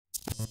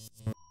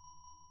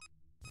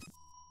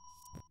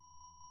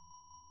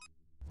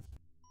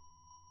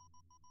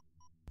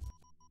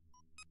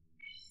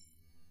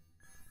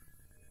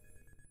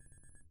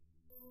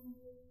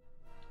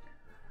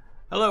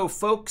Hello,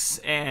 folks,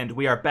 and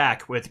we are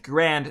back with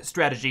Grand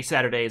Strategy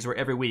Saturdays, where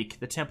every week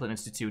the Templin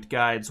Institute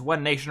guides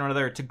one nation or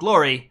another to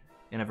glory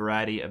in a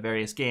variety of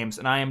various games.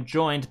 And I am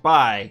joined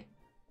by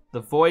the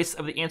voice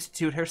of the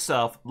Institute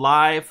herself,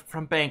 live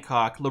from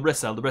Bangkok,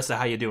 Larissa. Larissa,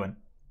 how you doing?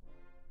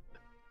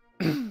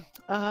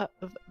 The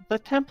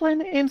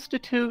Templin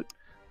Institute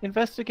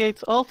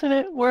investigates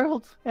alternate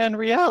worlds and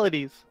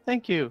realities.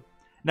 Thank you.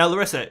 Now,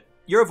 Larissa,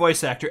 you're a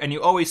voice actor, and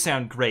you always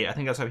sound great. I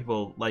think that's why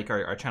people like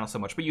our channel so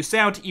much. But you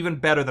sound even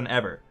better than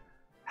ever.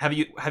 Have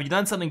you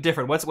done something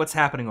different? What's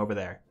happening over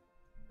there?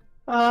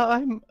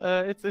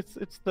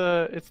 It's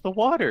the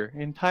water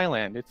in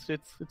Thailand.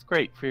 It's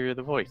great for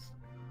the voice.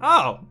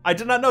 Oh, I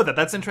did not know that.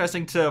 That's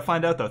interesting to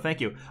find out, though. Thank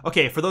you.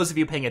 Okay, for those of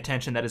you paying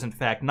attention, that is in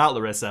fact not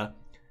Larissa.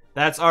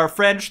 That's our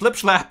friend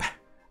Schlipschlap.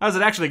 How's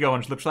it actually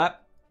going, Schlipschlap?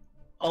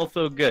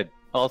 Also good.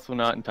 Also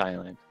not in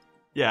Thailand.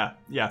 Yeah,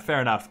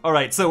 fair enough. All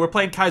right, so we're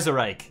playing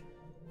Kaiserreich.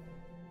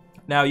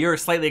 Now, you're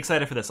slightly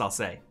excited for this, I'll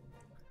say.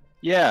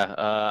 Yeah,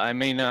 I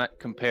may not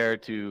compare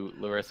to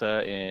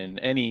Larissa in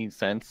any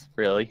sense,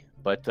 really,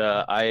 but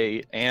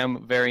I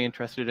am very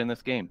interested in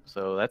this game,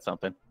 so that's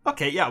something.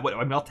 Okay, yeah,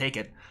 I'll take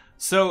it.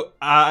 So,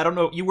 I don't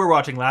know, you were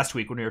watching last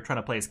week when we were trying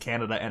to play as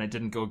Canada, and it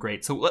didn't go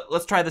great. So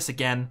let's try this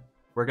again.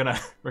 We're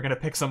gonna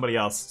pick somebody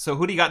else. So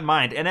who do you got in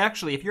mind? And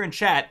actually, if you're in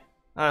chat,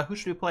 who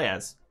should we play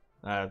as?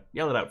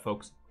 Yell it out,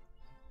 folks.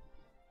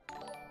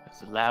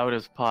 As loud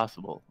as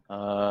possible.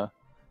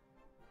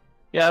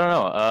 Yeah, I don't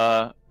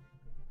know.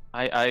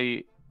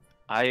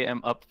 I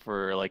am up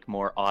for like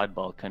more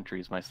oddball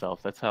countries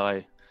myself. That's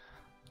how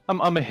I'm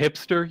a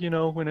hipster, you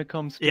know, when it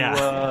comes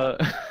to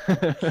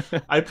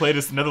I played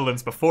as the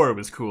Netherlands before it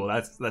was cool.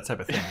 That's that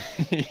type of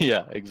thing.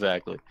 Yeah,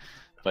 exactly.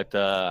 But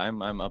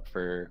I'm up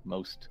for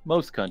most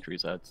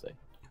countries, I'd say.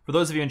 For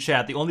those of you in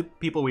chat, the only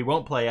people we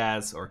won't play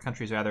as, or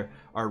countries rather,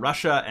 are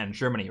Russia and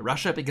Germany.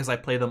 Russia because I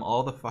play them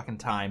all the fucking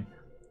time.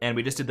 And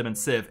we just did them in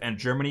Civ, and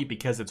Germany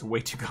because it's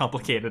way too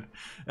complicated,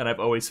 and I've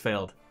always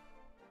failed.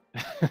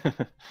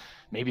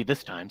 Maybe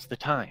this time's the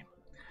time.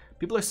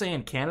 People are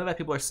saying Canada,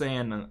 people are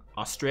saying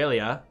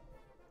Australia.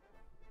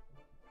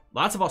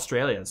 Lots of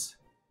Australias.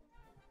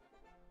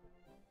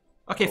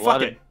 Okay,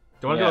 fuck it. Do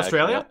you want to do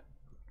Australia?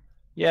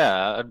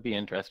 Yeah, I'd be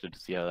interested to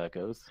see how that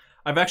goes.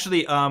 I've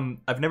actually,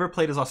 I've never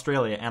played as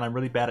Australia, and I'm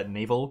really bad at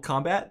naval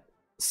combat,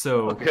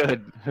 so... Oh,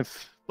 good.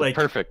 Like,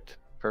 perfect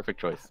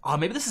choice. Oh,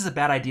 maybe this is a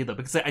bad idea, though,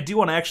 because I do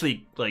want to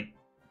actually, like,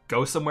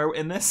 go somewhere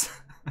in this.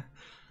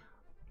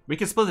 We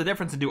can split the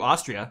difference and do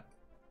Austria.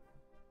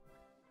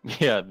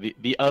 Yeah,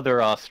 the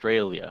other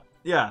Australia.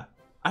 Yeah,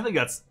 I think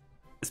that's...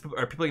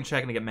 Are people in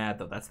chat going to get mad,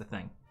 though? That's the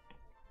thing.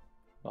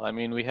 Well, I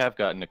mean, we have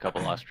gotten a couple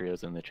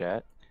Austrias in the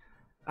chat.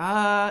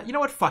 You know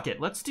what? Fuck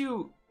it. Let's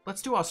do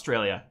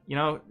Australia. You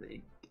know?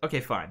 Okay,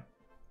 fine.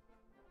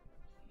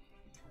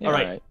 Yeah, all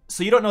right.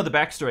 So you don't know the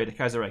backstory to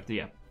Kaiserreich, do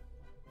you?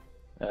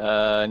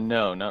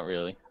 No, not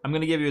really. I'm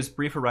going to give you as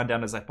brief a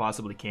rundown as I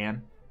possibly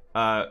can.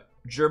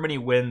 Germany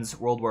wins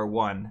World War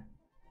I,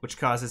 which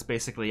causes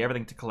basically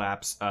everything to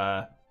collapse.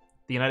 The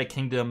United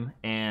Kingdom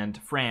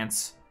and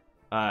France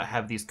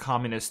have these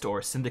communist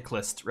or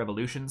syndicalist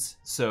revolutions.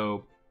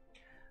 So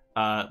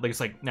there's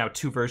like now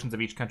two versions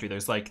of each country.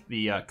 There's like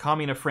the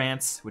Commune of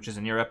France, which is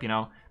in Europe, you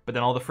know, but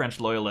then all the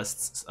French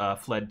loyalists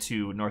fled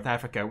to North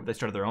Africa, where they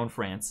started their own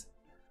France.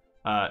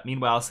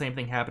 Meanwhile, same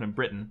thing happened in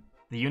Britain.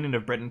 The Union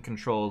of Britain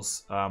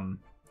controls,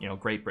 you know,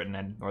 Great Britain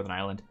and Northern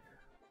Ireland.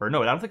 Or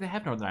no, I don't think they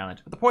have Northern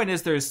Ireland. But the point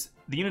is, there's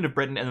the Union of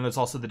Britain, and then there's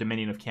also the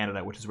Dominion of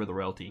Canada, which is where the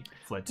royalty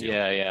fled to.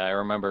 Yeah, I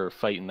remember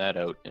fighting that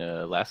out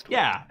last week.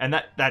 Yeah, and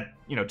that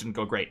you know didn't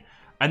go great.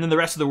 And then the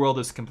rest of the world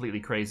is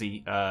completely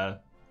crazy. And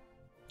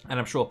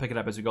I'm sure we'll pick it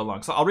up as we go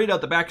along. So I'll read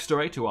out the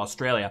backstory to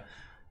Australia.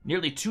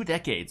 Nearly 2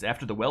 decades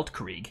after the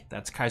Weltkrieg,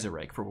 that's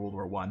Kaiserreich for World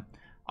War I,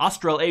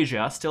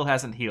 Australasia still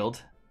hasn't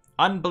healed.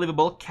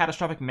 Unbelievable,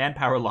 catastrophic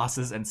manpower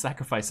losses and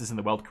sacrifices in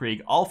the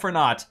Weltkrieg, all for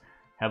naught,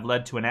 have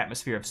led to an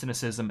atmosphere of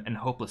cynicism and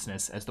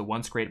hopelessness as the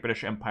once great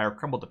British Empire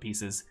crumbled to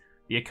pieces.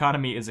 The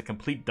economy is a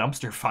complete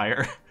dumpster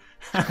fire.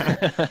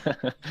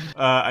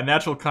 A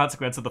natural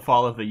consequence of the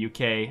fall of the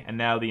UK, and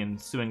now the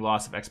ensuing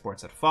loss of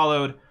exports that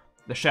followed.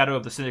 The shadow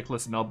of the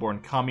syndicalist Melbourne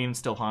Commune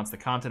still haunts the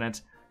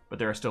continent, but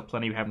there are still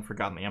plenty who haven't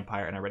forgotten the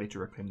empire and are ready to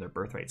reclaim their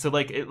birthright. So,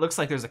 like, it looks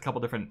like there's a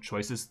couple different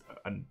choices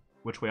on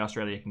which way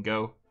Australia can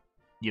go.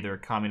 Either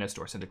communist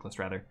or syndicalist,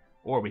 rather.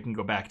 Or we can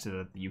go back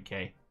to the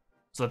UK.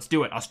 So let's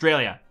do it.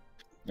 Australia.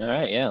 All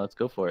right, yeah, let's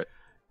go for it.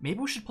 Maybe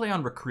we should play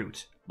on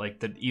Recruit, like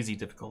the easy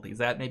difficulty. Is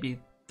that maybe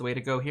the way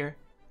to go here?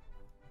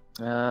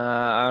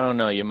 I don't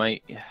know. You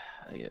might...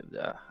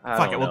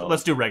 Fuck it,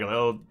 let's do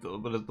regular.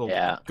 We'll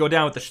yeah. Go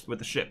down with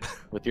the ship.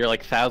 With your,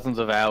 like, thousands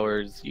of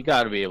hours, you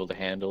got to be able to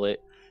handle it.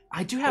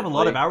 I do have a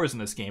lot of hours in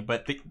this game,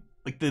 but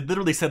they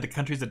literally said the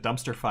country's a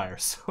dumpster fire,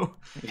 so...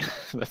 Yeah,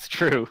 that's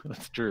true.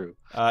 That's true.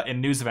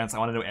 In news events, I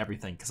want to know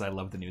everything, because I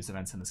love the news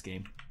events in this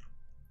game.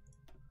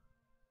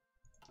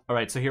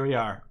 Alright, so here we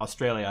are.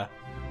 Australia.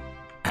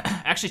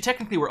 Actually,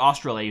 technically, we're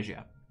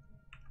Australasia.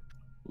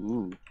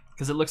 Ooh.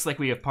 Because it looks like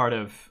we have part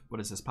of...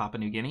 What is this? Papua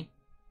New Guinea?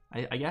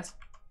 I guess?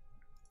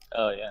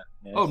 Oh yeah.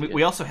 Yeah, I Oh, see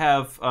we it. also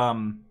have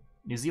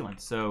New Zealand.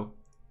 So,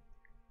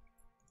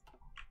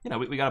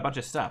 we got a bunch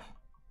of stuff.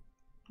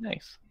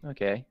 Nice.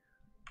 Okay.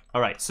 All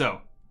right,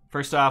 so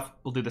first off,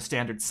 we'll do the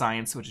standard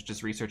science, which is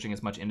just researching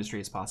as much industry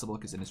as possible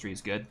because industry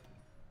is good.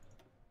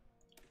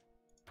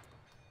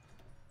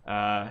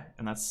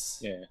 And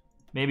that's Yeah.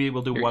 maybe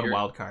we'll do one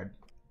wild card.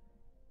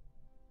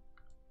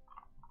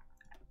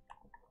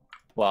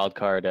 Wild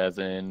card, as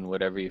in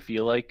whatever you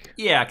feel like.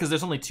 Yeah, because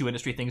there's only 2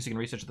 industry things you can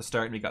research at the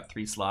start, and we got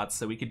 3 slots,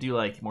 so we could do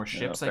like more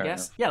ships, I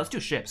guess. Enough. Yeah, let's do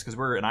ships because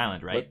we're an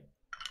island, right?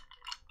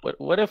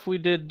 What if we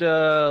did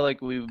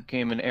like we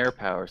became an air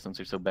power since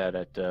you're so bad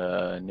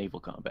at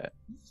naval combat?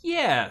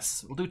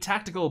 Yes, we'll do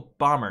tactical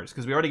bombers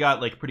because we already got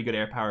like pretty good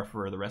air power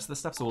for the rest of the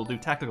stuff, so we'll do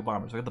tactical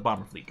bombers. We'll get the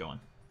bomber fleet going.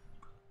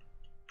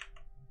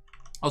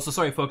 Also,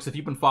 sorry folks, if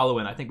you've been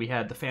following, I think we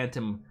had the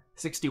Phantom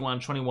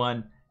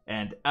 6121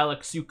 and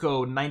Alex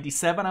Yuko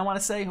 97, I want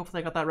to say.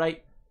 Hopefully I got that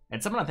right.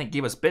 And someone I think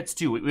gave us bits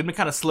too. We've been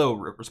kind of slow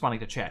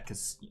responding to chat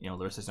because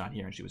Larissa's not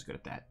here and she was good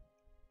at that.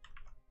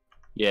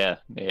 Yeah,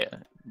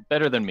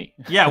 better than me.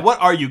 Yeah, what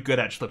are you good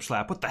at,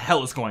 Schlipschlap? What the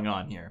hell is going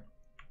on here?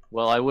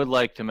 Well, I would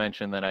like to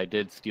mention that I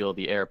did steal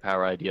the air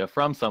power idea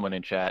from someone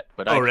in chat,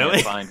 but I really?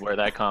 can't find where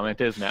that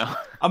comment is now.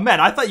 Oh man,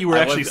 I thought you were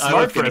actually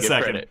smart for a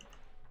second. Credit.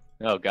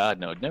 Oh god,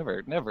 no,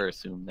 never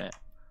assume that.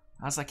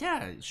 I was like,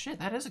 yeah, shit,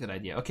 that is a good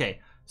idea. Okay,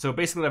 so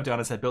basically what I've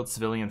done is I built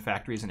civilian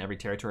factories in every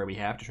territory we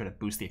have to try to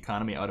boost the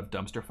economy out of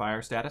dumpster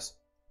fire status.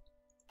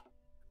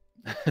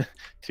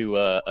 To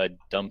a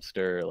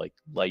dumpster, like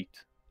light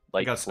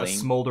Like flame. a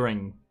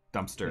smoldering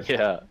dumpster.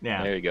 Yeah,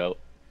 there you go.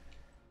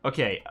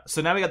 Okay,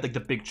 so now we got the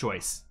big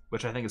choice,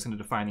 which I think is going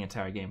to define the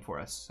entire game for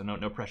us. So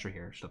no pressure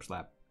here,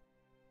 Schlipschlap.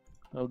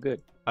 Oh,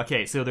 good.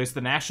 Okay, so there's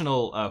the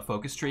national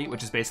focus tree,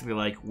 which is basically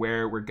like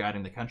where we're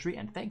guiding the country,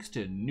 and thanks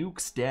to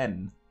Nuke's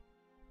Den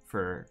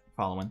for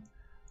following.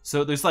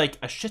 So there's like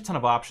a shit ton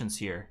of options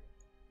here.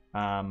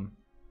 I'll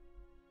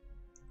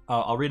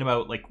read them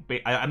out. Like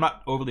I'm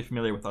not overly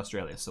familiar with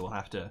Australia, so we'll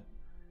have to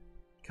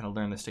kind of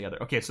learn this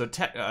together. Okay, so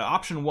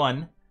option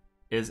 1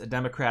 is a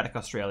democratic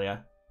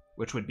Australia,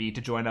 which would be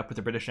to join up with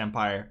the British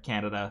Empire,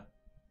 Canada,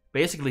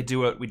 basically do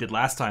what we did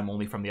last time,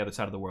 only from the other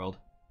side of the world.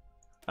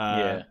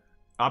 Yeah.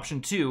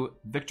 Option 2,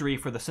 victory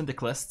for the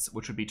syndicalists,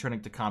 which would be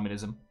turning to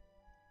communism.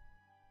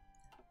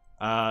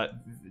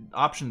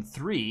 Option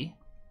 3.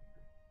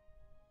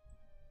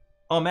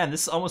 Oh man,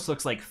 this almost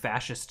looks like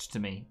fascist to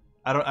me.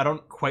 I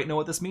don't quite know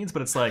what this means,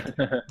 but it's like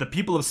the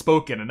people have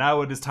spoken, and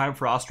now it is time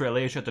for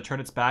Australasia to turn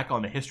its back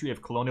on the history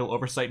of colonial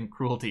oversight and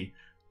cruelty.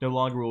 No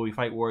longer will we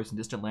fight wars in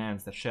distant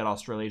lands that shed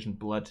Australasian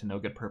blood to no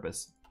good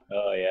purpose.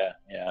 Oh yeah,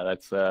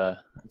 that's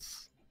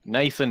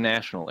nice and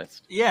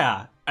nationalist.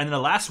 Yeah, and then the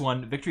last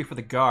one, victory for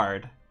the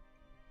Guard.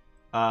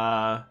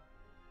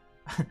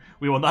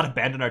 We will not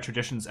abandon our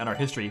traditions and our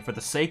history for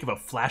the sake of a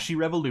flashy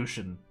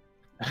revolution.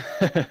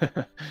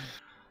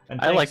 And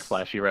I like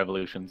flashy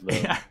revolutions, though.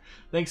 Yeah,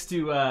 thanks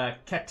to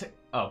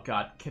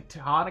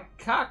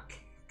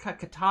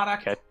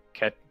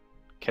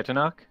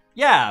Ketanok?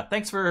 Yeah,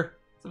 thanks for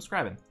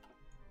subscribing.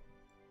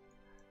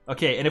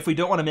 Okay, and if we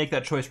don't want to make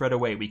that choice right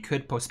away, we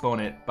could postpone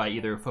it by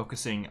either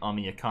focusing on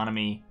the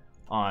economy,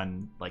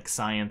 on like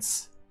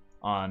science,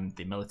 on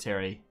the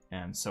military,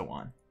 and so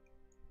on.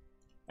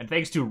 And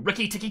thanks to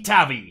Ricky Tiki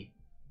Tavi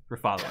for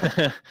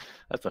following.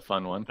 That's a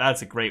fun one.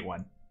 That's a great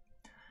one.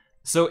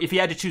 So if you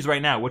had to choose right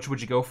now, which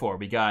would you go for?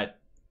 We got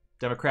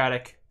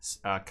democratic,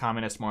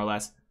 communist more or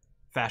less,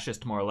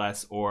 fascist more or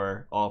less,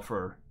 or all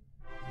for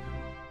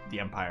the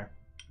empire?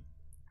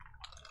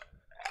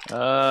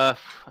 I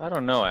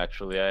don't know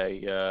actually.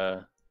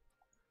 I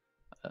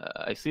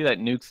see that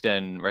Nuke's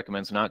Den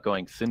recommends not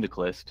going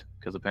syndicalist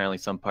because apparently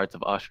some parts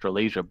of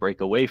Australasia break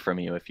away from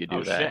you if you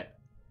do that. Shit.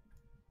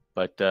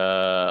 But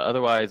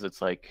otherwise,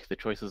 it's like the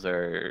choices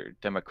are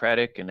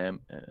democratic and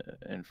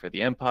for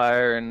the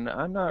empire, and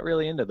I'm not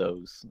really into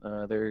those.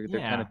 They're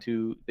kind of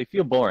too. They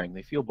feel boring.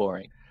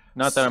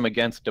 Not that I'm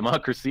against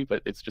democracy,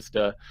 but it's just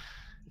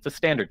it's a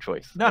standard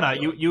choice. No,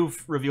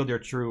 you've revealed your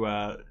true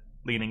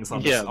leanings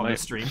on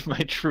this stream. My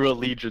true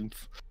allegiance.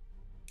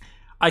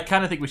 I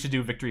kind of think we should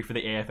do victory for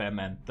the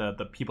AFM and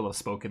the people have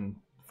spoken.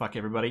 Fuck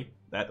everybody.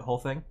 That whole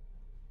thing.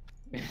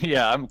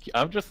 Yeah,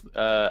 I'm just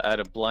out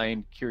of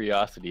blind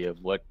curiosity of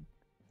what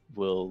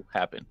will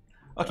happen.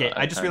 Okay,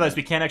 I just realized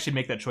we can't actually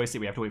make that choice that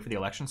we have to wait for the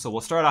election, so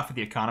we'll start off with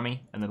the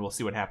economy, and then we'll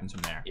see what happens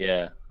from there.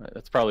 Yeah,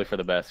 that's probably for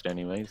the best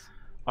anyways.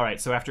 All right,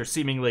 so after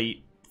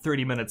seemingly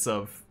 30 minutes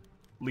of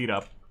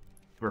lead-up,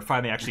 we're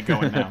finally actually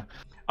going now.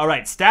 All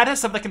right,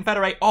 status of the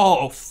Confederate...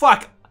 Oh,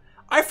 fuck!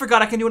 I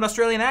forgot I can do an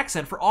Australian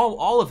accent for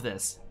all of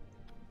this.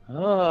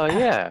 Oh,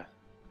 yeah.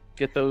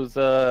 Get those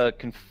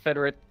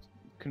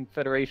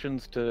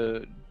confederations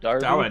to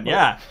Darwin,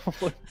 yeah.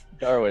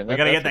 Darwin. We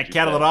gotta get that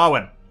cattle to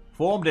Darwin.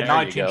 Formed in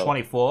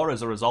 1924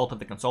 as a result of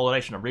the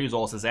Consolidation of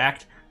Resources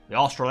Act, the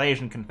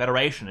Australasian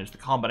Confederation is the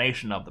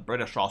combination of the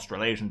British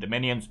Australasian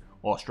Dominions,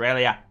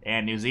 Australia,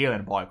 and New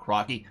Zealand, by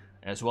crikey,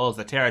 as well as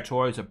the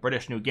territories of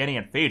British New Guinea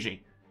and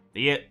Fiji.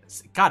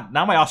 God,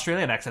 now my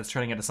Australian accent's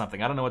turning into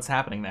something. I don't know what's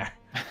happening there.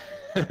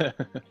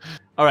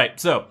 All right,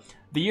 so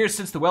the years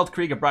since the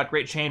Weltkrieg have brought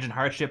great change and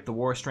hardship. The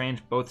war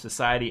strained both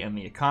society and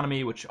the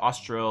economy, which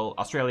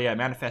Australia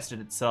manifested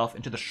itself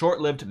into the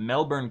short-lived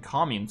Melbourne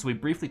Commune. So we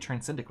briefly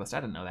turned syndicalist.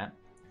 I didn't know that.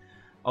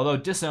 Although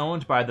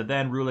disowned by the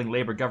then ruling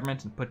Labour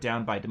government and put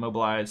down by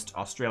demobilised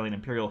Australian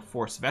Imperial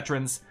Force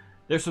veterans,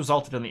 this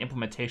resulted in the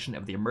implementation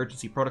of the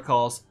emergency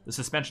protocols, the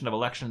suspension of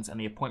elections, and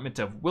the appointment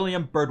of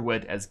William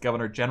Birdwood as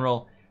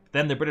Governor-General.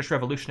 Then the British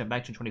Revolution of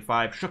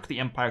 1925 shook the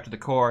empire to the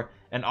core,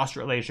 and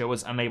Australasia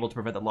was unable to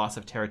prevent the loss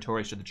of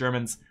territories to the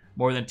Germans.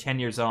 More than 10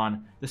 years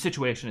on, the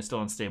situation is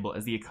still unstable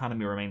as the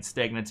economy remains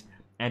stagnant,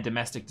 and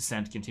domestic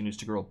dissent continues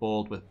to grow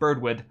bold, with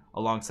Birdwood,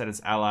 alongside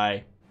his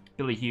ally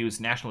Billy Hughes'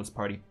 Nationalist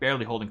Party,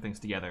 barely holding things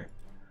together.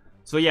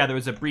 So yeah, there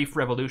was a brief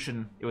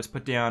revolution, it was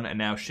put down, and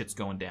now shit's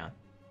going down.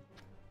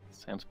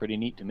 Sounds pretty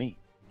neat to me.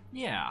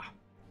 Yeah.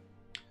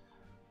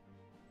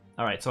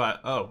 All right, so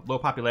low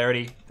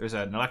popularity. There's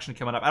an election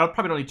coming up.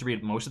 Probably don't need to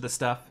read most of this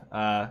stuff.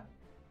 So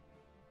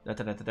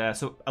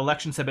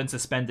elections have been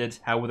suspended.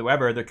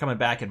 However, they're coming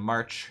back in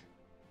March.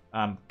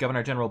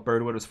 Governor General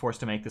Birdwood was forced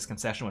to make this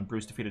concession when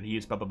Bruce defeated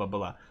Hughes. Blah blah blah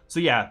blah. So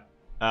yeah,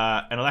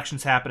 an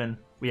election's happening.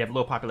 We have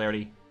low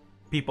popularity.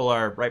 People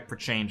are ripe for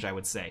change, I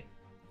would say.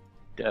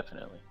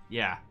 Definitely.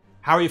 Yeah.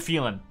 How are you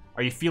feeling?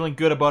 Are you feeling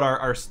good about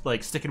our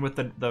like sticking with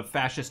the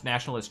fascist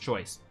nationalist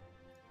choice?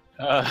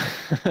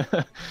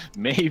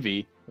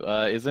 Maybe.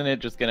 Isn't it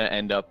just gonna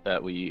end up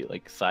that we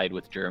like side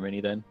with Germany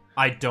then?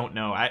 I don't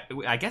know.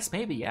 I guess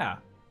maybe, yeah.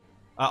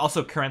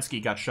 Also,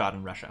 Kerensky got shot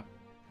in Russia.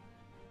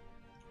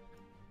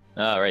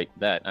 Oh, right.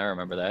 That. I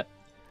remember that.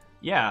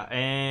 Yeah,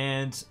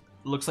 and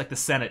looks like the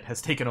Senate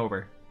has taken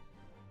over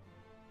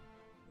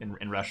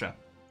in Russia.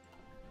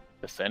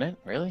 The Senate?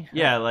 Really?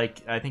 Yeah,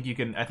 like, I think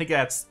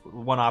that's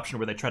one option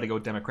where they try to go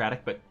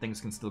democratic, but things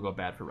can still go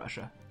bad for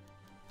Russia.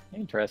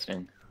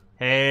 Interesting.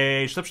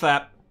 Hey,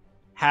 Schlipschlap.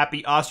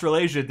 Happy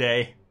Australasia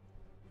Day.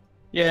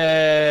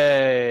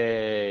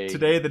 Yay!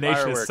 Today, the nation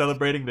Fireworks. is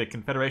celebrating the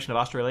Confederation of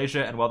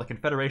Australasia, and while the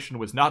Confederation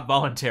was not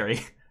voluntary,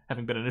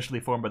 having been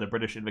initially formed by the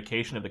British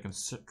invocation of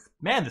the...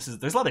 Man,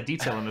 there's a lot of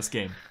detail in this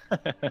game.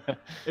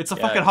 It's a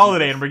fucking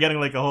holiday, and we're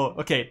getting like a whole...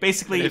 Okay,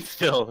 basically, it's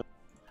still...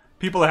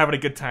 people are having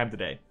a good time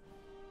today.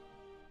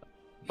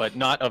 But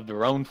not of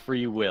their own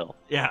free will.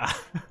 Yeah.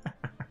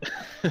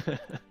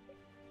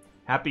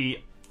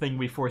 Happy thing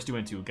we forced you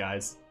into,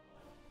 guys.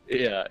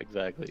 Yeah,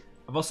 exactly.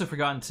 I've also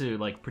forgotten to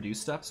like produce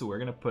stuff, so we're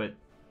gonna put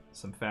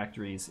some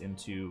factories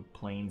into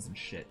planes and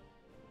shit.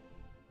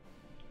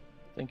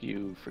 I think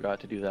you forgot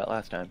to do that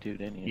last time too,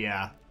 didn't you?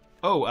 Yeah.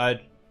 Oh,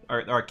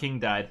 our king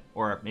died,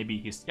 or maybe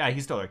he's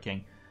still our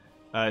king.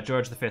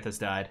 George V has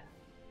died.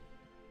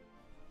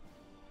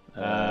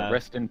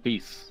 Rest in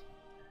peace.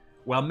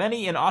 While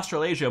many in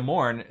Australasia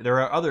mourn,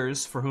 there are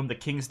others for whom the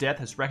king's death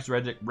has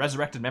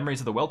resurrected memories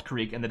of the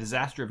Weltkrieg and the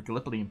disaster of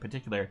Gallipoli in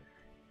particular,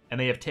 and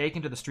they have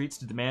taken to the streets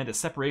to demand a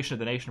separation of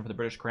the nation from the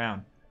British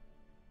crown.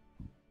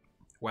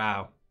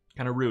 Wow.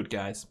 Kind of rude,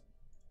 guys.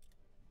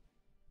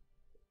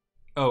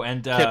 Oh,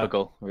 and...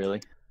 typical,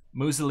 really.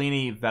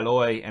 Mussolini,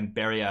 Valois, and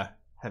Beria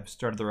have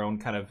started their own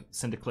kind of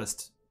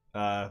syndicalist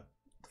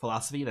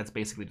philosophy that's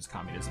basically just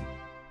communism.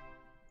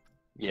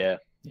 Yeah,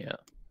 yeah.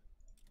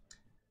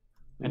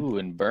 Ooh,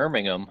 in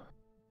Birmingham.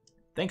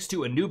 Thanks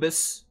to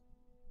Anubis,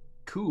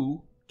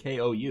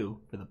 K-O-U,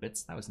 for the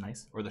bits. That was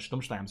nice. Or the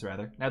Schlimmschlams,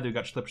 rather. Now that we've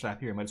got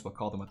Schlipschlap here, I might as well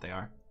call them what they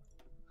are.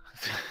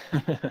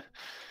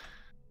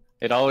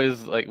 It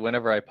always, like,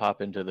 whenever I pop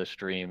into the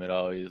stream,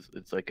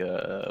 it's like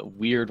a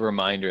weird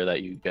reminder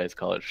that you guys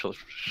call it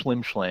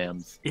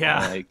Schlimmschlams.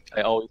 Yeah.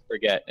 I always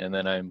forget, and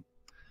then I'm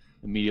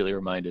immediately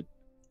reminded.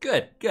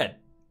 Good, good.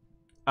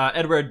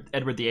 Edward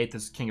VIII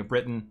is King of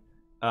Britain.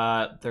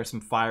 There's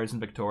some fires in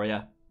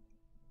Victoria.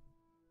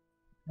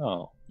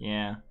 Oh.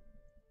 Yeah.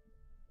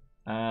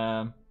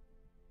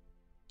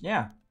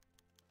 Yeah.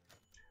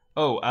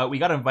 Oh, we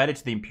got invited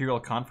to the Imperial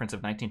Conference of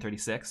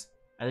 1936.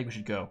 I think we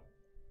should go.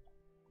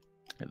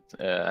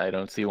 I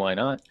don't see why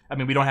not. I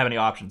mean, we don't have any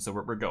options, so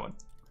we're going.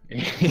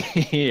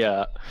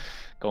 Yeah.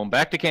 Going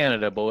back to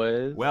Canada,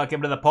 boys.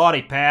 Welcome to the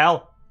party,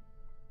 pal.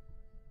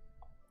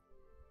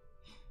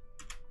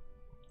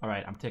 All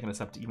right, I'm taking this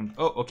up to even...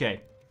 Oh,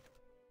 okay.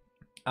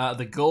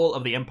 The goal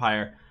of the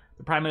Empire.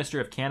 The Prime Minister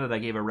of Canada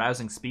gave a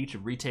rousing speech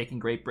of retaking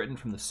Great Britain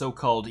from the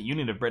so-called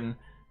Union of Britain.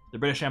 The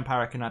British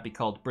Empire cannot be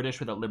called British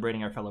without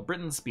liberating our fellow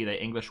Britons, be they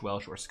English,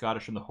 Welsh, or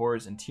Scottish, from the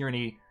horrors and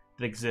tyranny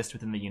that exist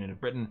within the Union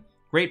of Britain.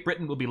 Great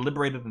Britain will be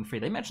liberated and free.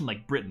 They mentioned,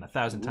 like, Britain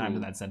 1,000 times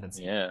in that sentence.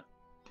 Yeah.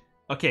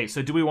 Okay,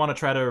 so do we want to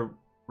try to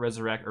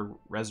resurrect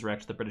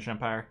the British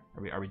Empire?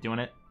 Are we doing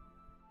it?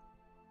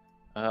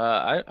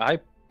 I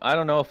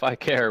don't know if I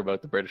care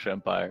about the British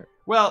Empire.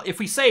 Well, if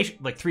we say,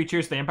 like, 3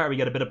 cheers to the Empire, we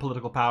get a bit of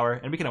political power,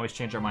 and we can always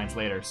change our minds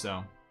later,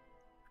 so...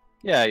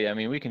 Yeah, I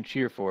mean, we can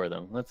cheer for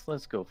them.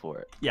 Let's go for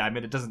it. Yeah, I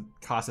mean, it doesn't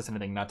cost us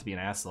anything not to be an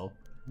asshole.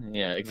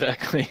 Yeah,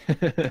 exactly.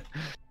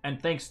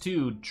 And thanks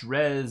to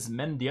Dres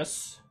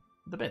Mendius,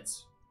 the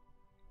bits.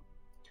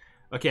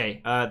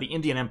 Okay, the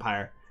Indian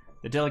Empire.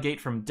 The delegate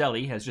from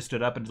Delhi has just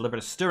stood up and delivered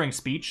a stirring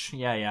speech.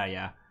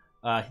 Yeah.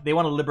 They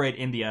want to liberate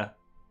India,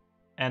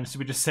 And should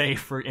we just say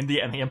for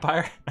India and the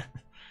Empire?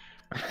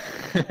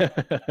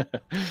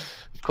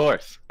 Of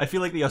course. I feel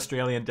like the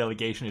Australian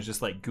delegation is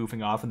just like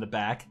goofing off in the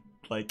back,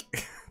 like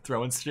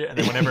throwing shit, and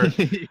then whenever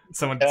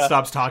someone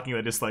stops talking,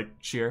 they just like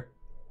cheer.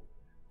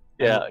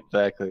 Yeah,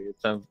 exactly.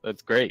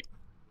 That's great.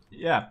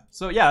 Yeah.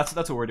 So yeah,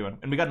 that's what we're doing,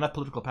 and we got enough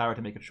political power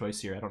to make a choice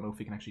here. I don't know if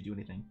we can actually do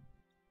anything.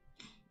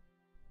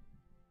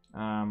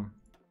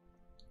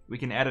 We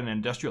can add an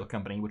industrial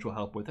company, which will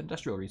help with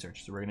industrial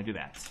research. So we're gonna do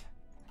that.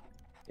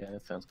 Yeah,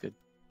 that sounds good.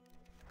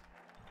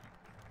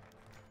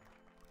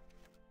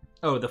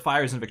 Oh, the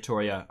fires in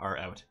Victoria are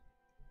out.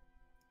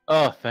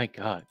 Oh, thank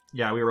God.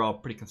 Yeah, we were all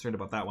pretty concerned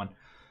about that one.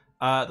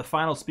 The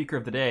final speaker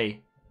of the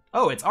day.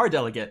 Oh, it's our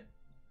delegate.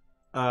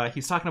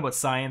 He's talking about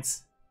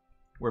science.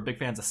 We're big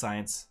fans of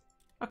science.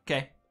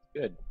 Okay.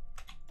 Good.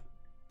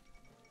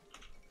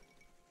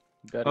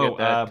 Gotta get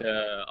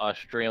that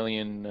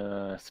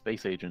Australian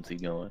space agency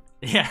going.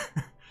 Yeah.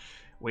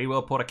 We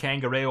will put a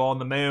kangaroo on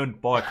the moon,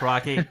 boy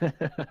crocky.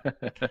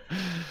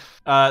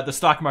 The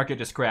stock market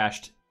just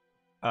crashed.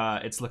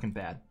 It's looking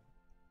bad.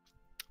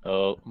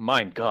 Oh,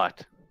 mein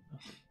Gott.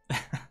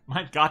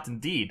 Mein Gott,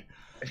 indeed.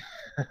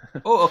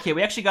 Oh, okay,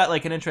 we actually got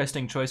like an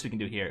interesting choice we can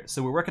do here.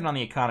 So we're working on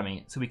the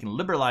economy. So we can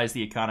liberalize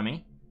the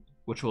economy,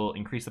 which will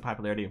increase the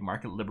popularity of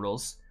market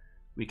liberals.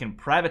 We can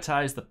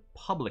privatize the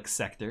public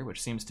sector,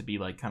 which seems to be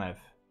like kind of...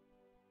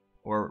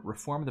 Or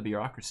reform the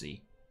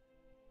bureaucracy.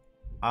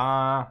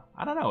 I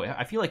don't know.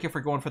 I feel like if we're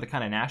going for the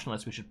kind of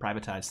nationalists, we should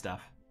privatize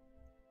stuff.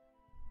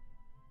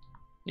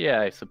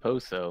 Yeah, I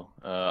suppose so.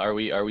 Are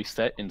we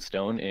set in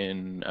stone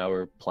in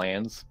our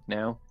plans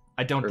now?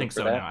 I don't think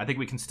so now. I think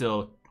we can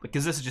still...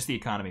 Because this is just the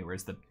economy,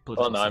 whereas the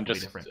political no, I'm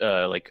just different.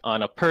 like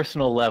on a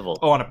personal level.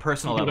 Oh, on a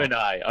personal level. You and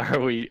I,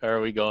 are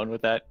we going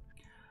with that?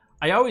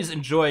 I always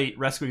enjoy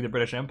rescuing the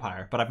British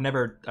Empire, but I've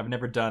never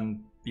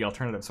done the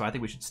alternative, so I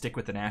think we should stick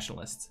with the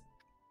nationalists.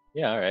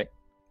 Yeah, all right.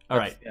 All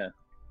right. Yeah.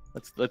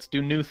 Let's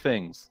do new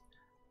things.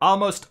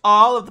 Almost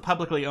all of the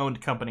publicly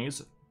owned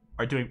companies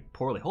are doing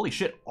poorly. Holy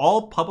shit,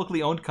 all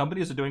publicly owned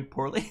companies are doing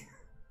poorly?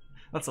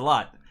 That's a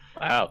lot.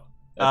 Wow.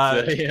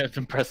 That's, yeah, it's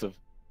impressive.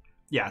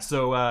 Yeah,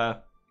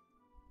 so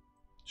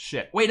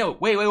shit. Wait,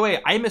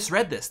 I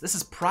misread this. This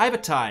is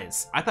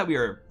privatize. I thought we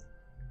were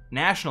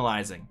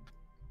nationalizing.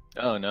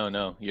 Oh,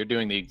 no. You're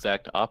doing the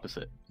exact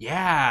opposite.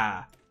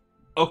 Yeah.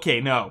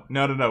 Okay, no.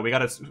 We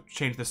gotta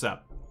change this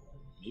up.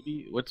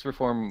 Maybe let's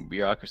reform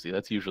bureaucracy.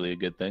 That's usually a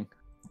good thing.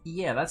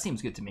 Yeah, that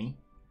seems good to me.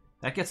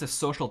 That gets us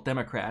social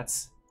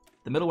democrats.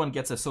 The middle one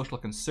gets us social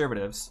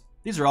conservatives.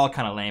 These are all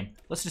kind of lame.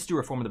 Let's just do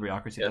reform of the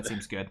bureaucracy. Yeah. That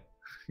seems good.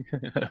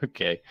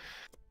 Okay.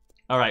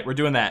 All right, we're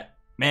doing that.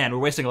 Man, we're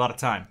wasting a lot of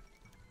time.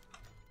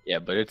 Yeah,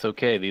 but it's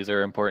okay. These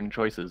are important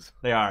choices.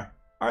 They are.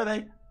 Are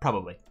they?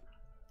 Probably.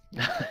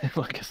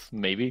 I guess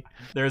maybe.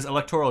 There's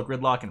electoral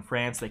gridlock in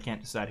France. They can't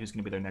decide who's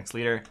going to be their next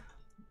leader.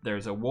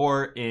 There's a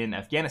war in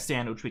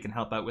Afghanistan, which we can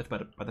help out with,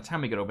 but by the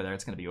time we get over there,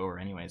 it's going to be over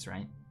anyways,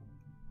 right?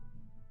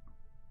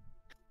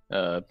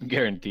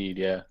 Guaranteed,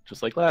 yeah.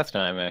 Just like last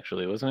time,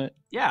 actually, wasn't it?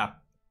 Yeah.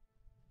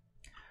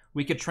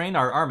 We could train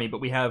our army,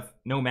 but we have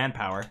no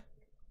manpower.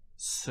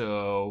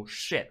 So,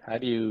 shit. How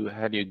do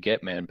you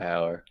get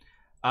manpower?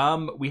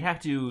 We have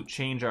to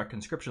change our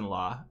conscription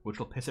law, which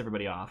will piss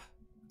everybody off.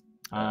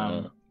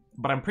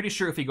 But I'm pretty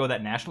sure if we go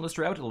that nationalist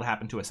route, it'll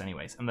happen to us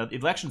anyways. And the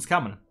election's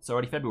coming. It's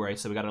already February,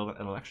 so we got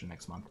an election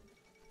next month.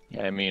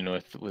 Yeah, I mean,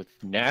 with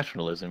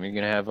nationalism, you're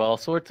going to have all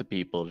sorts of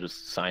people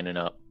just signing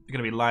up. You're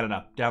going to be lining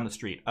up down the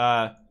street.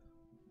 The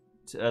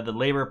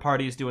Labour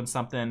Party's doing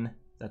something.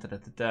 I don't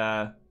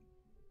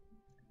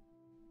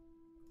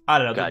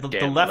know. The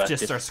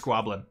leftists are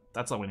squabbling.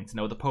 That's all we need to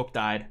know. The Pope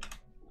died.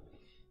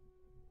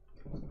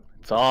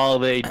 It's all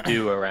they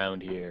do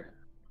around here.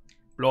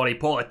 Bloody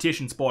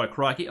politicians, boy,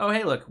 crikey. Oh,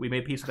 hey, look, we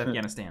made peace with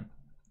Afghanistan.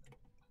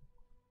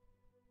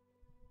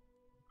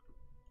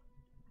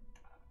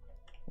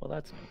 Well,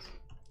 that's nice.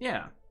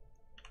 Yeah.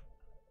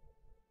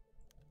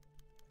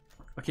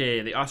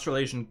 Okay, the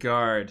Australasian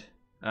Guard.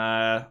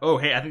 Oh,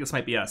 hey, I think this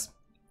might be us.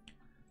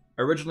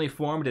 Originally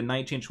formed in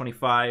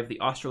 1925, the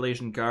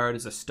Australasian Guard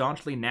is a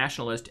staunchly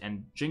nationalist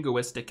and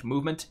jingoistic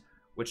movement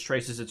which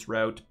traces its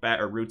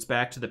roots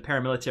back to the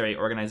paramilitary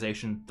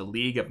organization, the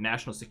League of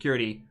National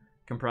Security,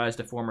 comprised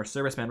of former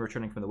servicemen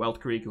returning from the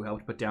Weltkrieg who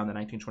helped put down the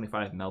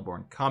 1925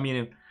 Melbourne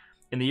Commune.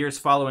 In the years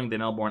following the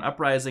Melbourne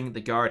Uprising,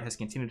 the Guard has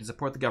continued to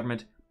support the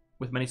government,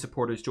 with many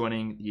supporters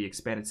joining the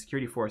expanded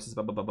security forces,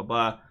 blah, blah, blah, blah,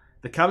 blah.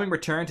 The coming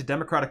return to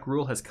democratic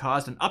rule has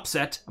caused an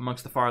upset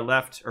amongst the far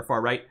left, or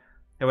far right,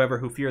 however,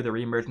 who fear the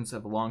reemergence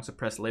of a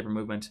long-suppressed labor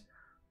movement.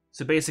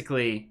 So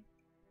basically...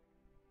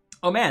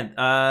 Oh man,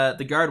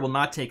 the Guard will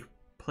not take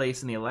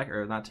place in the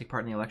not take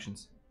part in the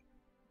elections.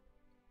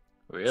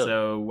 Really?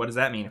 So what does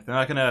that mean? If they're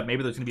not gonna,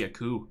 maybe there's gonna be a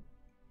coup.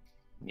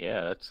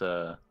 Yeah, that's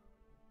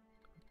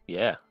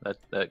yeah,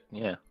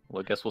 yeah.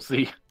 Well, I guess we'll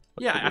see.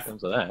 What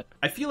happens to that.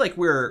 I feel like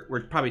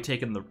we're probably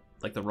taking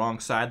the wrong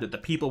side. That the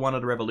people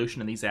wanted a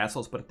revolution and these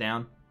assholes put it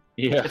down.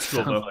 Yeah, it's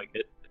cool though. Like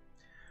it.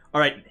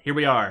 All right, here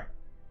we are.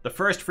 The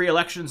first free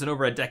elections in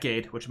over a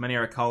decade, which many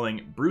are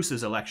calling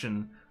Bruce's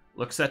election,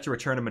 looks set to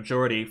return a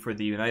majority for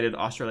the United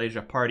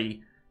Australasia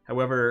Party.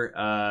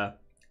 However,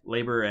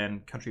 Labour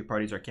and country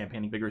parties are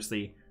campaigning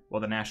vigorously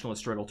while the Nationalists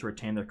struggle to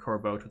retain their core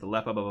vote with the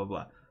left, blah, blah, blah,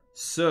 blah.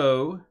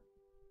 So,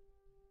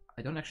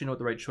 I don't actually know what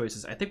the right choice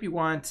is. I think we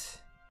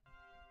want...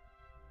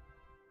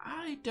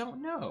 I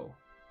don't know.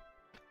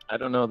 I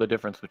don't know the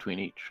difference between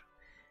each.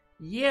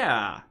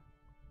 Yeah.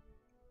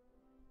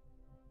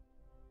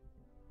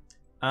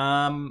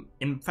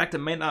 In fact, it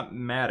might not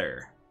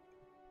matter.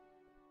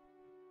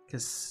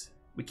 Because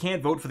we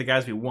can't vote for the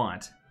guys we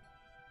want.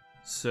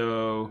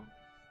 So...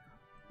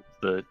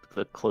 The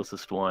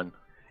closest one.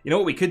 You know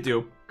what we could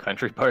do?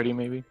 Country Party,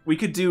 maybe? We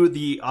could do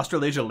the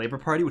Australasia Labour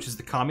Party, which is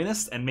the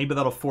communists, and maybe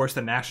that'll force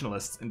the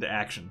nationalists into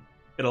action.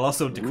 It'll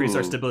also decrease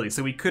our stability.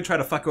 So we could try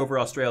to fuck over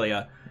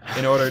Australia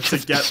in order to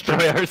get...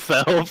 destroy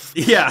ourselves?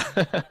 Yeah.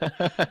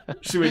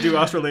 Should we do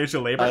Australasia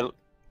Labour?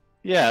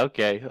 Yeah,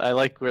 okay. I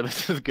like where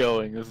this is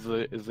going. This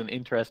is an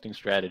interesting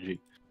strategy.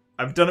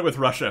 I've done it with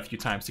Russia a few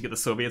times to get the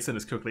Soviets in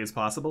as quickly as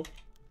possible.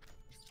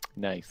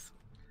 Nice.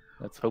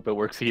 Let's hope it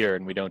works here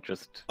and we don't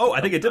just... Oh,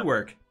 I think it did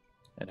work.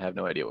 And have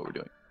no idea what we're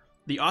doing.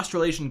 The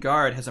Australasian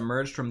Guard has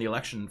emerged from the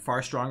election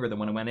far stronger than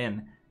when it went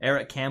in.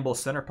 Eric Campbell's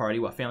Centre Party,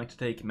 while failing to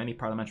take many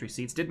parliamentary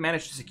seats, did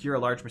manage to secure a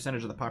large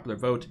percentage of the popular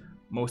vote,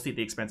 mostly at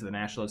the expense of the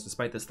Nationalists.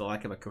 Despite this, the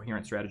lack of a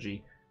coherent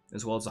strategy,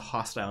 as well as a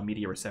hostile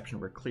media reception,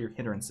 were clear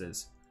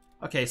hindrances.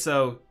 Okay,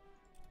 so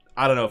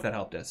I don't know if that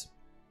helped us.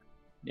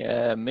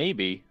 Yeah,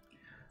 maybe.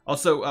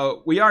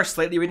 Also, we are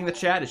slightly reading the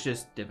chat. It's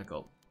just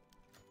difficult.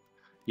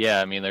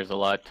 Yeah, I mean, there's a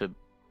lot to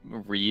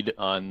read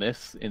on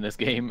this in this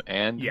game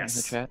and in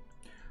the chat.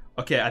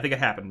 Okay, I think it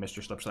happened,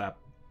 Mr. Slipslap.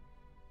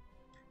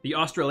 The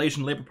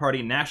Australasian Labour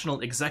Party National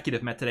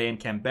Executive met today in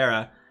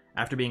Canberra.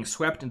 After being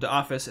swept into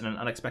office in an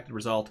unexpected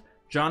result,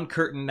 John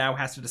Curtin now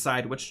has to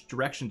decide which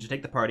direction to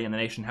take the party and the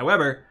nation.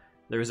 However,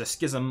 there is a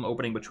schism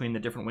opening between the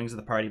different wings of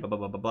the party, blah, blah,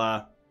 blah,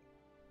 blah,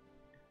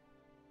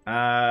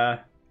 blah.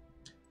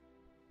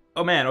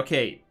 Oh man,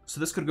 okay,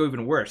 so this could go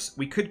even worse.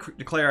 We could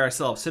declare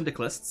ourselves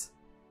syndicalists,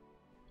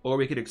 or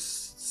we could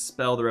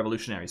expel the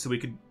revolutionaries. So we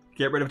could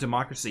get rid of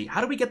democracy. How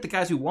do we get the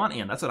guys we want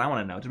in? That's what I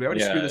want to know. Did we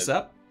already screw this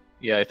up?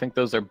 Yeah, I think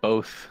those are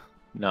both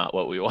not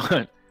what we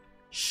want.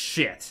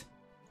 Shit.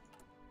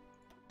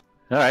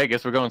 Alright, I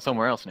guess we're going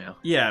somewhere else now.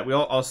 Yeah,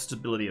 all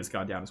stability has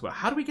gone down as well.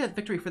 How do we get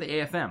victory for the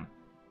AFM?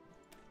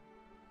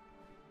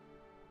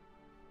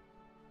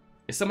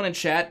 Is someone in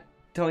chat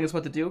telling us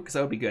what to do? Because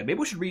that would be good. Maybe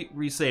we should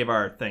resave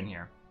our thing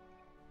here.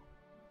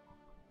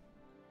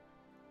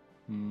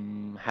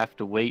 Have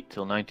to wait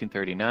till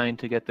 1939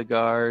 to get the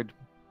Guard.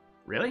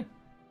 Really?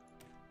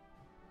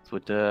 That's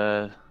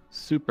what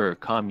Super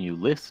Commu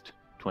List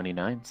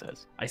 29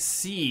 says. I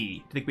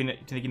see. Do you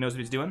think he knows what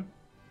he's doing?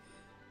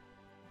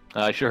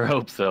 I sure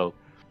hope so.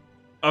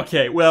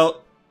 Okay,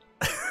 well...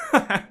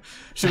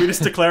 should we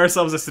just declare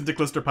ourselves a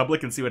syndicalist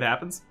republic and see what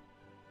happens?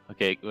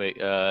 Okay, wait.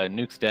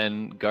 Nuke's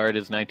Den, Guard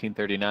is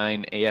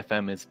 1939,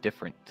 AFM is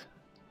different.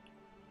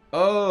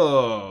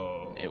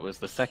 Oh. It was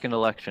the second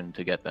election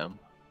to get them.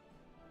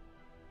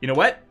 You know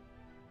what?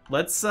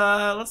 Let's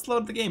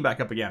load the game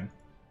back up again.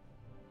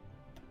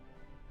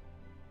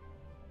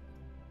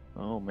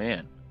 Oh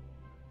man.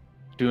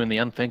 Doing the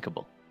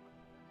unthinkable.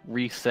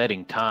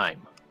 Resetting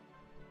time.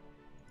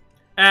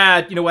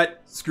 You know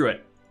what? Screw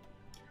it.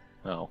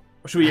 Oh.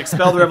 Should we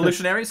expel the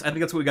revolutionaries? I think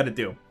that's what we got to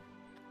do.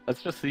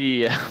 Let's just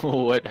see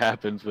what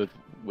happens with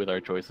our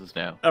choices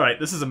now. Alright,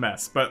 this is a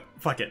mess, but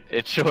fuck it.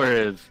 It sure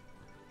is.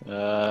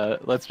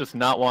 Let's just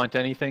not want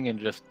anything and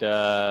just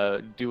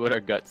do what our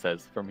gut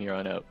says from here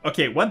on out.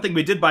 Okay, one thing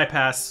we did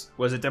bypass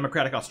was a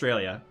democratic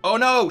Australia. Oh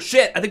no,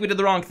 shit! I think we did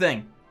the wrong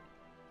thing.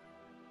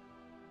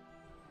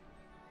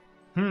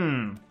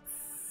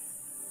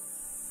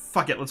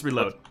 Fuck it, let's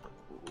reload.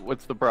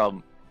 What's the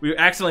problem? We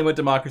accidentally went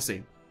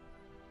democracy.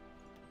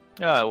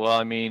 Well,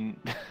 I mean,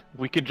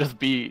 we could just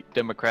be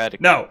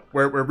democratic. No,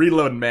 we're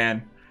reloading,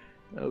 man.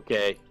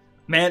 Okay.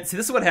 Man, see,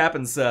 this is what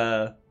happens,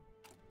 It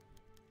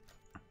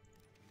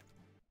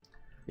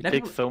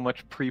takes so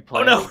much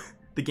pre-planning. Oh no!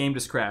 The game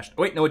just crashed.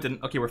 Oh, wait, no it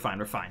didn't. Okay, we're fine,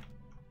 we're fine.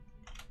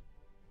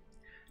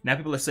 Now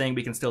people are saying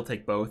we can still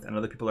take both, and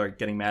other people are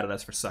getting mad at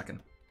us for sucking.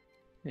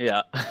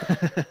 Yeah.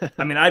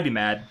 I mean, I'd be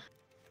mad.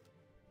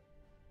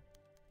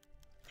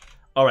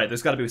 Alright,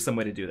 there's got to be some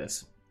way to do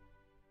this.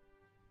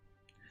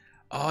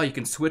 Oh, you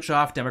can switch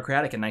off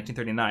Democratic in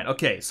 1939.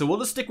 Okay, so we'll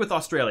just stick with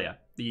Australia.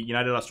 The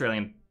United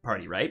Australian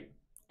Party, right?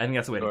 I think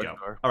that's the way to go.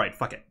 Sure. Alright,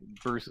 fuck it.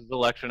 Bruce's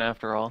election,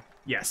 after all.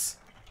 Yes.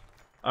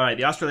 Alright,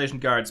 the Australasian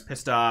Guard's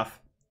pissed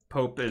off.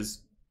 Pope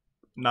is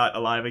not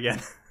alive again.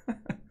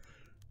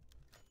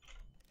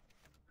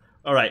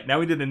 Alright, now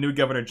we did a new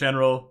Governor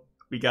General.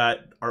 We got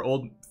our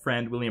old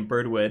friend William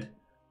Birdwood.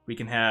 We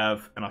can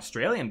have an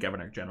Australian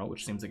Governor General,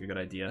 which seems like a good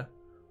idea.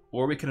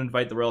 Or we can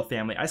invite the royal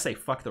family. I say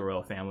fuck the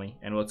royal family,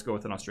 and let's go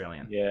with an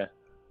Australian. Yeah,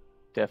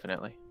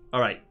 definitely.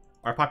 Alright,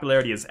 our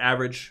popularity is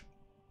average.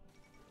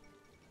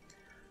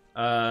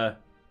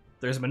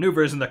 There's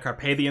maneuvers in the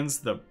Carpathians.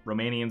 The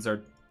Romanians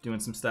are doing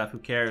some stuff. Who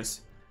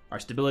cares? Our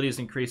stability is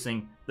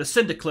increasing. The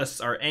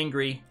syndicalists are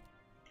angry.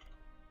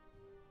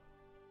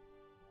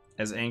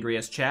 as angry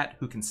as chat?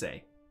 Who can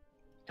say?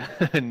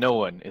 No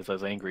one is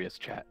as angry as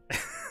chat.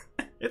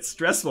 It's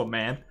stressful,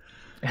 man.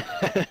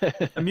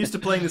 I'm used to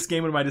playing this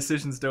game when my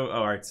decisions don't...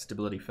 Oh, our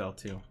stability fell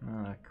too.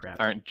 Oh, crap.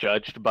 Aren't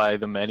judged by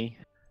the many.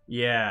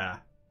 Yeah.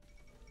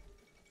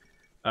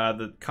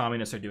 The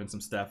communists are doing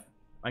some stuff.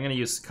 I'm going to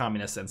use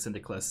communists and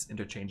syndicalists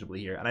interchangeably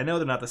here. And I know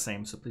they're not the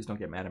same, so please don't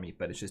get mad at me,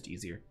 but it's just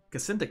easier.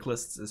 Because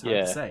syndicalists is hard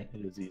to say.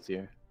 It is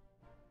easier.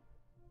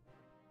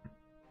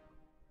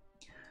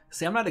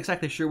 See, I'm not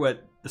exactly sure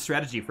what the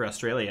strategy for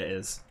Australia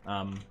is.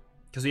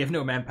 Because we have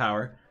no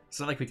manpower. It's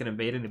not like we can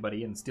invade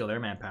anybody and steal their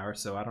manpower,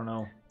 so I don't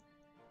know.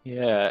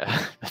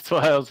 Yeah, that's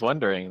why I was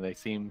wondering. They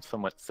seem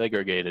somewhat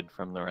segregated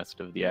from the rest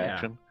of the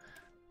action.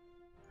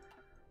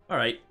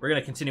 Alright, we're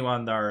going to continue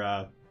on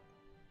our,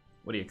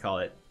 what do you call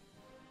it?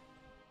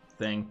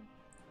 Thing.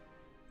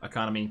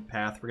 Economy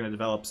path. We're going to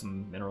develop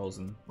some minerals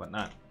and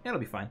whatnot. Yeah, it'll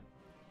be fine.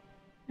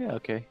 Yeah,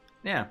 okay.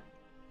 Yeah.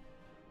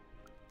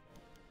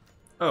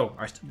 Oh,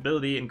 our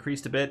stability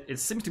increased a bit. It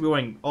seems to be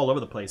going all over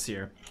the place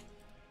here.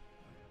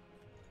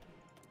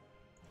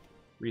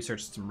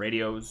 Researched some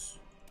radios.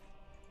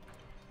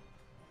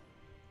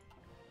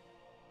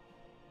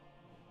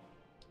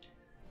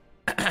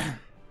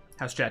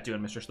 How's chat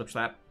doing, Mr.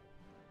 Slipslap?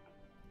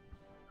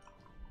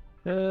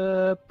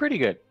 Pretty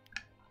good.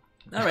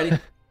 Alrighty.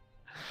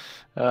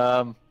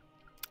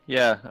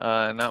 Yeah,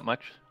 not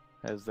much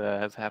has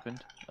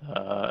happened.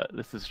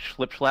 This is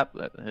Schlipschlap.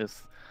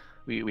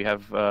 We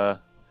have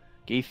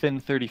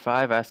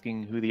Gathan35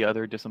 asking who the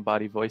other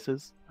disembodied voice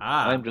is.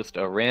 I'm just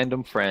a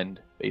random friend,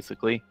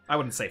 basically. I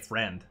wouldn't say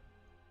friend.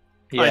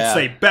 Yeah. I'd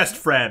say best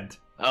friend.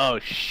 Oh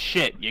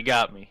shit, you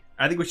got me.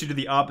 I think we should do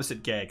the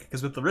opposite gag,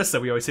 because with Larissa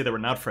we always say that we're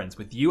not friends.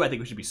 With you, I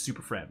think we should be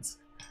super friends.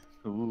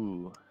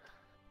 Ooh.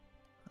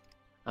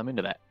 I'm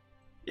into that.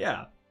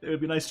 Yeah, it would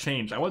be a nice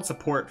change. I want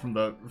support from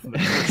the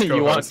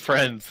You want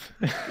friends.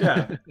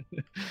 Yeah.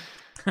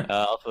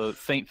 Also,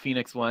 Saint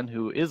Phoenix One,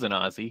 who is an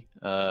Aussie,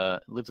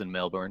 lives in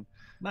Melbourne.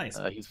 Nice.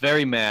 He's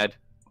very mad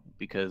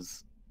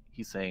because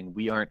he's saying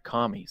we aren't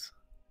commies.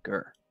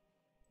 Grr.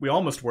 We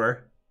almost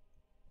were.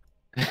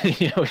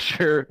 Yeah, we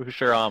sure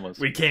almost.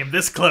 We came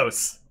this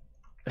close.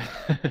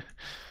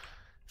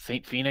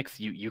 Saint Phoenix,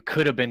 you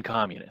could have been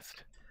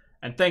communist.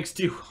 And thanks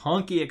to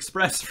Honky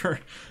Express for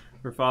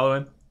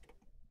following.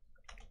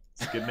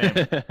 It's a good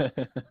name.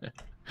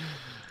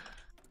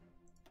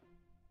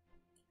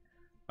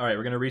 All right,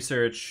 we're going to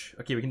research...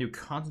 Okay, we can do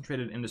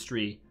concentrated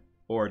industry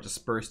or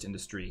dispersed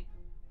industry.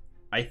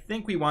 I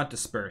think we want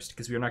dispersed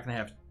because we're not going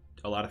to have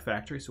a lot of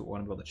factories, so we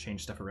want to be able to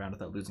change stuff around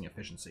without losing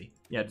efficiency.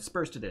 Yeah,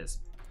 dispersed it is.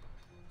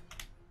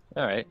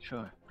 All right,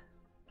 sure.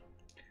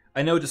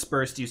 I know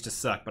dispersed used to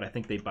suck, but I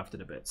think they buffed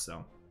it a bit,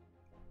 so...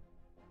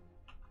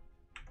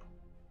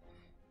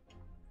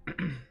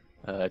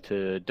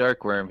 To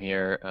Darkworm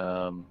here,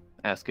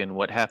 asking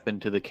what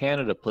happened to the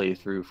Canada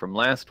playthrough from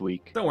last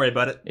week. Don't worry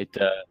about it.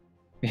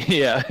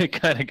 Yeah, it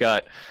kind of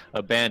got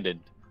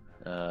abandoned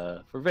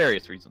for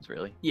various reasons,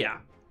 really. Yeah,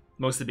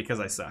 mostly because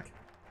I suck.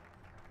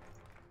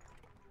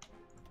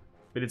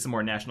 We did some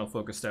more national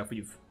focus stuff.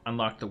 We've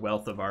unlocked the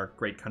wealth of our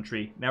great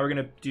country. Now we're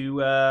going to do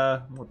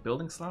more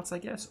building slots, I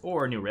guess,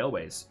 or new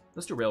railways.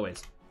 Let's do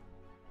railways.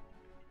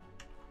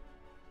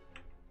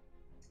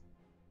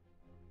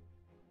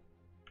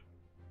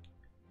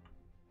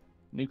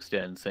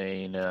 Nukestan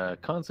saying,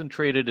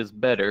 concentrated is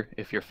better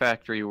if your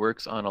factory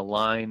works on a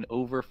line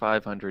over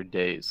 500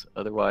 days.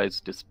 Otherwise,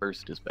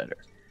 dispersed is better.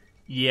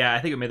 Yeah, I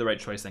think we made the right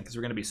choice then, because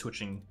we're going to be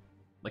switching...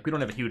 Like, we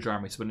don't have a huge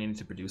army, so we don't need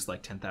to produce,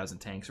 like, 10,000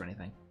 tanks or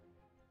anything.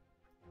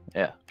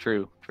 Yeah,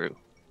 true.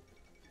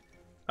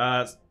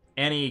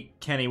 Annie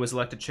Kenny was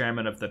elected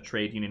chairman of the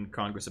Trade Union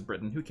Congress of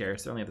Britain. Who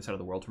cares? They're on the other side of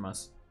the world from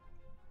us.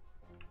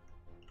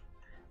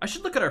 I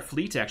should look at our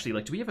fleet, actually.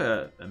 Like, do we have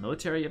a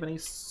military of any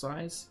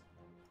size?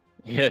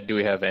 Yeah, do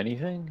we have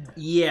anything?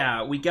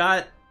 Yeah, we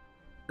got...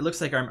 It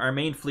looks like our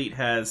main fleet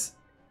has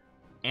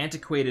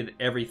antiquated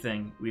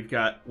everything. We've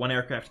got 1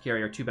 aircraft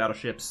carrier, 2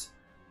 battleships,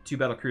 2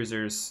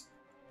 battlecruisers,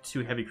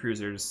 2 heavy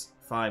cruisers,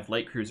 5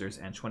 light cruisers,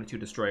 and 22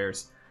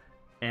 destroyers.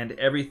 And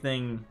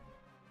everything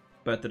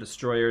but the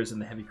destroyers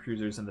and the heavy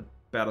cruisers and the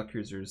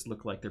battlecruisers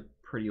look like they're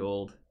pretty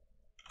old.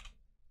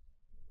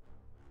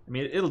 I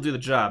mean, it'll do the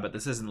job, but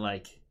this isn't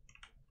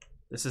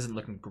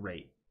looking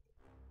great.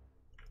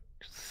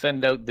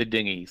 Send out the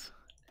dinghies.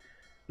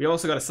 We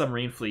also got a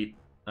submarine fleet,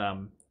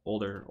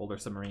 older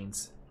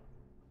submarines.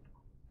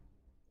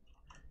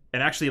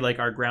 And actually, like,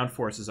 our ground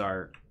forces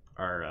are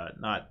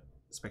not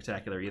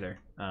spectacular either.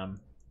 A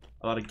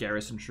lot of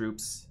garrison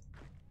troops.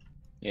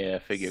 Yeah,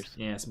 figures.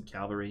 Yeah, some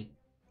cavalry.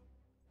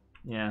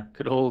 Yeah.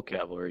 Good old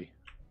cavalry.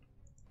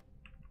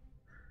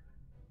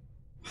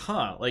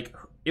 Huh, like,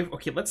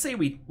 okay, let's say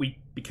we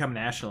become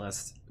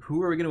nationalists.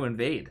 Who are we going to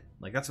invade?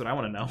 Like, that's what I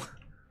want to know.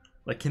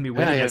 Like, can we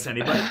win against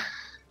anybody?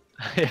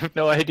 I have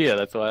no idea.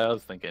 That's what I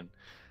was thinking.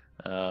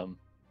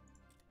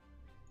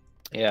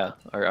 Yeah,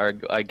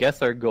 I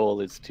guess our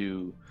goal is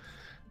to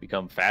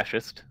become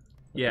fascist.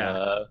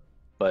 Yeah.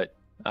 But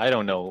I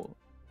don't know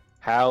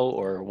how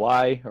or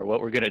why or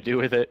what we're going to do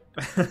with it.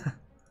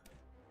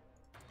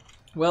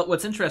 Well,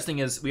 what's interesting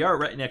is we are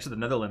right next to the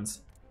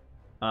Netherlands,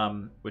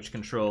 which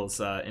controls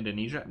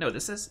Indonesia. No,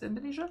 this is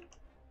Indonesia?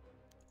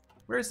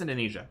 Where is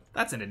Indonesia?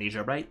 That's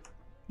Indonesia, right?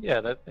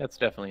 Yeah, that's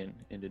definitely in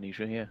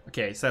Indonesia. Yeah.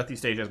 Okay,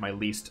 Southeast Asia is my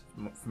least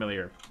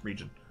familiar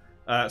region.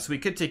 So we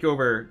could take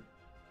over,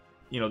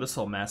 this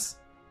whole mess.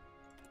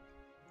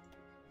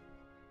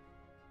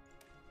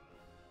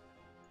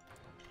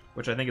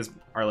 Which I think is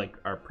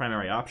our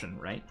primary option,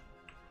 right?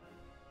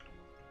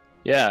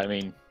 Yeah, I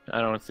mean,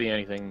 I don't see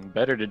anything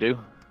better to do.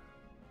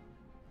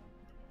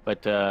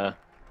 But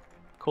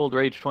Cold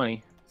Rage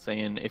 20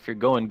 saying if you're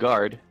going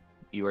guard,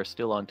 you are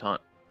still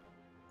Entente.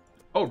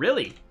 Oh,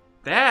 really?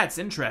 That's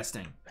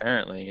interesting.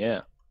 Apparently,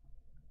 yeah.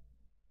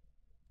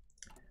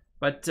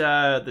 But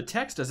the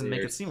text doesn't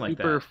make it seem like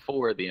that. Super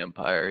for the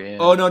Empire, yeah.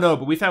 Oh, no,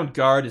 but we found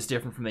guard is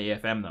different from the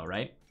AFM, though,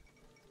 right?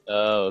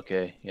 Oh,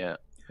 okay, yeah.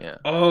 Yeah.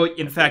 Oh,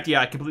 in fact,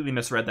 yeah, I completely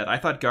misread that. I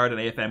thought guard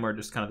and AFM were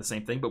just kind of the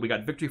same thing, but we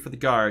got victory for the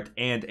guard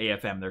and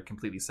AFM. They're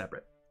completely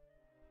separate.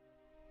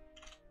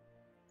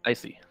 I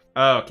see.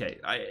 Oh, okay.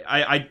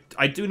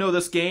 I do know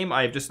this game.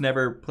 I've just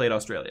never played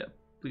Australia.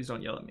 Please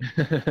don't yell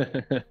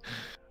at me.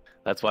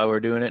 That's why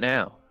we're doing it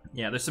now.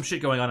 Yeah, there's some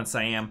shit going on in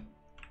Siam.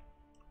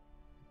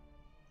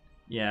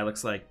 Yeah, it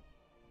looks like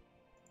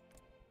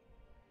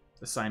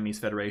the Siamese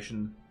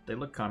Federation, they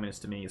look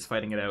communist to me, is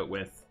fighting it out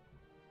with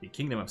the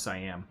Kingdom of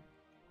Siam.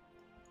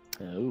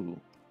 Oh.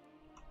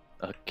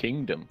 A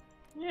kingdom.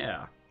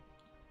 Yeah.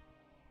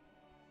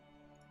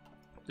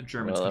 The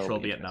Germans control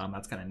Vietnam.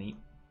 That's kind of neat.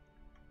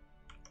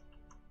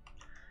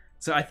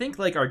 So I think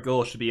our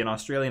goal should be an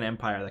Australian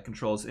empire that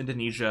controls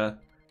Indonesia,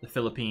 the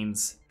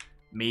Philippines,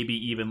 maybe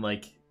even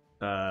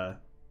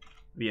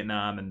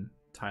Vietnam and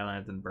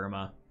Thailand and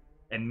Burma,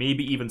 and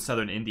maybe even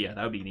southern India.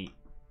 That would be neat.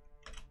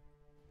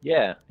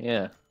 Yeah.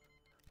 That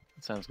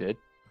sounds good.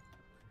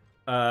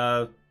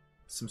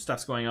 Some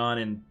stuff's going on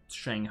in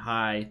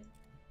Shanghai.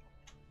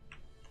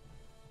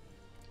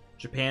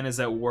 Japan is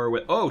at war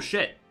with... Oh,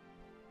 shit!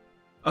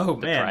 Oh,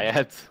 the man.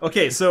 Triads.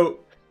 Okay, so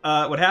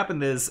what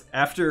happened is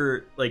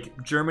after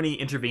Germany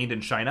intervened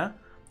in China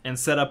and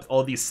set up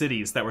all these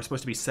cities that were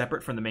supposed to be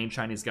separate from the main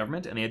Chinese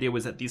government, and the idea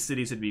was that these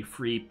cities would be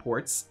free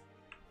ports.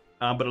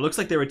 But it looks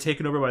like they were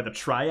taken over by the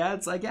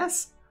Triads, I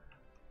guess?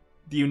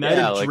 The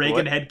United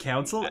Dragon-Head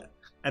Council,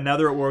 and now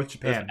they're at war with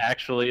Japan. Is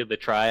actually the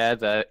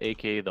Triads,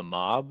 aka the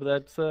mob,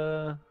 that's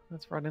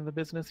running the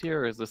business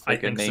here, or is this a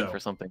name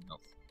for something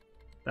else?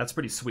 That's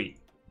pretty sweet.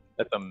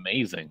 That's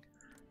amazing.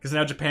 Because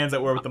now Japan's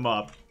at war with the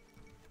mob.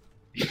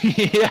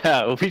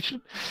 Yeah,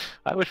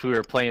 I wish we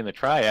were playing the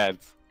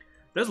Triads.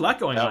 There's a lot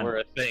going on. That were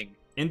a thing.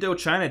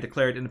 Indochina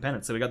declared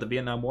independence, so we got the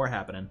Vietnam War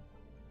happening.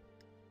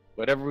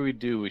 Whatever we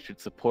do, we should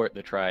support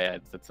the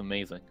Triads. That's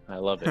amazing. I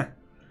love it.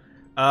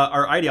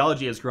 Our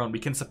ideology has grown. We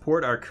can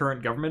support our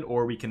current government,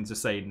 or we can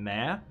just say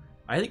nah.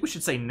 I think we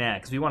should say nah,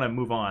 because we want to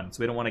move on,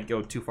 so we don't want to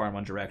go too far in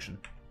one direction.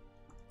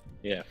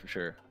 Yeah, for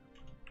sure.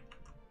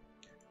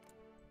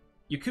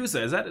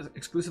 Yakuza, is that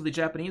exclusively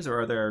Japanese,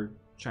 or are there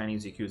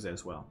Chinese Yakuza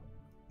as well?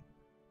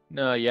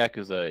 No,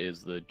 Yakuza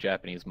is the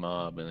Japanese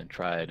mob, and then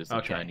Triad is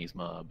the Chinese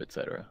mob,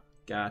 etc.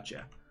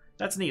 Gotcha.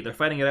 That's neat. They're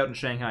fighting it out in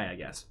Shanghai, I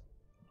guess.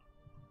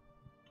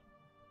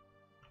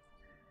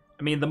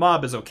 I mean, the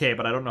mob is okay,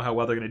 but I don't know how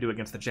well they're going to do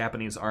against the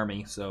Japanese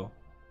army, so...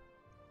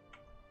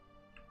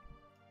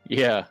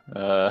 Yeah,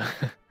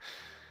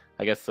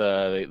 I guess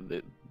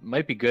they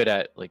might be good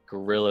at,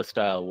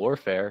 guerrilla-style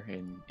warfare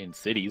in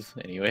cities,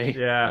 anyway.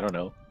 Yeah. I don't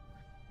know.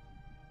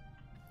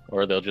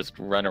 Or they'll just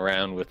run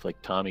around with,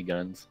 Tommy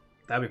guns.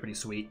 That'd be pretty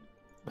sweet.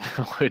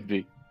 That would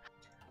be.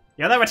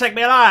 You'll never take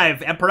me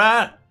alive,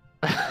 Emperor!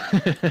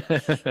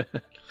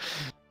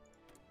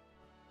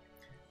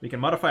 We can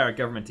modify our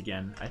government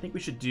again. I think we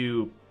should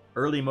do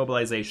early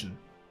mobilization.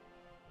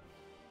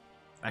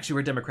 Actually,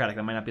 we're democratic.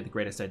 That might not be the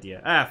greatest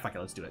idea. Ah, fuck it.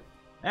 Let's do it.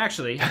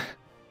 Actually,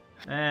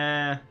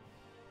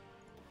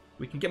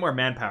 we can get more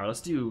manpower.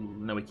 Let's do...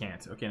 No, we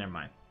can't. Okay, never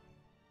mind.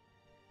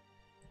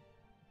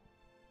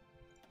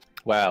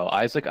 Wow,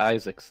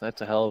 Isaacs.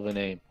 That's a hell of a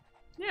name.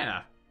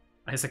 Yeah.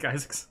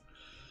 Isaacs.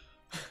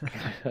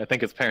 I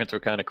think his parents were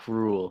kind of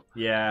cruel.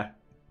 Yeah.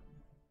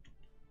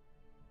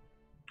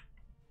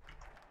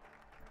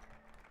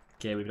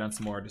 Okay, we've done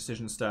some more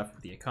decision stuff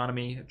with the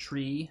economy, a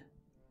tree.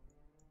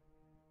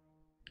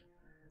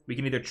 We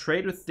can either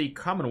trade with the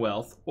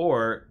Commonwealth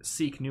or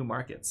seek new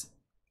markets.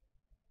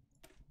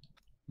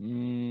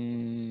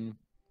 I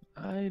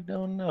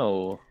don't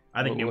know.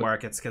 I think new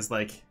markets, because,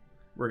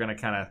 we're going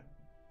to kind of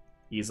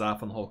ease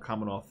off on the whole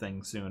Commonwealth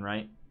thing soon,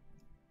 right?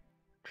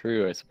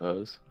 True, I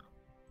suppose.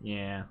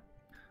 Yeah.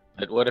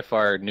 But what if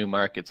our new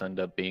markets end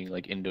up being,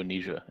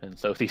 Indonesia and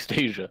Southeast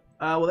Asia?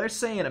 Well, they're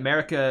saying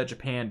America,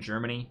 Japan,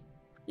 Germany.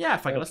 Yeah,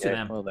 fuck it, let's do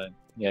them. Well then,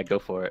 yeah, go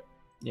for it.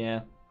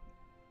 Yeah.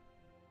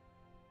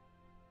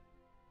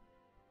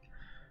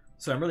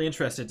 So I'm really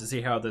interested to see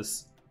how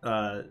this...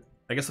 I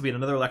guess there'll be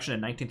another election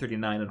in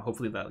 1939, and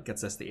hopefully that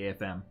gets us the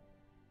AFM.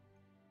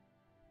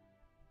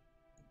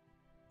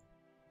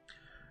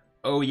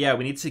 Oh yeah,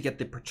 we need to get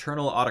the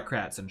paternal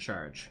autocrats in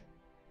charge.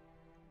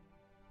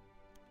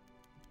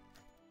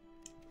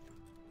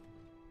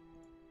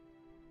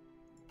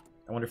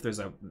 I wonder if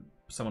there's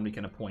someone we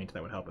can appoint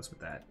that would help us with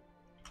that.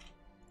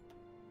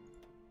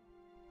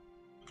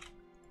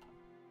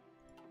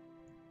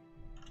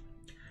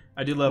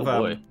 I do love.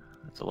 Oh boy,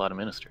 that's a lot of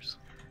ministers.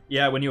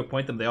 Yeah, when you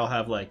appoint them, they all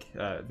have like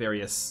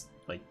various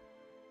like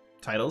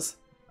titles.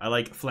 I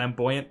like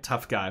flamboyant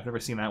tough guy. I've never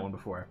seen that one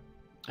before.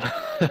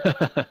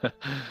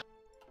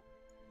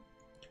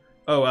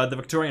 Oh, the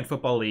Victorian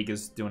Football League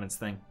is doing its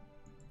thing.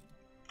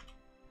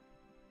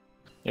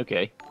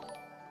 Okay.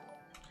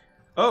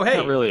 Oh, hey!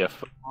 Not really a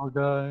football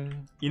guy.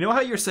 You know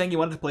how you're saying you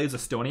wanted to play as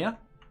Estonia?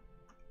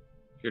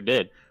 Sure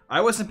did.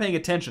 I wasn't paying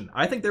attention.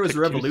 I think there was a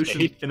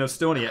revolution in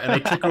Estonia, and they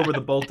took over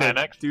the Baltic.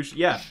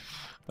 Yeah.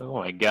 Oh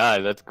my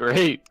god, that's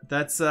great.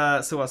 That's so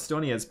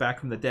Estonia is back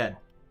from the dead.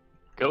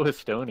 Go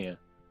Estonia.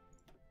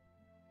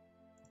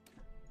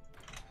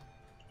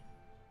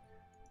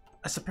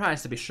 A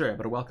surprise to be sure,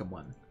 but a welcome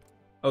one.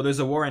 Oh, there's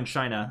a war in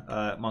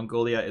China.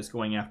 Mongolia is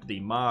going after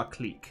the Ma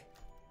clique.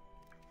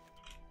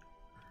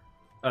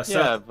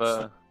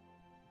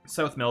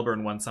 South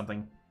Melbourne won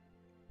something.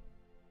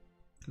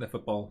 The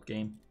football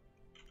game.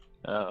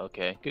 Oh,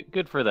 okay.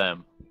 Good for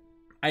them.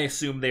 I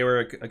assume they were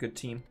a good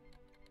team.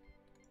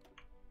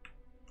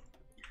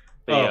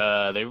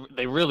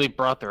 They really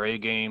brought their A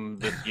game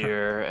this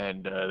year,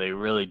 and they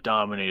really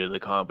dominated the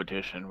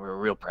competition. We're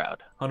real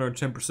proud.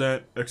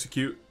 110%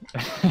 execute.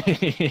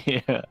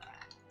 Yeah.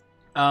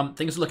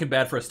 Things are looking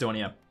bad for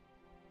Estonia.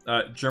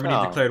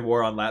 Germany declared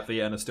war on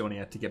Latvia and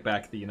Estonia to get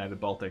back the United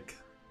Baltic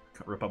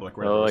Republic.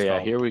 Oh yeah,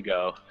 here we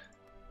go.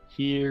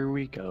 Here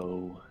we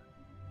go.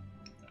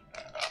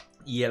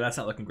 Yeah, that's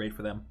not looking great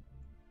for them.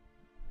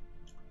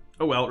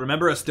 Oh well,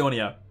 remember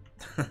Estonia.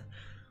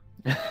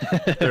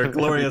 They're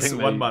glorious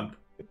 1 month.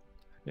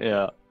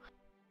 Yeah.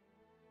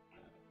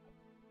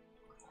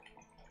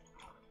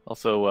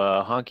 Also,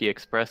 Honky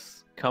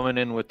Express coming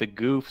in with the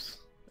goofs,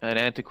 an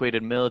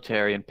antiquated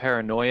military, and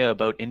paranoia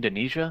about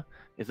Indonesia.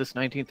 Is this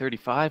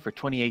 1935 or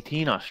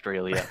 2018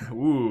 Australia?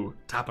 Ooh,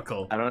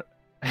 topical. I don't.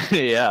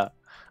 Yeah,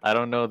 I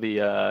don't know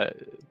the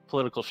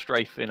political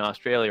strife in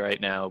Australia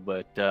right now,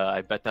 but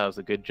I bet that was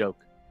a good joke,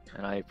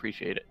 and I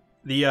appreciate it.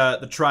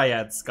 The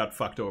triads got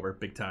fucked over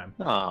big time.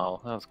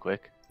 Oh, that was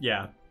quick.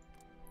 Yeah.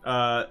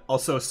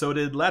 Also, so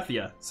did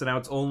Latvia. So now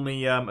it's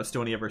only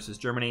Estonia versus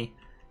Germany,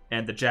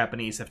 and the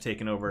Japanese have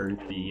taken over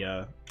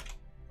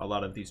a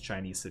lot of these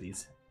Chinese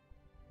cities.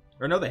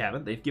 Or no, they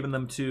haven't. They've given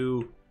them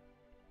to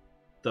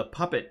the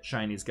puppet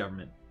Chinese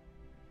government.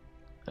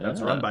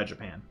 That's run by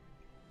Japan.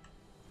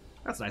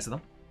 That's nice of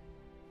them.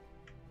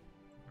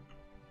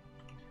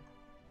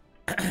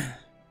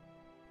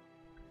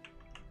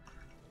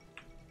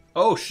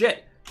 Oh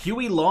shit!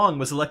 Huey Long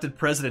was elected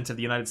president of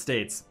the United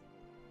States.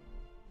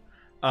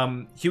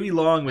 Huey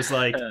Long was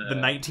like the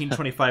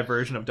 1925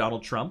 version of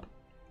Donald Trump.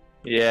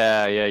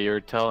 Yeah, you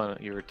were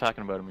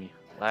talking about me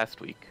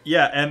last week.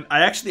 Yeah, and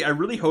I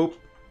really hope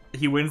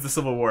he wins the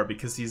Civil War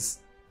because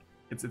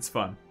it's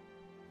fun.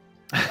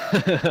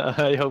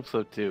 I hope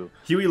so too.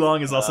 Huey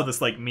Long is also this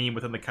like meme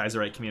within the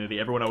Kaiserreich community.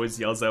 Everyone always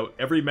yells out,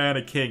 "Every man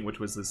a king," which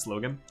was the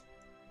slogan.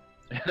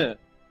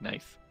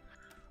 Nice.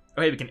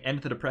 Okay, we can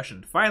end the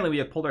depression. Finally, we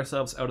have pulled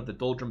ourselves out of the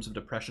doldrums of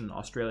depression.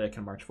 Australia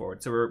can march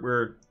forward. So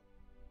we're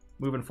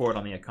moving forward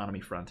on the economy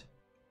front.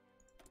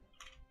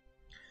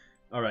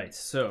 All right,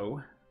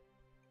 so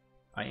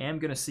I am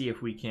going to see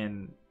if we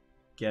can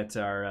get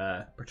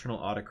our paternal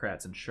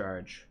autocrats in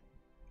charge.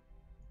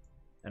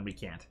 And we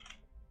can't.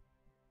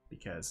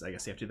 Because I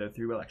guess you have to do that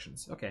through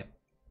elections. Okay.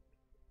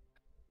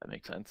 That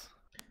makes sense.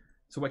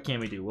 So what can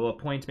we do? We'll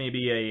appoint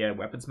maybe a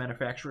weapons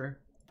manufacturer.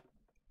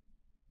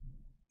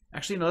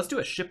 Actually, no, let's do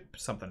a ship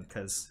something,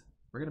 because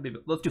we're going to be...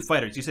 Let's do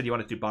fighters. You said you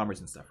wanted to do bombers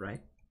and stuff, right?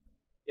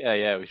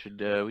 Yeah, we should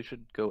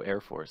go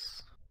Air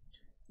Force.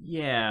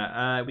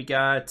 Yeah, we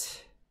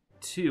got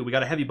two. We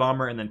got a heavy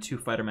bomber and then 2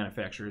 fighter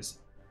manufacturers.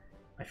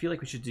 I feel like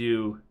we should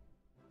do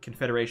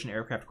Confederation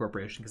Aircraft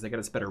Corporation, because they got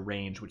us better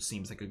range, which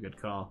seems like a good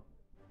call.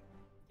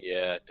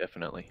 Yeah,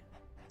 definitely.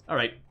 All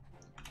right.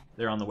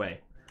 They're on the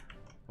way.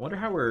 I wonder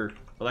how we're...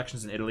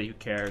 Elections in Italy, who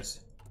cares?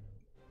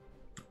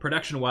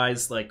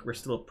 Production-wise, like, we're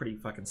still pretty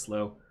fucking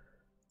slow.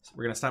 So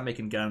we're going to stop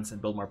making guns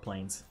and build more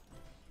planes.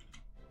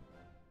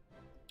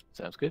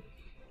 Sounds good.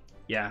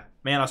 Yeah.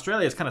 Man,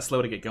 Australia is kind of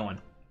slow to get going.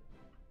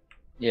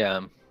 Yeah,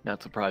 I'm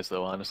not surprised,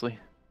 though, honestly.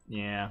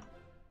 Yeah.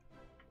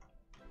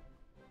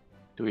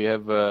 Do we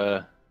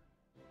have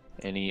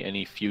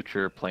any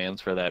future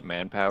plans for that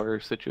manpower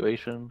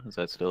situation? Is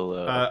that still...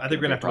 I think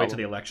we're going to have to wait till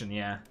the election,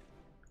 yeah.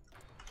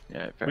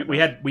 Yeah, we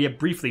had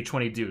briefly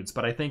 20 dudes,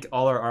 but I think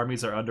all our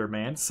armies are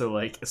undermanned, so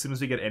like as soon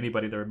as we get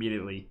anybody, they're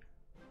immediately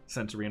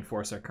sent to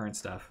reinforce our current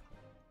stuff.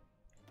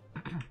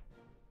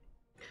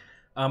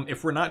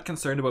 If we're not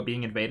concerned about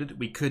being invaded,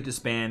 we could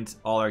disband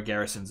all our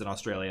garrisons in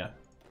Australia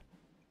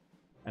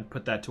and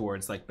put that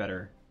towards like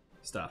better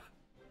stuff.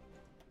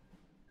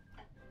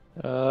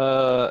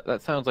 That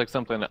sounds like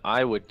something that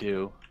I would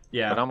do.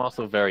 Yeah, but I'm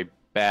also very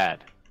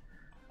bad.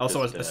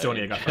 Also,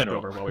 Estonia got fucked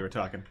over while we were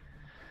talking.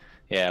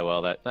 Yeah,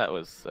 well, that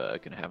was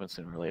gonna happen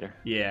sooner or later.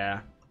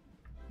 Yeah,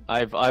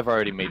 I've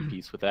already made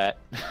peace with that.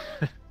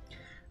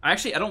 I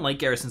don't like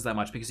garrisons that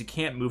much because you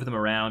can't move them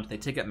around. They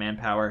take up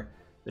manpower.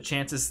 The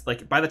chances,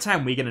 like, by the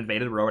time we get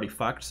invaded, we're already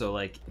fucked. So,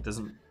 like, it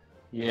doesn't.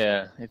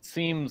 Yeah, it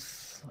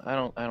seems I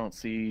don't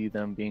see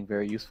them being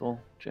very useful.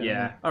 Generally.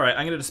 Yeah. All right,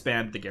 I'm gonna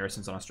disband the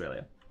garrisons on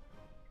Australia.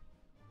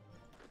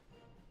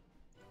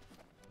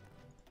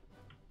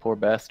 Poor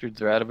bastards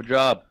are out of a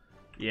job.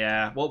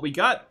 Yeah. Well, we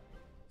got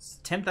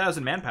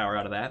 10,000 manpower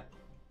out of that.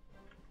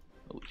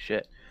 Holy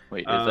shit!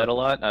 Wait, is that a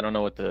lot? I don't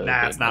know what the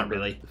it's not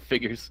really. The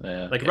figures.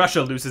 Yeah, like okay.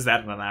 Russia loses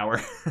that in an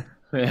hour.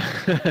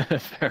 Yeah,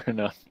 fair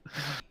enough.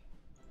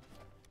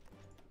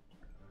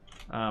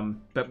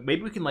 But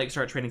maybe we can like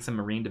start training some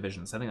marine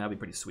divisions. I think that'd be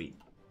pretty sweet.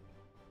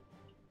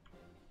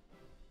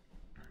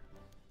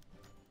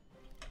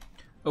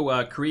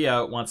 Oh,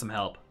 Korea wants some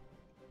help.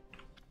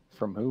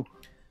 From who?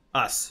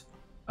 Us.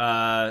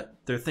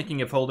 They're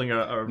thinking of holding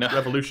a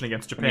revolution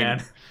against Japan.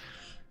 I mean,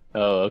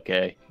 oh,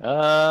 okay.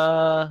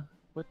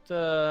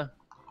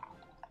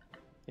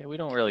 Yeah, we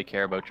don't really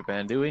care about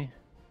Japan, do we?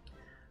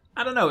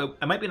 I don't know.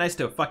 It might be nice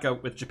to fuck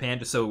out with Japan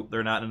just so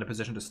they're not in a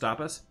position to stop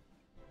us.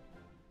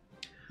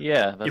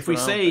 Yeah, that's if we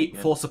say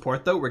full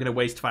support, though, we're going to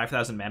waste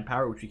 5,000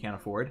 manpower, which we can't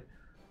afford.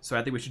 So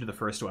I think we should do the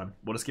first one.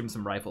 We'll just give them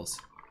some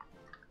rifles.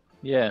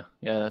 Yeah,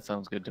 that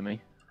sounds good to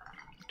me.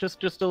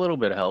 Just a little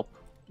bit of help.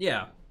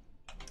 Yeah.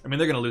 I mean,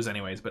 they're going to lose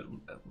anyways, but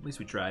at least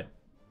we tried.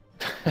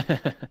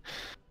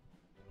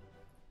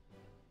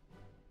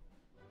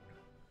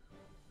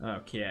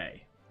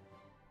 Okay.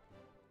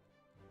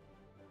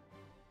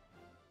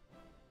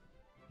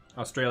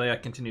 Australia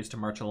continues to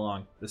march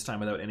along, this time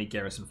without any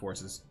garrison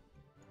forces.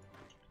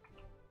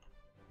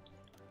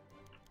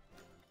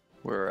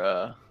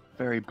 We're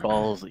very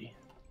ballsy.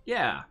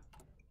 Yeah.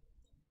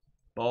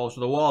 Balls to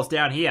the walls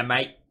down here,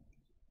 mate.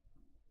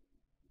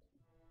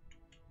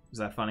 Was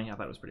that funny? I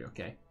thought it was pretty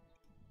okay.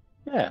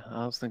 Yeah,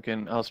 I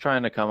was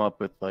trying to come up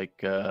with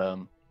like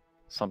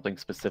something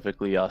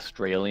specifically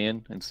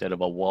Australian instead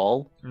of a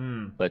wall,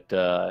 but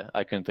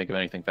I couldn't think of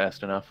anything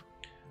fast enough.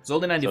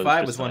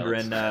 Zoldy95 was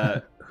wondering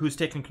who's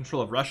taking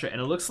control of Russia,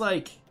 and it looks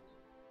like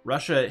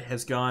Russia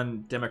has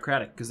gone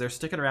democratic because they're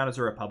sticking around as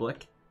a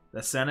republic.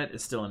 The Senate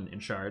is still in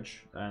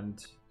charge,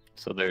 and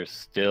so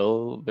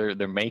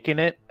they're making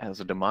it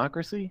as a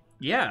democracy.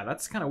 Yeah,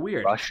 that's kind of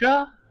weird.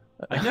 Russia?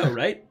 I know,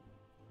 right?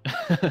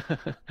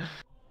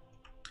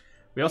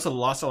 We also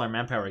lost all our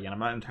manpower again. I'm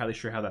not entirely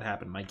sure how that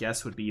happened. My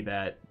guess would be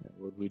that what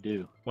would we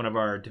do? One of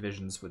our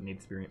divisions would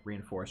need to be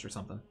reinforced or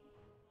something.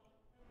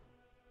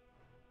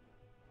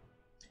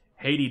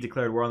 Haiti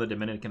declared war on the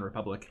Dominican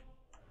Republic.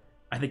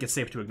 I think it's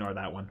safe to ignore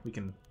that one. We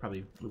can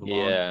probably move along.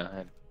 Yeah,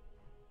 I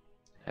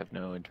have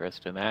no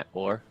interest in that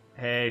war.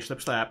 Hey, Schlip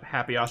Slap,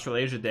 happy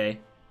Australasia Day.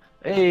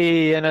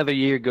 Hey, another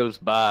year goes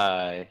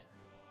by.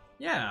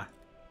 Yeah.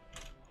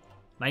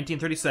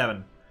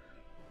 1937.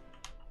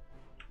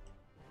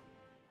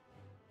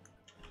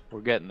 We're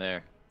getting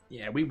there.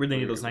 Yeah, we really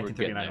need those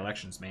 1939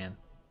 elections, man.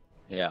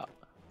 Yeah.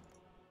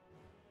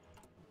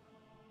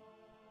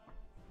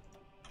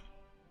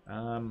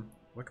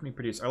 What can we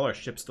produce? All our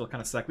ships still kind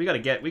of suck. We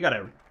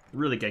gotta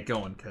really get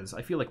going because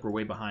I feel like we're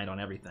way behind on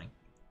everything.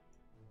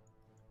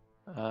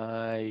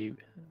 I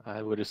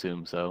would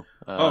assume so.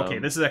 Okay,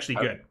 this is actually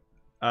good.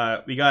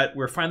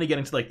 We're finally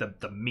getting to like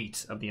the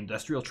meat of the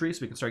industrial tree,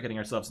 so we can start getting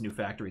ourselves new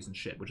factories and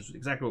shit, which is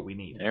exactly what we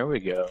need. There we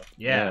go.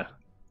 Yeah.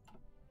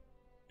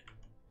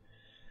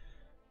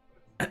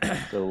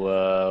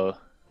 So,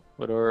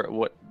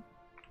 what?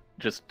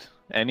 Just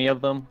any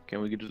of them?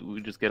 Can we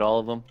just get all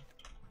of them?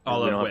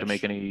 All we of don't which? have to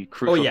make any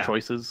crucial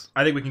choices.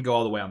 I think we can go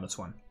all the way on this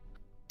one.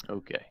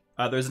 Okay.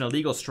 There's an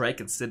illegal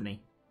strike in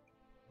Sydney.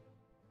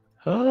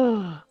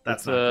 That's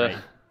not great.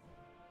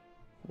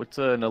 What's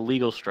an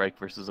illegal strike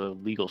versus a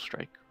legal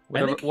strike?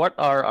 What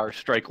are our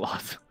strike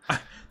laws?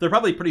 They're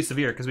probably pretty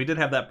severe because we did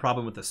have that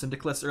problem with the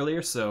syndicalists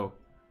earlier, so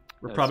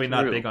we're probably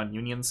not big on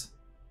unions.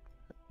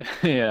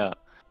 Yeah.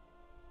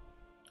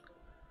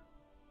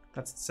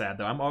 That's sad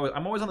though. I'm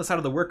always on the side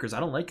of the workers. I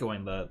don't like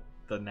going the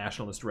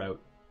nationalist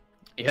route.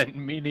 Yeah,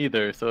 me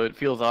neither. So it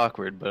feels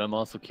awkward, but I'm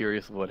also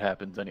curious of what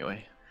happens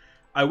anyway.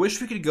 I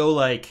wish we could go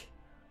like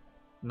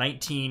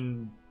late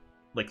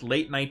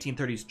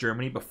 1930s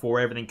Germany before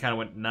everything kind of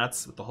went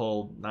nuts with the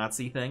whole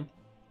Nazi thing.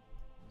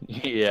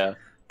 Yeah.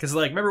 Because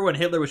like, remember when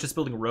Hitler was just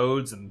building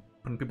roads and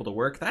putting people to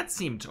work? That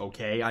seemed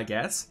okay, I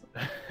guess.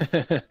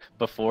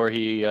 Before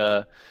he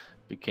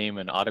became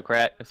an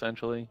autocrat,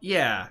 essentially.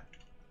 Yeah.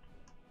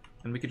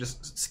 And we could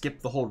just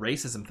skip the whole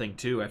racism thing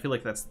too. I feel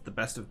like that's the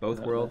best of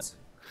both worlds.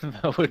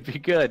 That would be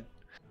good.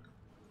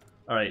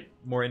 All right,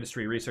 more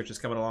industry research is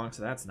coming along,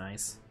 so that's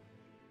nice.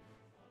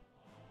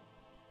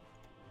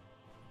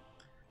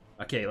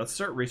 Okay, let's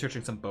start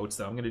researching some boats,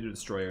 though. I'm going to do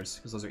destroyers,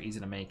 because those are easy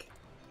to make.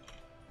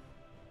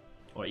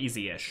 Well,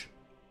 easy-ish.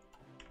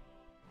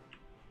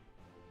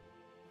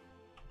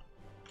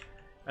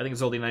 I think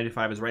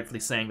Zoldy95 is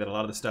rightfully saying that a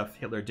lot of the stuff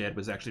Hitler did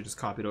was actually just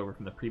copied over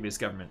from the previous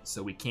government,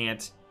 so we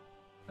can't,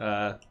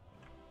 do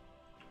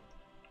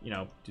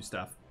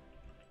stuff.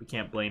 We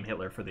can't blame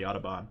Hitler for the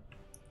Autobahn.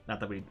 Not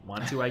that we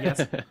want to, I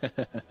guess.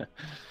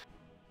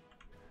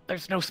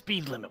 There's no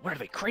speed limit. What are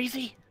they,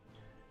 crazy?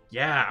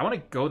 Yeah, I want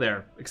to go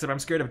there. Except I'm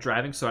scared of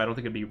driving, so I don't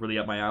think it'd be really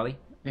up my alley.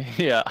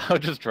 Yeah, I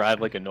would just drive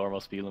like a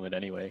normal speed limit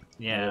anyway.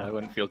 Yeah. I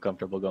wouldn't feel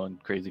comfortable going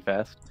crazy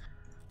fast.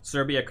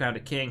 Serbia crowned a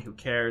king. Who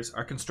cares?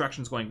 Our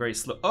construction's going very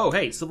slow. Oh,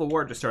 hey, Civil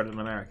War just started in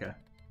America.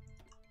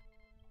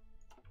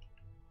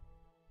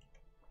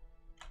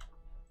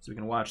 So we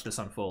can watch this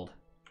unfold.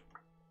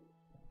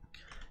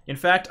 In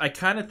fact, I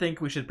kind of think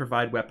we should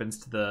provide weapons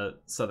to the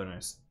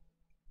Southerners.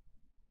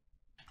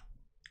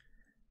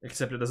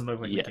 Except it doesn't look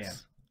like we can.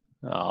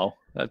 Oh,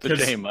 that's a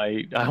shame.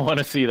 I want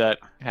to see that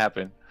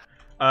happen.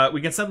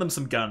 We can send them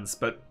some guns,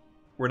 but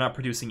we're not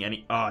producing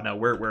any. Oh no,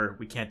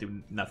 we can't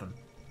do nothing.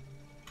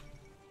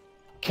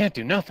 Can't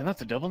do nothing.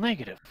 That's a double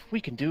negative.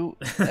 We can do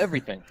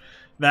everything.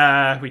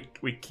 Nah,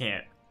 we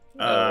can't.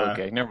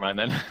 Okay, never mind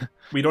then.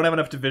 We don't have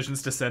enough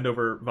divisions to send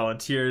over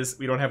volunteers.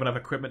 We don't have enough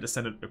equipment to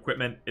send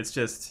equipment. It's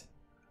just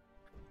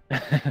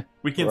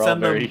we can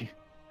send them.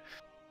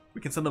 We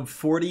can send them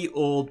 40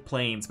 old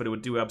planes, but it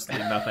would do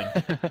absolutely nothing.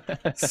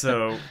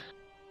 So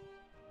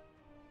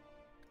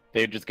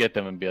they'd just get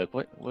them and be like,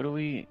 "What are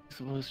we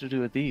supposed to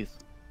do with these?"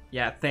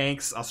 Yeah,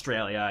 thanks,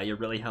 Australia. You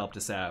really helped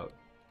us out.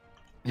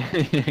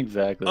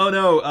 Exactly. Oh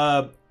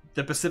no,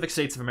 the Pacific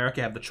States of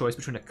America have the choice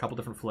between a couple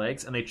different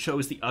flags, and they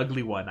chose the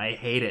ugly one. I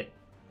hate it.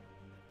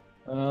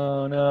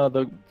 Oh no,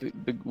 the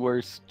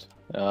worst.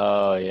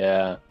 Oh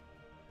yeah.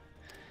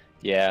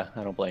 Yeah,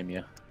 I don't blame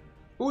you.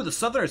 Ooh, the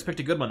Southerners picked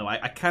a good one though.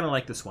 I kind of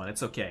like this one.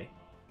 It's okay.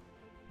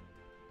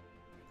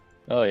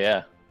 Oh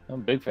yeah, I'm a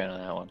big fan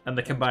of that one. And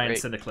the combined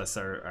syndicalists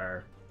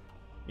are,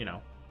 you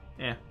know,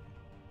 eh.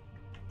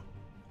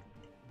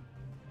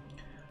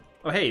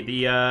 Oh hey,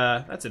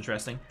 that's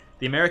interesting.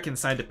 The Americans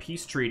signed a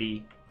peace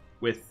treaty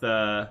with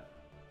the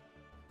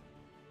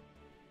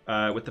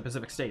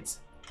Pacific States.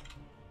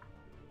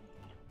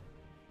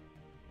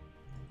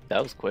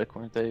 That was quick,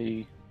 weren't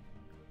they?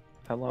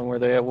 How long were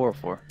they at war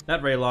for?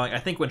 Not very long. I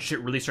think when shit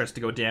really starts to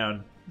go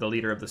down, the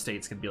leader of the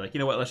states can be like, you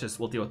know what?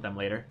 We'll deal with them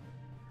later.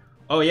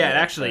 Oh yeah, and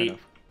actually,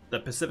 the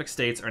Pacific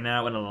States are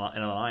now in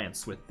an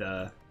alliance with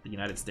the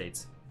United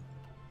States.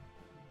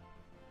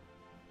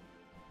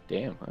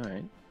 Damn. All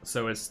right.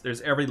 So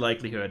there's every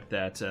likelihood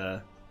that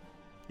the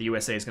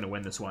USA is going to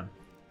win this one.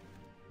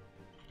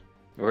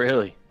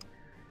 Really?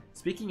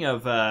 Speaking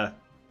of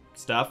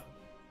stuff,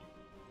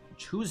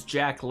 who's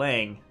Jack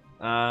Lang?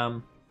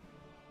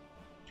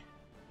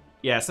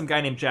 Yeah, some guy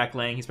named Jack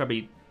Lang. He's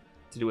probably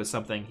to do with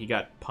something. He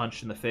got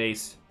punched in the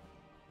face.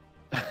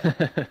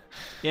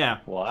 Yeah.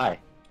 Why?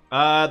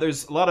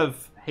 There's a lot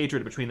of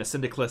hatred between the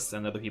syndicalists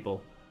and other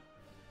people.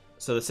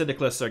 So the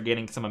syndicalists are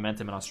gaining some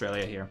momentum in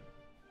Australia here.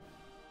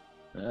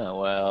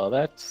 Oh, well,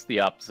 that's the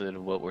opposite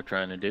of what we're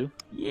trying to do.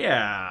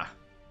 Yeah.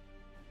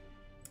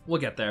 We'll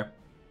get there.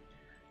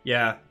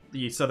 Yeah,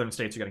 the southern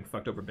states are getting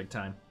fucked over big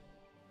time.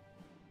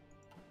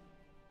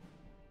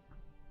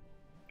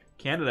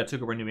 Canada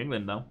took over New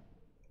England, though.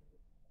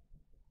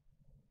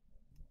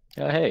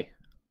 Hey,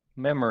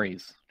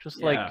 memories.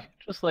 Just like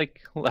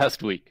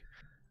last week.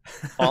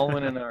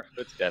 Following in our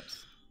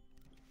footsteps.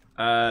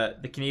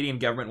 The Canadian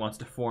government wants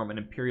to form an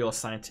Imperial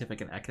Scientific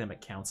and Academic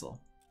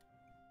Council.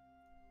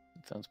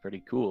 That sounds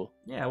pretty cool.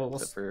 Yeah, we'll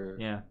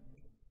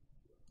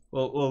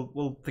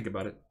think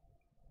about it.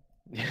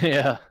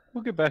 Yeah,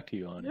 we'll get back to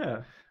you on it.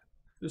 Yeah,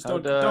 just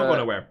don't go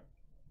nowhere.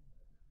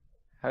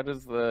 How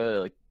does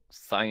the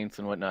science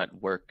and whatnot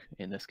work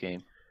in this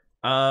game?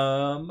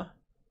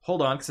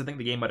 Hold on, because I think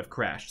the game might have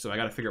crashed, so I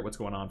got to figure out what's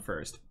going on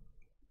first.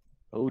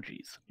 Oh,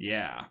 geez.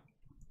 Yeah.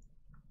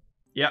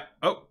 Yep.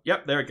 Oh,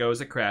 yep. There it goes.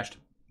 It crashed.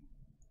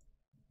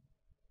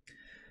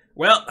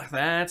 Well,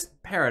 that's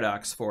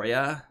Paradox for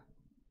ya.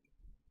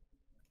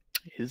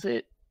 Is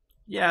it?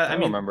 Yeah, I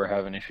don't remember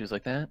having issues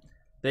like that.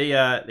 They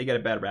get a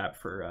bad rap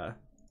for a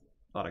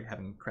lot of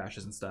having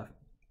crashes and stuff.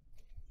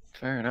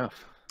 Fair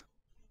enough.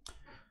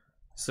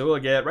 So we'll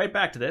get right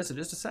back to this in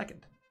just a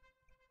second.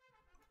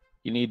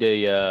 You need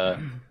a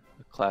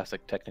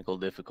classic technical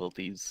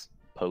difficulties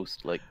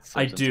post like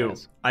Simpsons I do.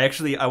 has.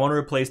 I want to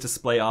replace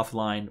display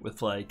offline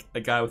with like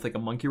a guy with like a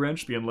monkey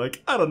wrench being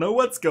like, I don't know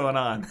what's going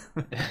on.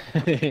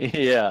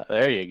 Yeah,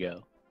 there you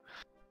go.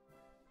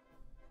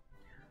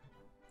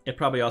 It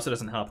probably also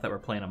doesn't help that we're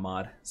playing a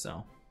mod,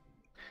 so.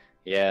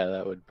 Yeah,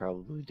 that would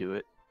probably do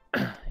it.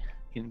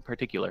 In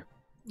particular.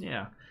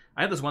 Yeah.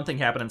 I had this one thing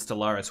happen in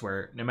Stellaris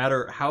where no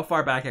matter how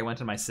far back I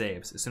went in my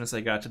saves, as soon as I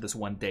got to this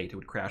one date, it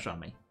would crash on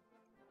me.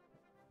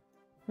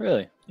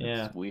 Really? Yeah.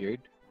 That's weird.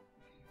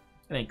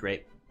 It ain't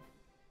great.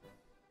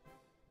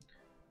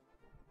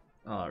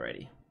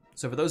 Alrighty.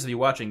 So for those of you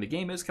watching, the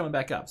game is coming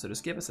back up, so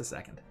just give us a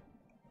second.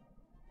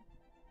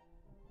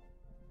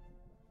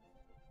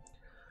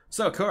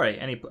 So, Corey,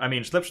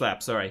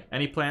 Schlipschlap, sorry.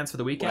 Any plans for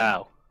the weekend?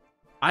 Wow.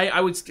 I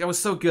was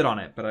so good on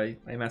it, but I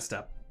messed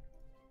up.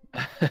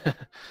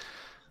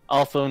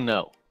 Also,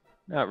 no.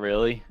 Not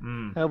really.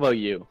 How about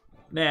you?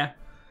 Nah.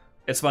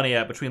 It's funny,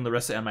 between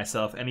Larissa and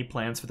myself, any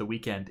plans for the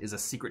weekend is a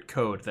secret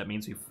code that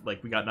means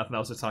we got nothing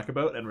else to talk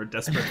about and we're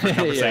desperate for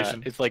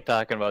conversation. Yeah, it's like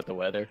talking about the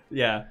weather.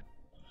 Yeah.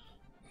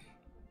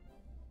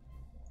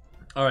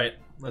 Alright,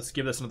 let's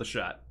give this another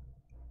shot.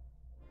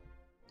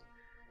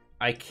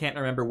 I can't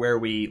remember where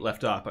we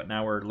left off, but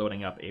now we're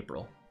loading up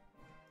April.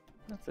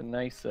 That's a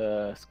nice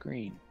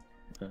screen.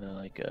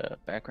 Like a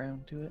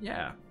background to it.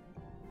 Yeah.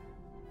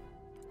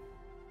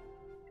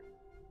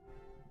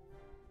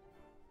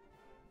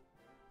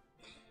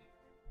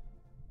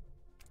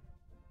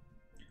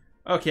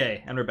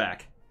 Okay, and we're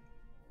back.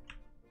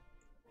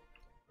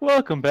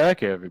 Welcome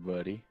back,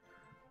 everybody.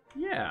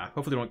 Yeah,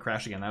 hopefully we won't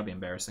crash again. That would be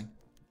embarrassing.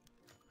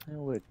 I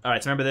would. All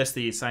right, so remember this,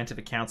 the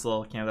Scientific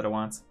Council Canada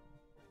wants?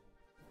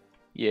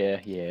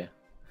 Yeah.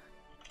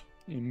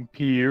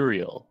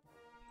 Imperial.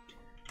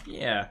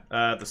 Yeah,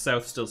 the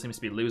South still seems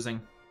to be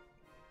losing.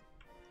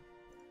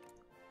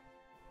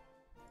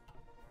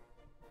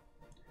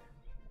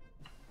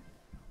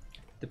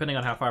 Depending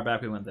on how far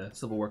back we went, the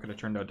Civil War could have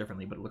turned out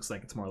differently, but it looks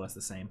like it's more or less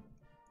the same.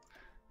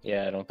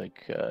 Yeah, I don't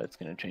think it's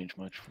going to change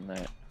much from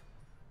that.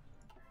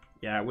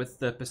 Yeah, with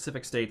the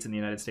Pacific States and the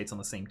United States on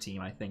the same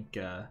team, I think...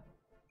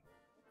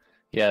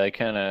 Yeah,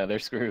 they're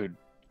screwed,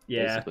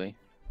 basically.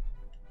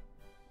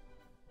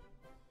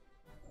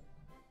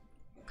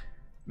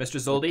 Mr.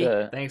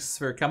 Zoldi, thanks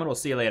for coming. We'll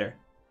see you later.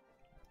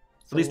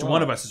 At least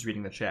one of us is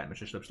reading the chat,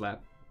 Mr. Schlipschlap.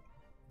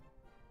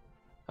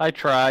 I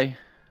try.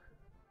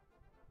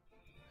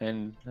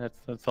 And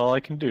that's all I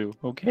can do,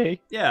 okay?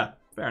 Yeah,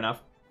 fair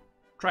enough.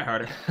 Try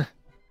harder.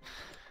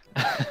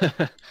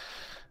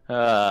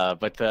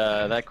 But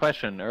that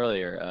question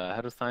earlier,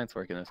 how does science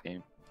work in this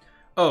game?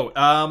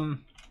 Oh,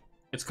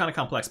 it's kind of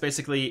complex.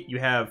 Basically, you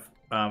have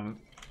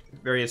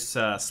various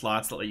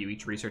slots that let you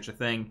each research a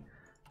thing.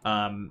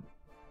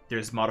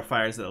 There's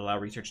modifiers that allow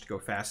research to go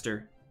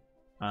faster.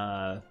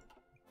 I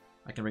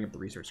can bring up the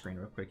research screen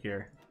real quick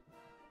here.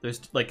 There's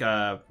like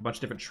a bunch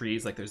of different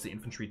trees. Like there's the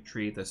infantry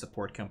tree, the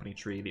support company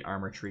tree, the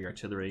armor tree,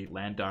 artillery,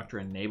 land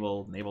doctrine,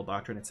 naval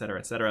doctrine, etc.,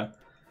 etc.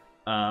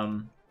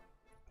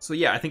 So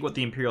yeah, I think what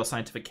the Imperial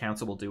Scientific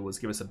Council will do is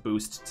give us a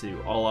boost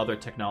to all other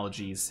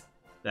technologies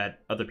that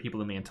other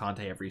people in the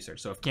Entente have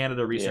researched. So if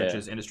Canada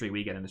researches industry,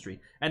 we get industry.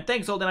 And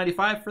thanks,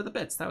 Olden95, for the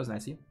bits. That was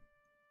nice of you.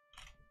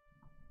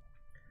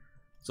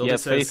 So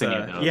this says,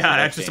 yeah, I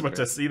actually just want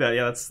to see that.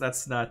 Yeah,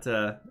 that's not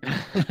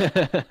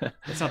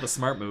that's not the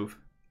smart move.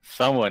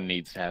 Someone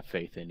needs to have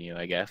faith in you,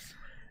 I guess.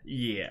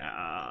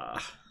 Yeah.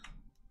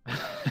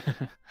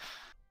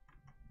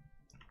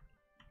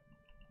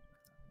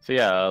 So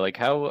yeah, like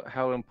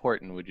how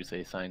important would you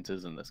say science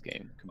is in this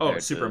game? Oh,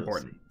 super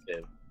important.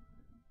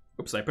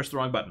 Oops, I pushed the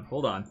wrong button.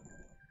 Hold on.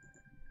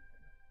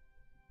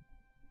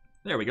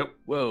 There we go.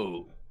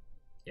 Whoa.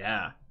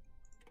 Yeah.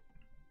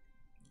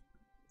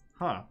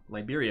 Huh.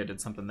 Liberia did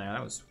something there.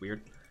 That was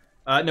weird.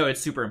 No,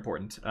 it's super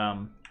important.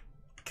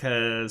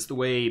 Because the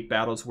way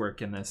battles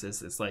work in this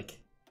is it's like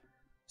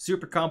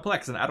super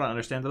complex, and I don't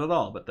understand it at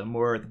all. But the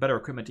better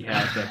equipment you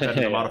have, the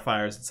better the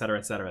modifiers, etc.,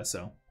 etc.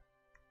 So,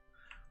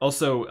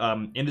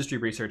 also, industry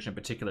research in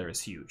particular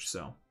is huge.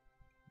 So,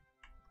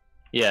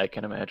 yeah, I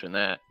can imagine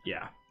that.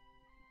 Yeah.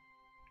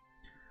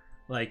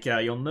 Like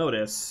you'll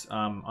notice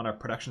on our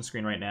production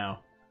screen right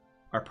now,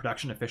 our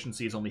production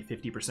efficiency is only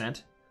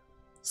 50%.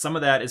 Some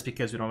of that is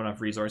because we don't have enough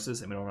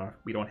resources and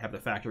we don't have the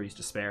factories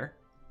to spare.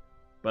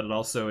 But it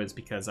also is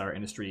because our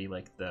industry,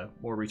 like the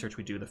more research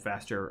we do, the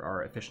faster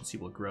our efficiency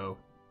will grow,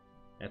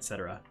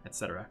 etc.,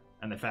 etc.,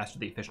 and the faster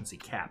the efficiency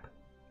cap.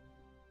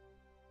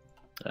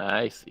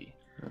 I see.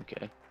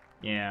 Okay.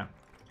 Yeah,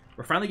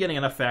 we're finally getting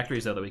enough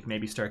factories though that we can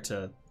maybe start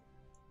to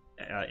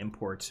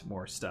import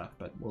more stuff,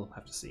 but we'll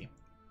have to see.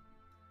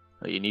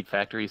 Oh, you need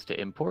factories to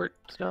import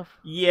stuff?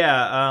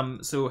 Yeah.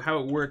 So how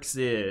it works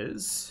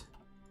is,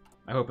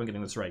 I hope I'm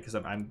getting this right because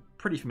I'm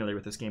pretty familiar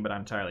with this game, but not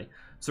entirely.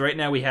 So right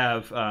now we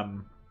have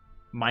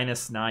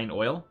 -9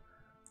 oil.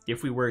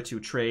 If we were to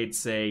trade,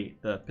 say,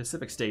 the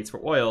Pacific States for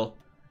oil,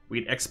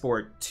 we'd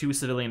export 2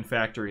 civilian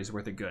factories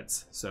worth of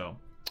goods. So.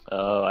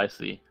 Oh, I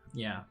see.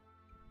 Yeah.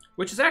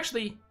 Which is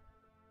actually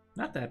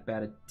not that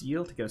bad a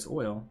deal to get us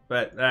oil,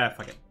 but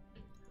fuck it.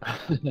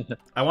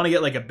 I want to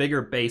get like a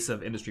bigger base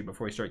of industry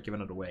before we start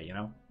giving it away, you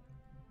know?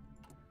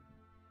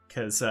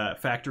 Because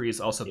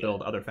factories also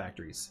build other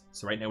factories.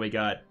 So right now we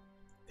got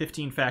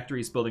 15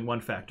 factories building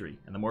one factory,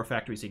 and the more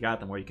factories you got,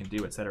 the more you can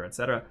do, etc.,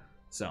 etc.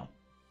 So.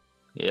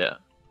 Yeah.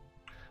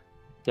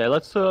 Yeah,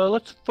 let's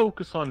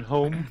focus on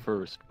home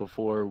first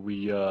before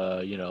we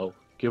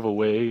give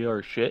away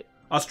our shit.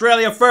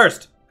 Australia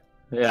first.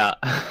 Yeah,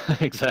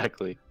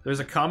 exactly. There's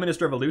a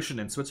communist revolution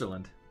in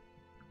Switzerland.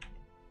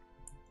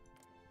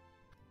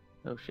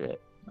 Oh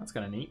shit. That's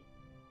kind of neat.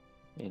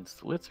 In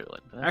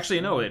Switzerland.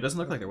 Actually, no, it doesn't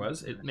look like there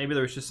was. Maybe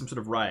there was just some sort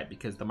of riot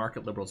because the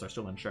market liberals are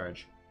still in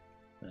charge.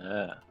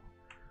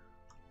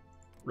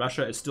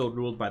 Russia is still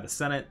ruled by the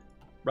Senate.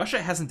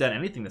 Russia hasn't done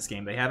anything this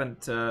game. They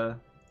haven't...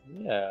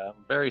 Yeah,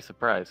 I'm very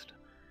surprised.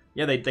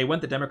 Yeah, they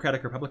went the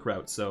Democratic Republic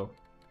route, so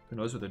who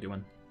knows what they're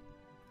doing.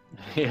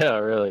 Yeah,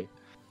 really.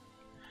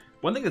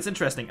 One thing that's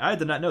interesting, I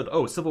did not know...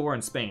 Oh, Civil War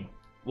in Spain.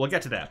 We'll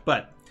get to that,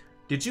 but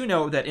did you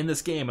know that in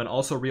this game, and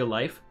also real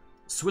life,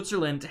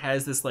 Switzerland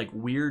has this like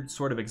weird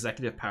sort of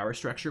executive power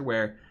structure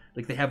where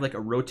like they have like a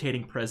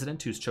rotating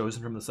president who's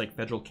chosen from this like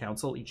federal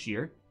council each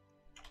year?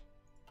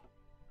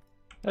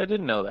 I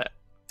didn't know that.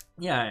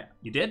 Yeah,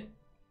 you did?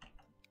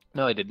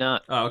 No, I did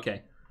not. Oh,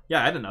 okay.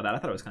 Yeah, I didn't know that. I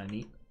thought it was kind of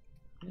neat.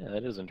 Yeah,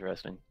 that is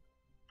interesting.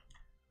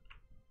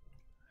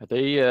 Are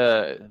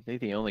they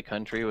the only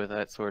country with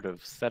that sort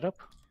of setup,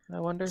 I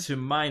wonder? To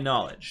my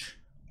knowledge.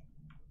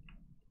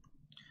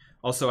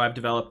 Also, I've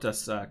developed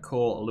us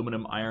coal,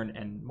 aluminum, iron,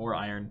 and more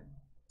iron,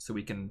 so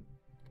we can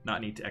not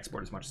need to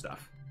export as much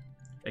stuff.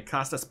 It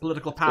cost us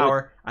political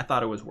power. I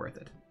thought it was worth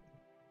it.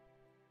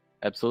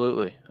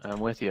 Absolutely,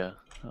 I'm with you.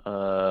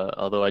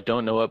 Although I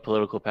don't know what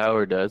political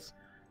power does,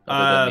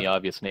 other than the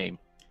obvious name.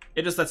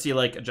 It just lets you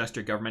like adjust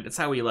your government. It's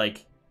how we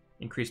like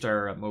increased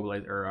our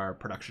our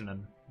production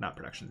and not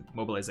production,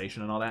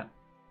 mobilization and all that.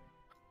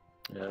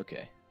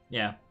 Okay.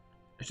 Yeah,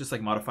 it's just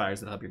like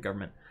modifiers that help your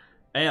government.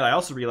 And I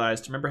also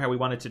realized, remember how we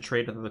wanted to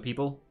trade with other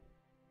people?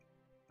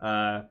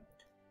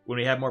 When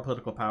we have more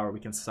political power, we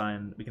can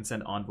send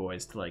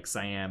envoys to like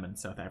Siam and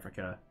South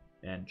Africa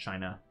and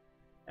China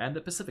and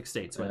the Pacific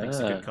states. So I think it's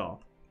a good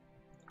call.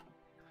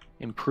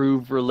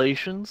 Improve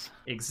relations?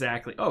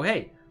 Exactly. Oh,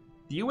 hey,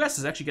 the U.S.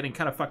 is actually getting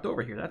kind of fucked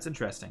over here. That's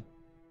interesting.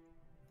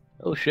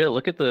 Oh shit!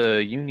 Look at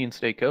the Union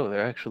State go.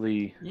 They're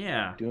actually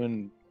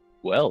doing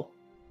well.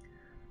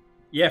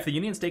 Yeah, if the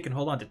Union State can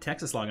hold on to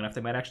Texas long enough,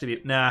 they might actually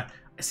be. Nah,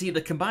 see,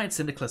 the combined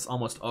syndicalists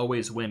almost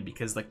always win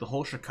because like the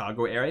whole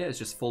Chicago area is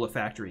just full of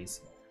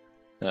factories.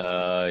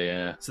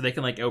 Yeah. So they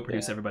can like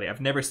outproduce everybody.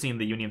 I've never seen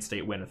the Union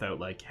State win without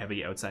like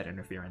heavy outside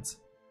interference.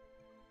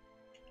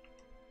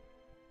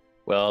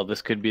 Well,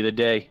 this could be the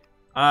day.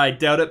 I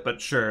doubt it, but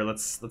sure,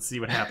 let's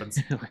see what happens.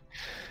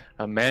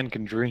 A man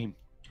can dream.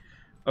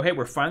 Oh, hey,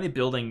 we're finally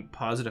building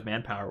positive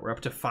manpower. We're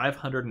up to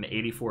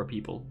 584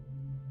 people.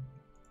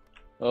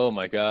 Oh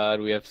my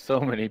god, we have so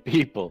many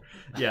people.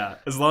 Yeah,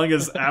 as long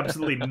as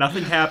absolutely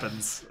nothing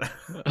happens.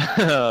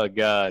 Oh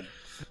god.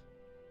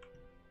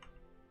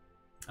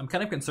 I'm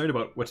kind of concerned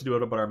about what to do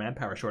about our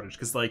manpower shortage,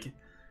 because, like,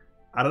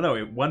 I don't know,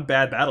 one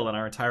bad battle and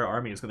our entire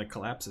army is going to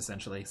collapse,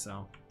 essentially,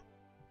 so...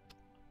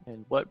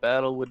 And what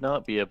battle would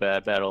not be a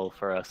bad battle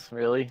for us,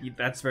 really?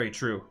 That's very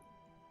true.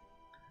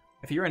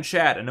 If you're in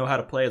chat and know how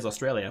to play as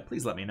Australia,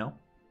 please let me know.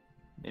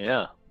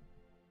 Yeah.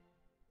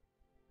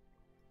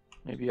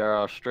 Maybe our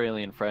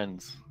Australian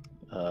friends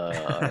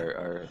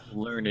are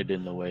learned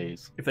in the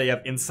ways. If they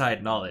have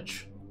inside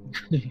knowledge.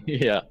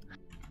 Yeah.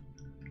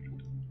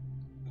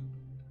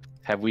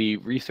 Have we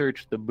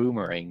researched the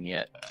boomerang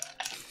yet?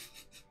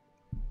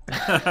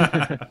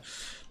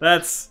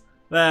 That's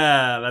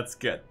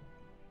good.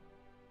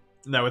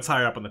 No, it's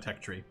higher up on the tech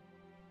tree.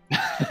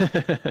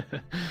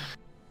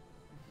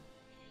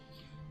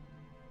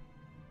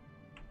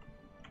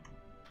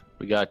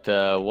 We got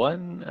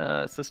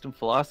one system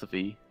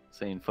philosophy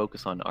saying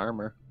focus on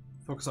armor.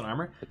 Focus on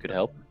armor? That could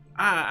help.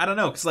 I don't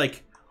know, because,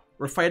 like,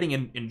 we're fighting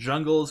in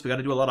jungles. We got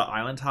to do a lot of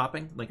island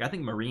hopping. Like, I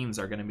think Marines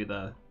are going to be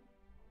the...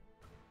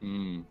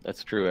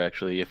 That's true,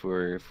 actually. If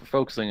we're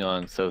focusing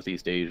on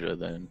Southeast Asia,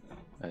 then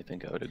I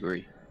think I would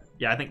agree.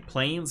 Yeah, I think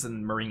planes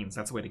and Marines,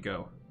 that's the way to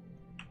go.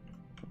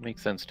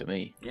 Makes sense to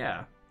me.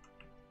 Yeah.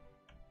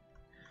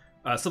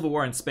 Civil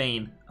War in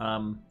Spain.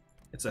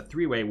 It's a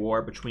three-way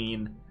war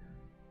between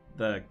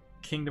the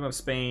Kingdom of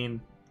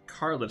Spain,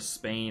 Carlist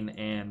Spain,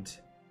 and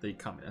the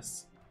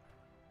Communists.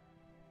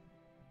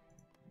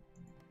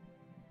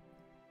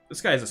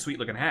 This guy has a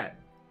sweet-looking hat.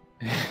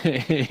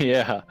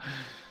 Yeah.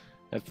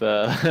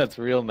 That's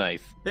real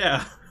nice.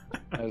 Yeah.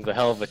 That was a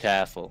hell of a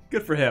tassel.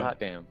 Good for him. Hot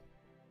damn.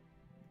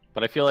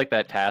 But I feel like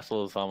that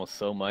tassel is almost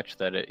so much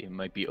that it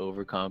might be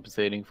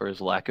overcompensating for his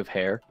lack of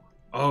hair.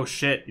 Oh,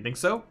 shit. You think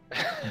so?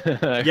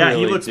 Yeah, really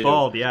he looks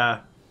bald,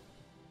 yeah.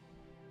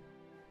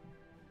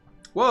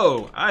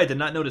 Whoa, I did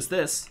not notice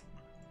this.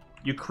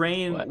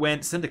 Ukraine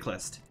went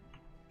syndicalist.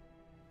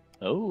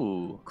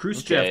 Oh.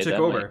 Khrushchev took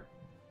over.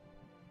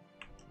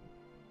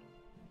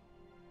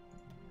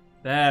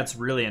 That's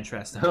really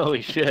interesting.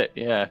 Holy shit,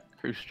 yeah.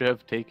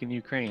 Khrushchev taking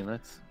Ukraine.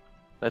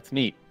 That's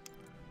neat.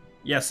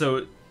 Yeah,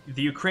 so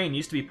the Ukraine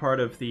used to be part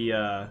of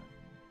the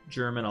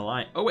German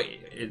alliance. Oh,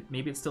 wait,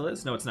 maybe it still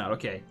is? No, it's not.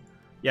 Okay.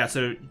 Yeah,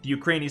 so the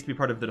Ukraine used to be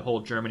part of the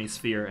whole Germany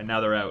sphere, and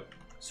now they're out.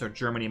 So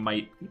Germany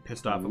might be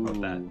pissed off about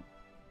that.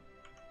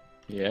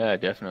 Yeah,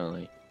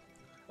 definitely.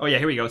 Oh, yeah,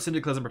 here we go.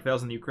 Syndicalism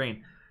prevails in the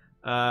Ukraine.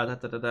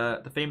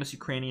 The famous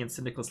Ukrainian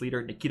syndicalist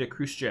leader Nikita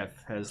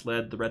Khrushchev has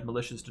led the Red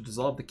Militias to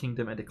dissolve the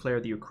kingdom and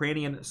declare the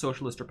Ukrainian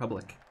Socialist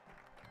Republic.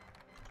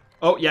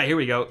 Oh, yeah, here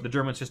we go. The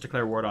Germans just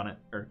declare war on it.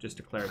 Or just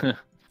declared.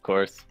 Of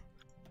course.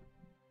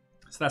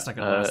 So that's not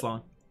going to last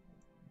long.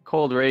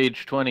 Cold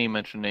Rage 20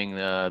 mentioning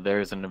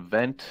there's an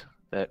event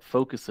that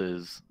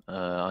focuses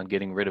on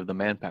getting rid of the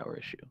manpower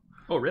issue.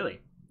 Oh, really?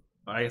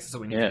 Well, I guess that's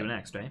what we need to do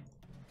next, right?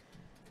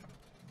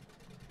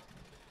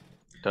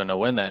 Don't know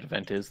when that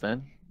event is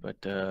then, but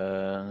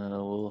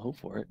we'll hope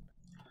for it.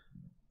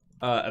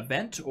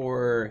 Event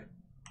or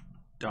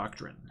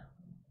doctrine?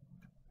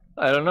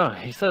 I don't know.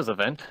 He says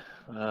event.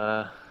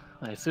 I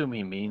assume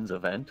he means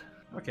event.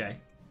 Okay.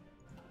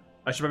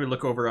 I should probably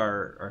look over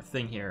our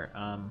thing here.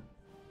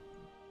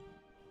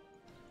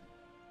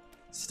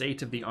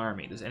 State of the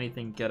army. Does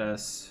anything get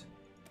us...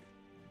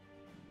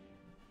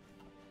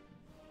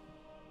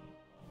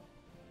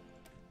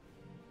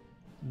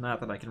 Not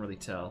that I can really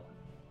tell.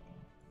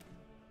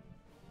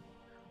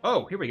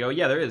 Oh, here we go.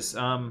 Yeah, there is.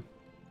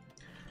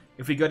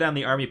 If we go down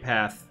the army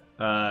path,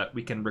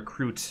 we can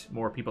recruit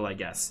more people, I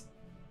guess.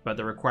 But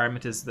the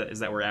requirement is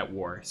that we're at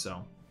war,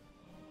 so...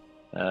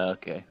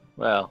 Okay.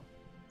 Well,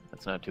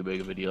 that's not too big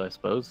of a deal, I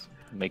suppose.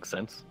 Makes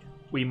sense.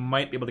 We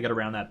might be able to get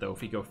around that, though,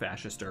 if we go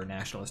fascist or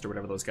nationalist or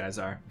whatever those guys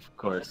are. Of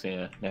course,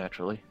 yeah,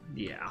 naturally.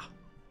 Yeah.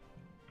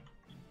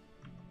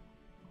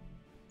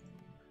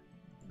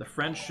 The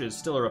French is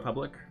still a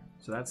republic,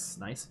 so that's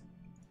nice.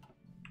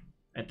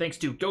 And thanks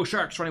to Go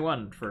Sharks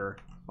 21 for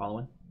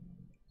following.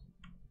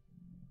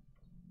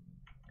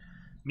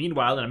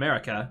 Meanwhile, in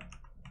America,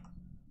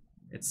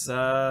 it's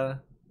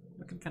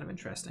looking kind of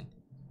interesting.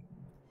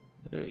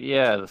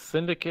 Yeah, the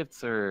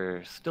syndicates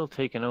are still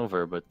taking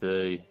over, but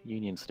the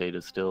Union State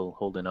is still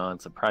holding on,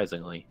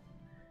 surprisingly.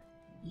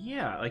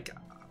 Yeah, like,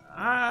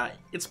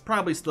 it's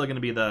probably still going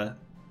to be the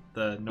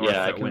North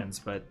that wins,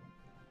 but...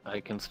 I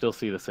can still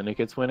see the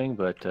syndicates winning,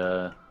 but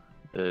the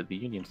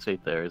Union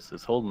State there is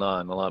holding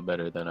on a lot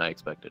better than I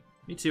expected.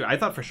 Me too. I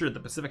thought for sure the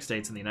Pacific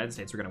States and the United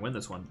States were going to win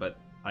this one, but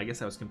I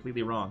guess I was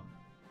completely wrong.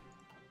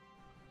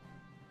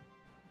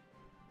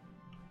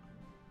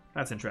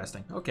 That's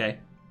interesting. Okay.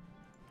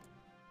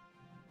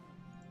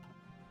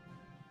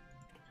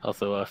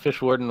 Also,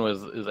 Fish Warden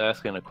is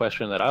asking a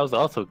question that I was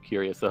also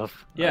curious of.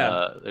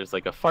 Yeah. There's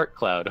like a fart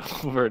cloud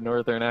over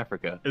northern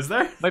Africa. Is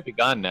there? Might be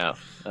gone now.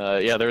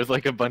 Yeah, there was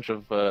like a bunch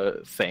of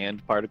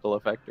sand particle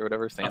effect or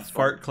whatever. A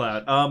fart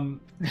cloud.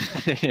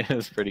 Yeah,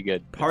 it's pretty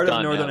good. Part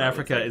of northern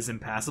Africa is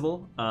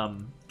impassable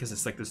because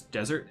it's like this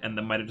desert, and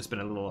there might have just been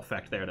a little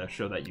effect there to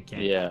show that you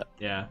can't. Yeah.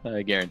 Yeah.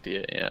 I guarantee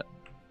it, yeah.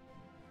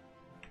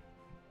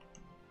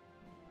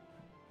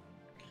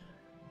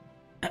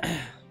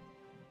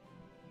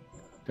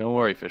 Don't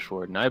worry, Fish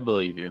Warden. I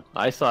believe you.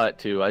 I saw it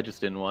too. I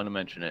just didn't want to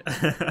mention it.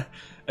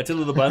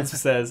 Attila the Buns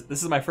says,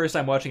 "This is my first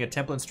time watching a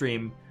Templin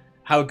stream.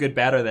 How good,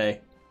 bad are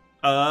they?"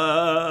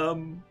 Oh,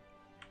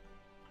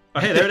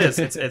 hey, there it is.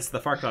 It's the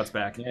fart cloud's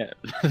back. Yeah,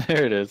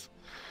 there it is.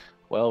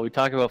 Well, we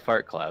talk about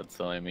fart clouds,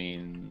 so I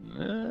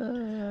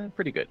mean,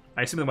 pretty good.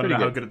 I assume they want to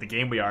know how good at the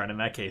game we are, and in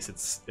that case,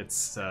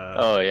 it's.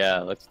 Oh yeah,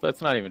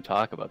 let's not even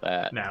talk about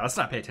that. Nah, let's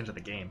not pay attention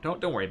to the game.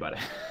 Don't worry about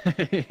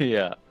it.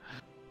 Yeah.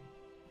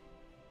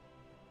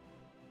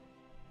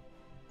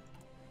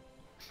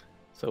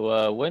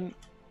 So when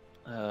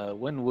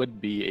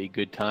would be a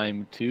good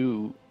time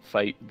to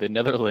fight the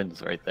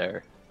Netherlands right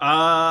there?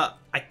 I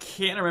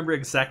can't remember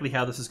exactly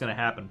how this is going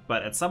to happen,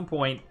 but at some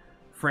point,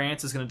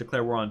 France is going to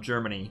declare war on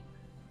Germany,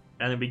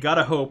 and we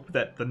gotta hope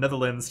that the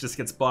Netherlands just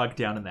gets bogged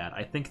down in that.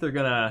 I think they're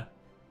gonna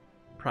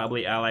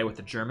probably ally with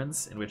the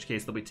Germans, in which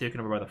case they'll be taken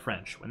over by the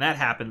French. When that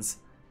happens,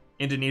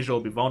 Indonesia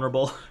will be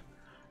vulnerable,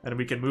 and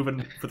we can move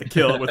in for the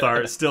kill with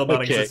our still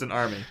non-existent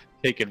army.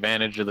 Take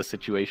advantage of the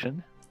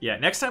situation. Yeah,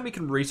 next time we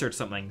can research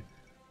something,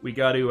 we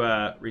got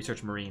to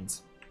research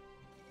Marines.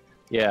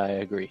 Yeah, I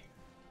agree.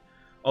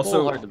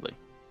 Also, wholeheartedly.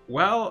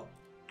 Well,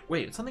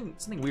 wait, something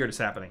weird is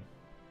happening.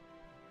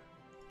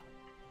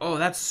 Oh,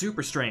 that's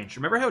super strange.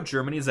 Remember how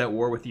Germany is at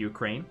war with the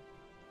Ukraine?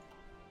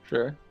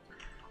 Sure.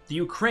 The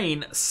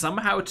Ukraine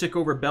somehow took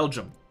over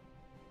Belgium.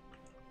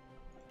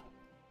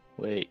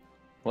 Wait,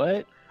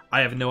 what? I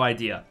have no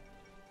idea.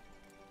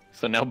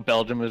 So now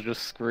Belgium is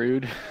just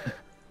screwed?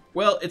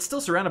 Well, it's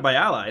still surrounded by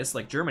allies,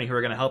 like Germany, who are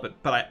going to help it,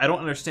 but I don't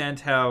understand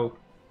how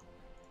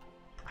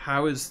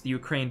is the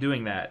Ukraine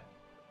doing that?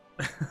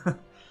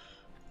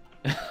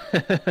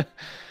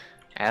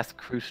 Ask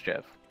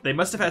Khrushchev. They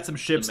must have had some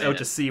ships out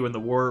to sea when the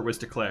war was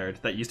declared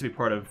that used to be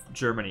part of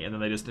Germany, and then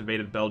they just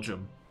invaded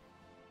Belgium.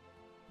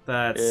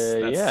 That's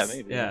yeah,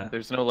 maybe. Yeah.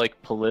 There's no, like,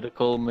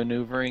 political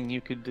maneuvering you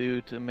could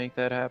do to make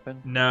that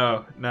happen?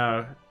 No.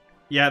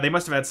 Yeah, they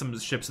must have had some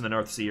ships in the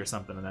North Sea or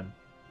something, and then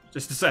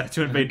just decided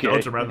to invade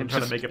Belgium rather than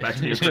trying to make it back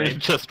to the Ukraine. It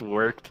just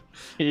worked.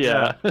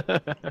 Yeah.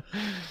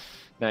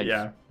 Nice.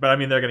 Yeah, but I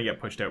mean, they're going to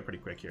get pushed out pretty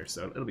quick here,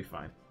 so it'll be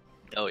fine.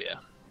 Oh, yeah.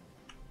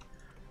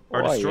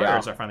 Our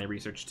destroyers are finally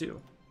researched,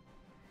 too.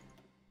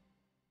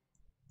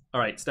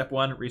 Alright, step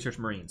 1, research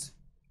Marines.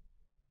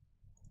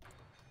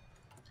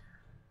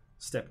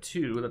 Step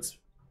 2, let's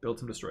build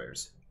some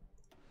destroyers.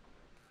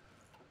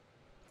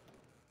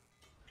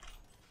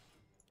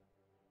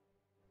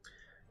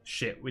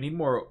 Shit, we need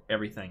more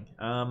everything.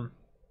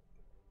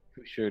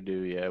 We sure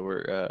do, yeah.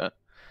 We're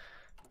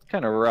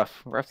kind of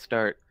rough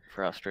start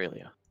for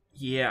Australia.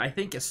 Yeah, I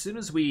think as soon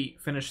as we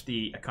finish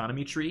the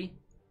economy tree,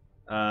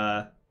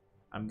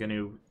 I'm going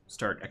to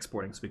start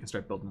exporting so we can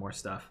start building more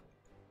stuff.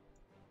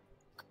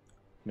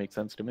 Makes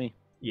sense to me.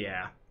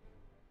 Yeah.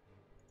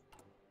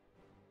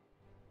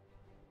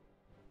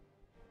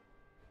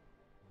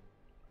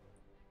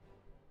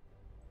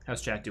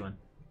 How's chat doing?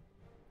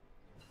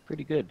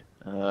 Pretty good.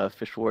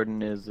 Fish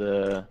Warden is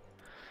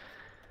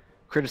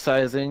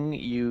criticizing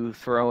you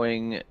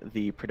throwing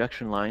the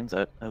production lines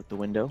out the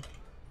window.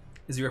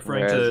 Is he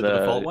referring to the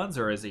default ones,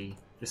 or is he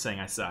just saying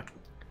I suck?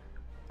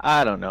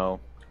 I don't know.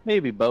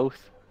 Maybe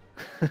both.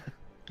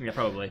 Yeah,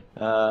 probably.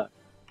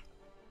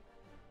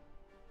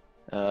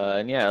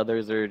 And yeah,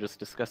 others are just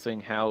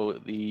discussing how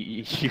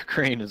the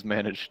Ukraine has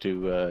managed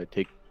to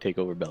take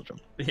over Belgium.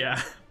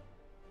 Yeah,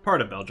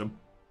 part of Belgium.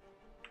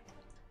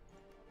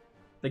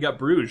 They got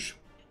Bruges.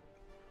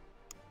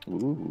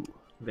 Ooh.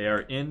 They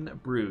are in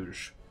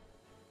Bruges.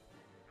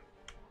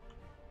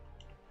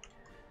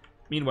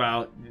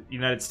 Meanwhile, the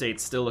United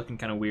States still looking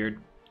kind of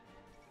weird.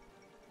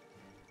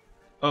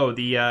 Oh,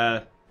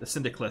 the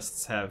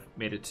syndicalists have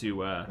made it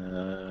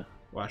to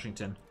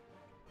Washington.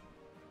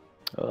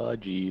 Oh,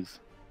 geez.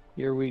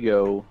 Here we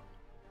go.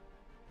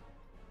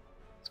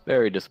 It's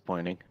very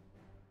disappointing.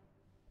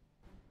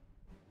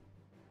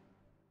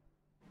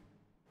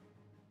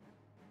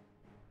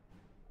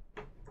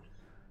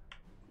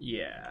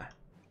 Yeah.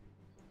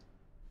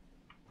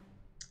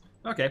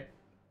 Okay.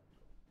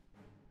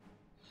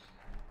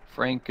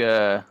 Frank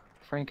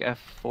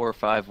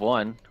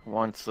F451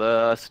 wants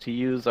us to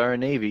use our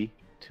navy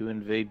to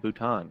invade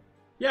Bhutan.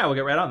 Yeah, we'll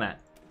get right on that.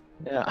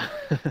 Yeah.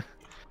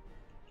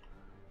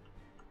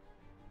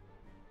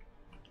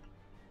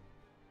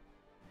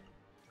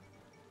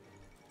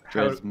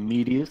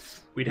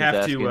 Medius. We'd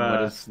have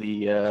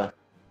to.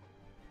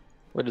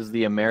 What is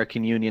the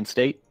American Union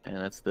state? And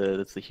that's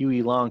the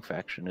Huey Long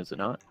faction, is it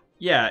not?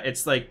 Yeah,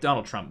 it's like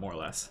Donald Trump, more or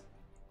less.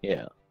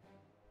 Yeah.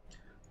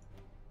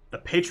 The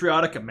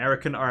Patriotic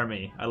American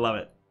Army. I love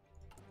it.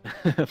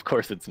 Of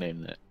course it's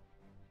named that.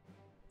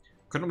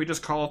 Couldn't we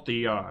just call it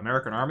the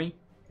American Army?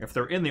 If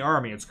they're in the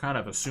Army, it's kind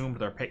of assumed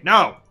they're...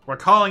 No! We're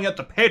calling it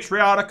the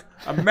Patriotic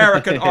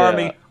American Yeah.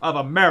 Army of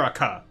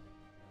America.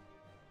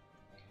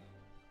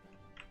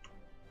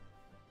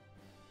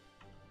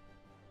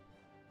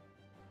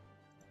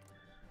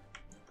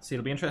 See,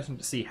 it'll be interesting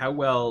to see how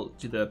well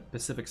do the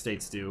Pacific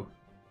states do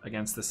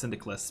against the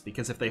syndicalists,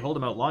 because if they hold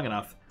them out long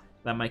enough,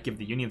 that might give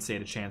the Union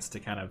state a chance to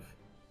kind of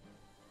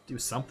do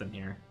something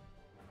here.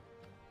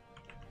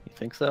 You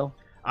think so?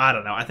 I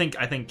don't know. I think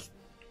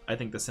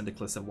the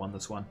syndicalists have won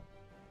this one.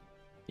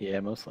 Yeah,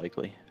 most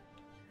likely.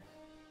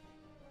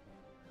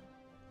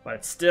 But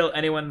it's still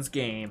anyone's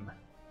game.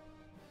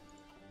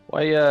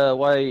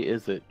 Why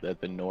is it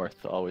that the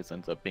North always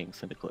ends up being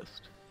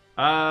syndicalist?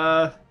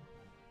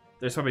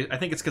 There's probably... I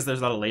think it's because there's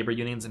a lot of labor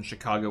unions in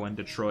Chicago and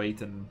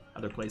Detroit and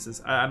other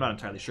places. I'm not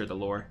entirely sure the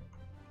lore.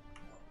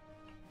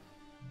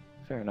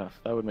 Fair enough.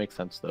 That would make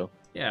sense, though.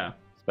 Yeah.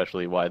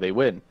 Especially why they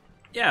win.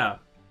 Yeah.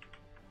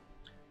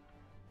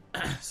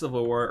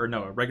 Civil War, or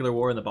no, a regular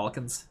war in the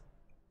Balkans.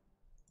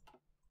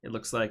 It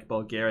looks like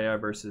Bulgaria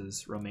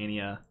versus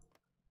Romania,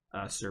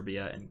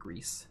 Serbia, and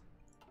Greece.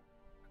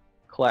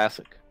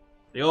 Classic.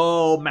 The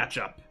old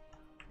matchup.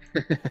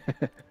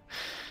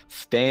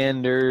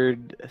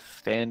 Standard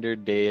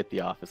day at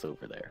the office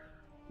over there.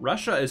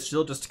 Russia is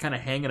still just kind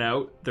of hanging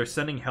out. They're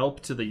sending help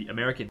to the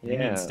American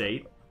Union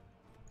state.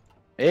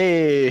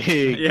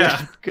 Hey,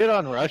 yeah. Good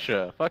on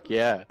Russia. Fuck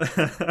yeah.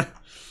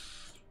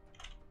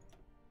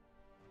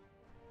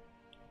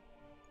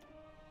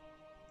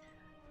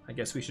 I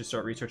guess we should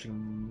start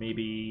researching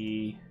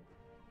maybe...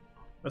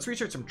 Let's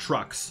research some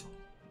trucks.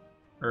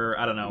 Or,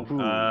 I don't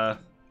know,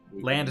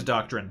 land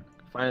doctrine.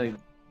 Finally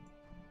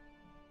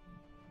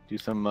do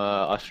some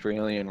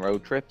Australian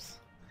road trips.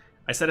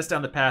 I set us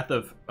down the path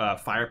of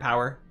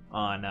firepower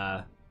on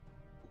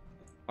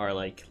our,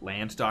 like,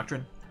 land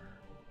doctrine.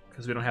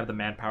 Because we don't have the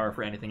manpower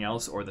for anything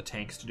else or the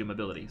tanks to do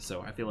mobility.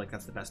 So I feel like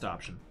that's the best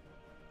option.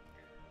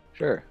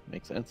 Sure,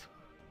 makes sense.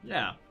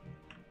 Yeah.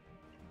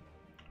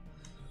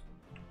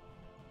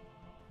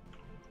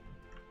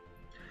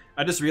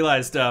 I just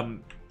realized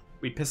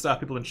we pissed off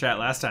people in chat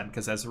last time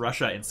because as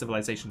Russia in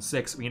Civilization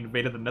 6, we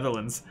invaded the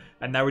Netherlands,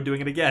 and now we're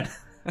doing it again.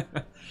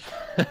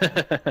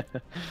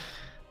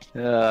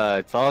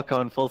 It's all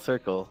coming full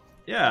circle.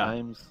 Yeah.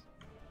 Times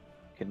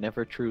can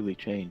never truly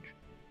change.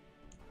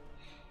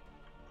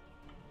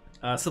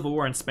 Civil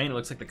War in Spain, it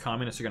looks like the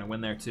communists are going to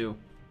win there too.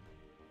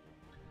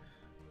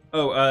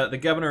 Oh, the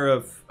governor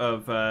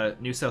of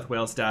New South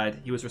Wales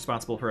died. He was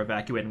responsible for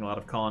evacuating a lot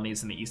of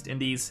colonies in the East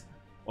Indies,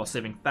 while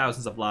saving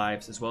thousands of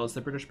lives, as well as the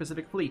British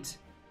Pacific Fleet.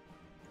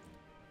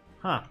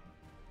 Huh.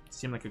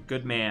 Seemed like a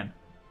good man.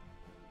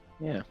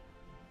 Yeah.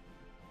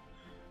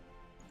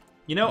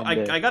 You know,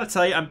 I gotta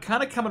tell you, I'm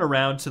kind of coming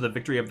around to the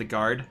victory of the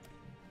Guard.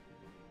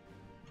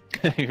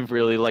 You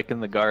really liking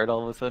the Guard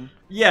all of a sudden?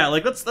 Yeah,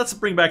 like, let's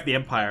bring back the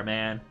Empire,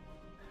 man.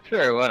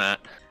 Sure, why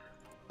not?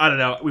 I don't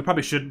know. We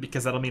probably shouldn't,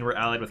 because that'll mean we're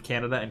allied with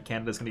Canada, and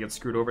Canada's gonna get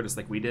screwed over just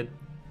like we did.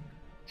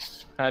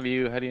 How do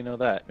you know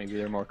that? Maybe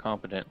they're more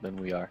competent than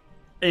we are.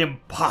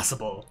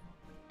 Impossible.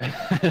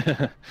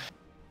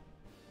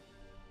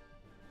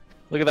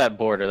 Look at that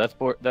border.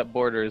 That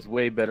border is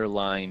way better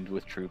lined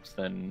with troops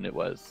than it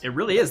was. It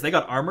really is. They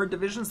got armored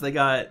divisions. They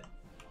got...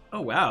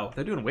 Oh, wow.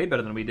 They're doing way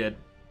better than we did.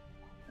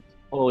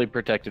 Fully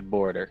protected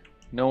border.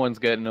 No one's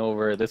getting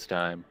over this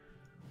time.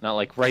 Not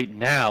like right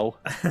now.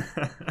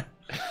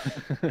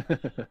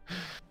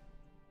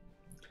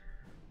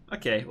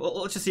 Okay,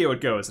 well, let's just see how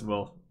it goes, and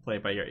we'll play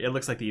it by ear. It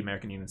looks like the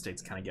American Union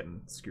State's kind of getting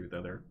screwed,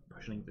 though. They're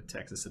pushing to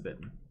Texas a bit,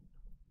 and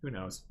who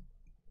knows.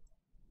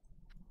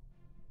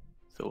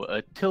 So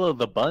Attila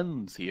the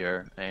Buns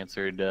here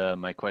answered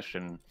my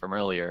question from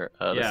earlier.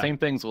 The Yeah. same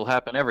things will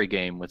happen every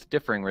game with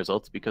differing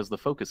results because the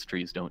focus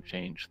trees don't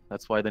change.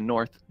 That's why the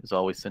North is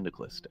always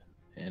syndicalist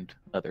and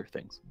other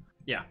things.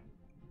 Yeah,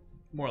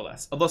 more or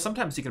less. Although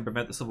sometimes you can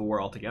prevent the Civil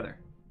War altogether.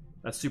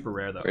 That's super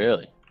rare, though.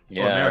 Really?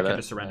 Yeah. America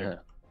just surrendered.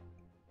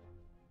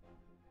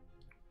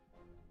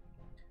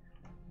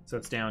 So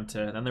it's down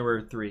to... Then there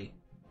were 3.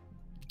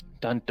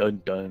 Dun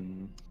dun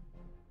dun.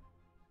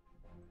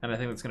 And I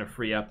think that's going to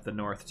free up the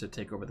North to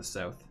take over the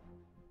South.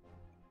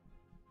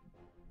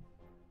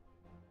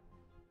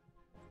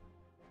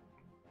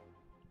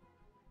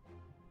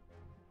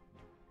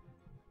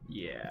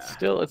 Yeah.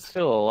 It's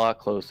still a lot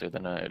closer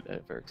than I'd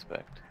ever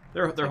expect.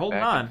 They're holding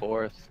back on. And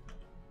forth.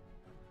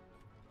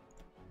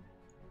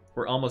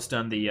 We're almost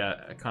done the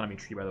economy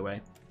tree, by the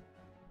way.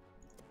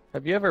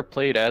 Have you ever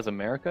played as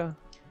America?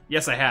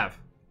 Yes, I have.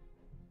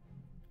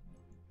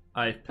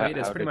 I've played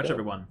as How pretty did much it?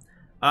 everyone.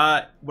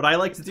 What I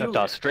like to do... Except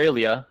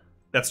Australia.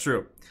 That's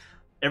true.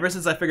 Ever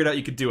since I figured out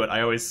you could do it,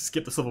 I always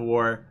skip the Civil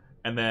War,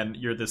 and then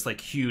you're this like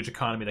huge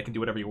economy that can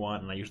do whatever you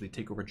want, and I usually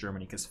take over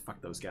Germany because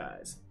fuck those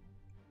guys.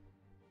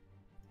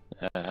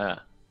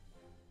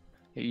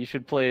 You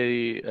should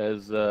play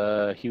as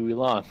Huey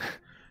Long.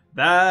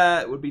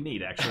 That would be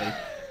neat, actually.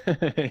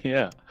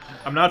 Yeah.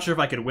 I'm not sure if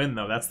I could win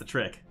though. That's the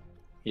trick.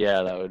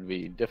 Yeah, that would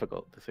be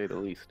difficult to say the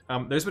least.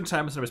 There's been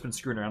times when I've been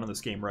screwing around in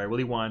this game where I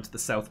really want the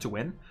South to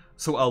win,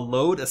 so I'll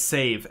load a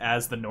save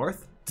as the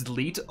North,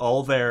 delete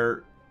all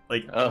their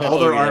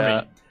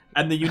army,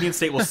 and the Union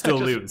State will still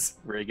lose.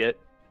 Rig it.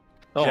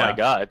 Oh Yeah. my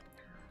god.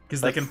 Because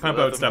they can pump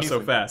out stuff so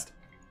amazing. fast.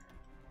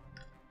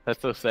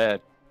 That's so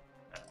sad.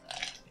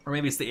 Or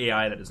maybe it's the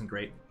AI that isn't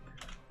great.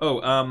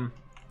 Oh,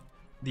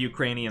 the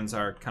Ukrainians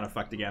are kind of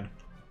fucked again.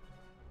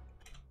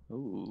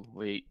 Ooh,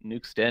 wait.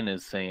 Nuke's Den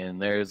is saying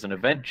there's an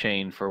event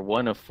chain for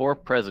one of 4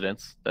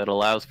 presidents that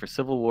allows for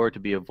civil war to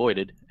be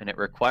avoided, and it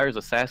requires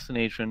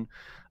assassination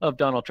of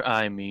Donald Trump.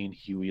 I mean,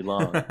 Huey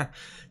Long.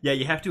 Yeah,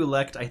 you have to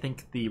elect, I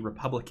think, the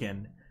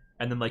Republican,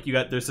 and then like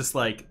there's this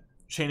like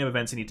chain of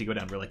events you need to go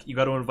down where like you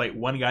got to invite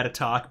one guy to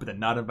talk, but then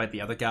not invite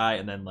the other guy,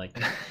 and then like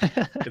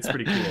it's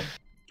pretty cool.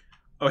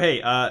 Oh hey,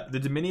 the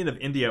Dominion of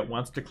India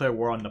wants to declare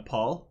war on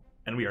Nepal,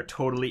 and we are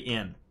totally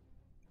in.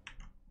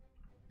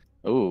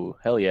 Ooh,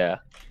 hell yeah.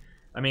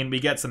 I mean, we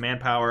get some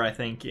manpower, I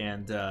think,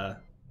 and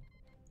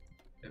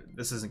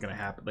this isn't going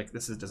to happen. Like,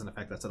 doesn't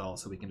affect us at all,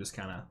 so we can just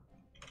kind of...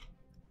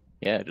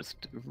 Yeah,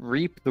 just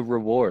reap the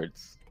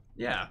rewards.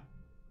 Yeah.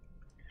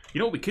 You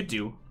know what we could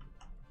do?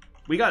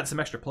 We got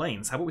some extra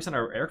planes. How about we send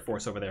our Air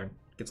Force over there and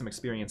get some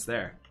experience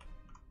there?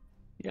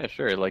 Yeah,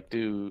 sure. Like,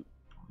 do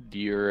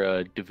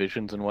your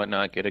divisions and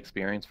whatnot get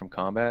experience from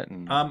combat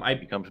and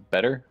becomes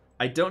better?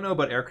 I don't know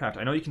about aircraft.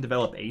 I know you can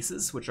develop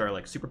aces, which are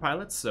like super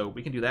pilots, so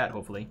we can do that,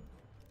 hopefully.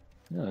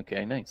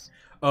 Okay, nice.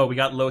 Oh, we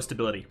got low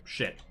stability.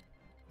 Shit.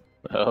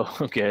 Oh,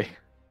 okay.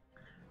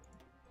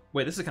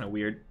 Wait, this is kind of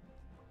weird.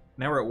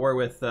 Now we're at war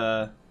with...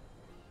 Okay,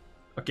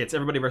 it's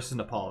everybody versus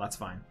Nepal. That's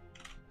fine.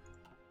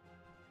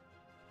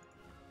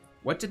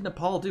 What did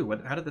Nepal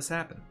do? How did this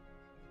happen?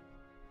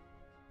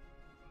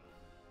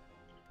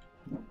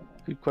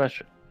 Good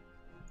question.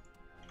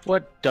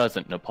 What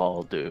doesn't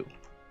Nepal do?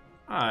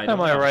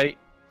 Am I right?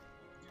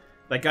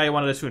 That guy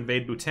wanted us to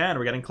invade Bhutan.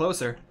 We're getting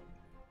closer.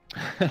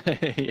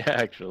 Yeah,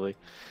 actually.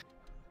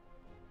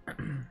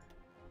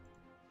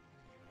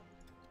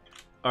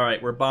 All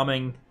right, we're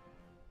bombing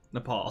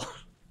Nepal.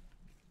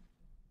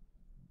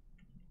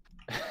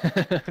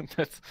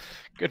 That's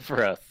good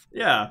for us.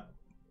 Yeah.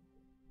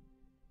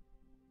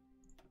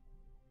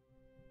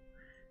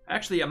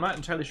 Actually, I'm not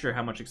entirely sure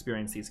how much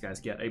experience these guys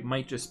get. It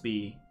might just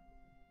be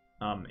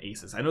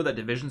aces. I know that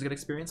divisions get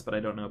experience, but I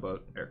don't know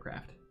about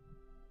aircraft.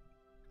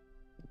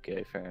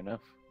 Okay, fair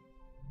enough.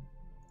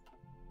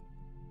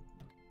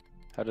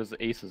 How does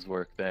the aces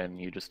work then?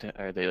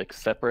 Are they like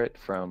separate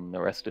from the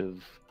rest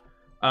of?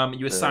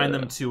 You assign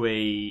them to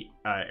a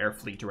air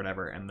fleet or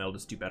whatever, and they'll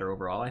just do better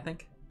overall, I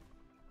think.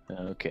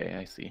 Okay,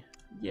 I see.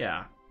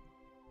 Yeah.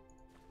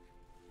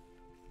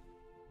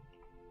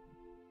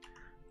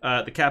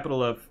 The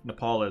capital of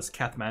Nepal is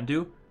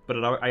Kathmandu,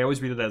 but I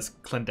always read it as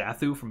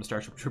Klendathu from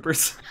Starship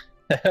Troopers.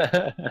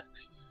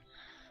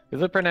 Is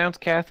it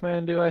pronounced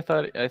Kathmandu? I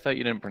thought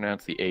you didn't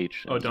pronounce the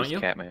H. Oh, don't you?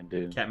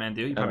 Kathmandu. Kathmandu?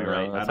 You're I probably don't know.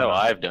 right. That's how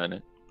I've done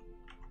it.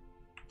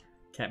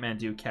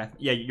 Kathmandu,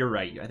 Yeah, you're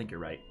right. I think you're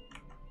right.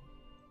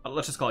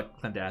 Let's just call it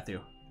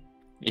Klendathu.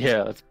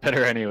 Yeah, that's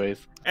better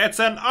anyways. It's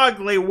an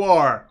ugly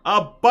war!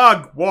 A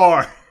bug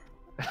war!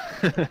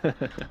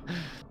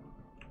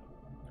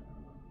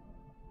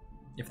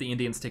 If the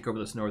Indians take over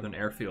this northern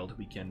airfield,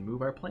 we can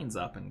move our planes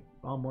up and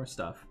bomb more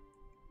stuff.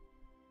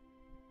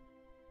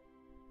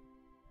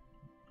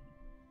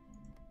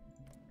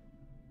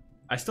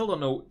 I still don't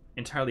know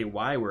entirely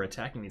why we're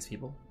attacking these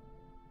people.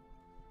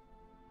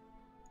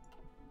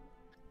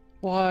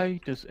 Why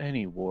does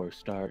any war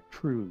start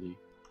truly?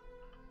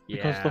 Yeah.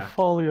 Because the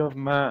folly of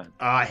man.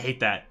 Oh, I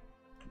hate that.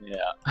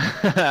 Yeah.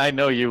 I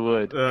know you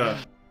would. Ugh.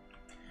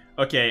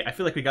 Okay, I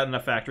feel like we got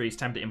enough factories.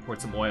 Time to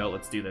import some oil.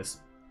 Let's do this.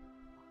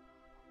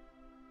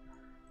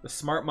 The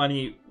smart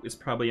money is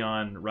probably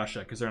on Russia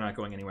because they're not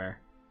going anywhere.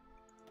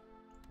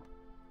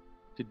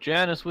 To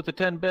Janice with the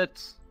 10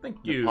 bits. Thank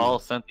you. Nepal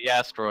sent the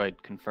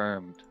asteroid.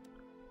 Confirmed.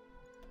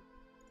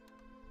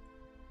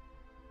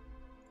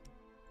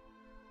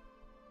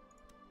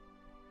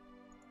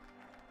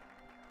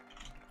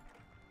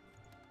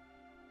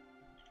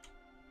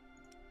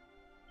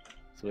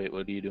 So wait,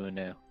 what are you doing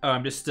now? Oh,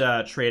 I'm just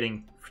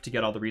trading to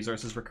get all the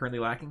resources we're currently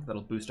lacking.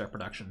 That'll boost our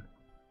production.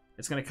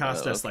 It's going to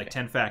cost us like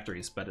 10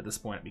 factories, but at this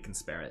point we can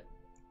spare it.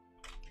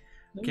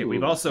 Okay,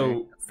 we've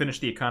also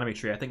finished the economy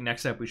tree. I think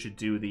next up we should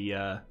do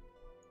the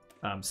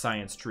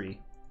science tree.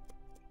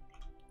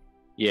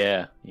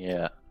 Yeah,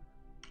 yeah.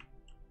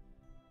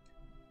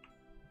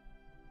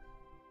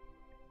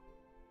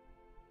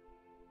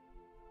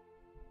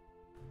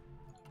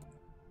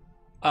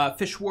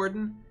 Fish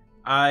Warden,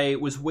 I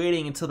was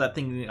waiting until that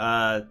thing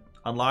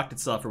unlocked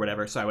itself or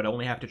whatever, so I would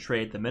only have to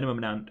trade the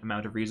minimum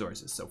amount of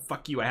resources. So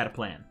fuck you, I had a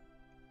plan.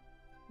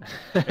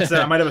 Except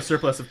I might have a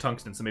surplus of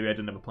tungsten, so maybe I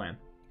didn't have a plan.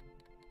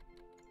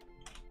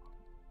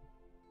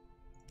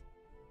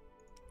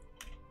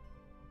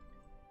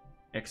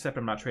 Except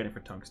I'm not trading for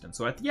tungsten.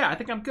 So yeah, I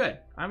think I'm good.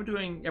 I'm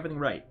doing everything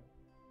right.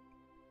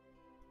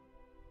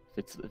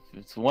 If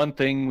it's one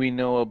thing we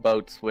know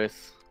about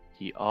Swiss,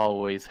 he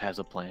always has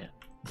a plan.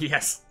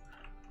 Yes.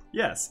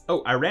 Yes.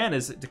 Oh, Iran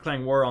is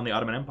declaring war on the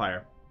Ottoman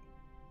Empire.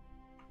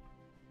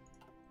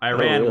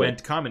 Iran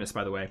went communist,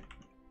 by the way.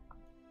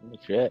 Oh,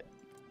 shit.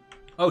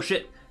 Oh,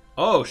 shit.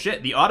 Oh,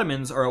 shit. The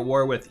Ottomans are at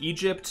war with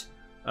Egypt,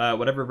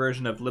 whatever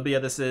version of Libya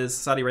this is,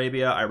 Saudi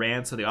Arabia,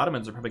 Iran, so the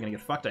Ottomans are probably going to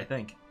get fucked, I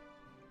think.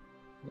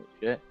 Oh,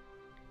 shit.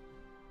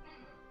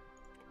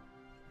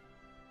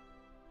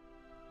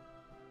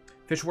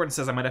 Fish Warden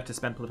says I might have to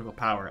spend political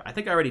power. I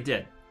think I already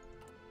did.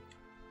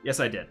 Yes,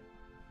 I did.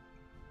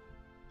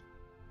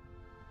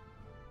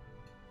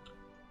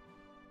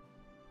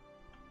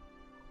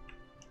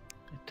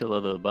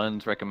 Attila the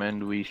Buns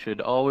recommend we should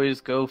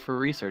always go for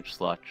research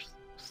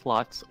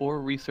slots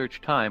or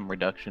research time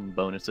reduction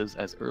bonuses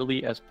as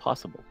early as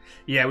possible.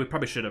 Yeah, we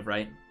probably should have,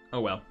 right? Oh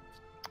well.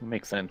 It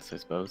makes sense, I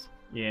suppose.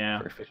 Yeah.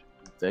 For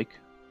efficiency's sake.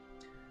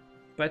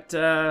 But,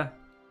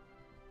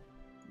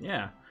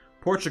 yeah.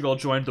 Portugal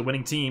joined the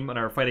winning team in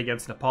our fight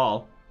against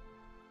Nepal.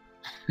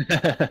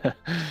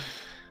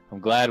 I'm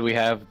glad we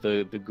have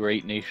the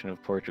great nation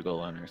of Portugal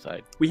on our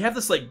side. We have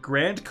this, like,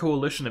 grand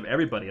coalition of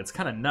everybody. It's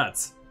kind of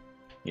nuts.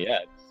 Yeah,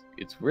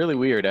 it's really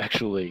weird,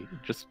 actually.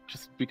 Just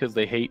because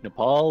they hate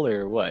Nepal,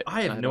 or what?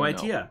 I have no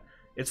idea.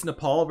 It's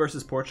Nepal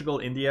versus Portugal,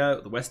 India,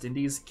 the West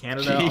Indies,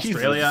 Canada, Jesus.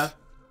 Australia,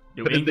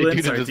 New What did they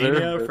England, do to deserve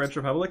Sardinia, this? French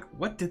Republic.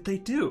 What did they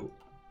do?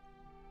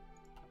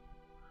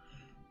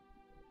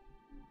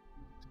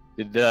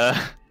 Is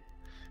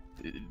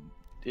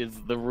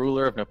the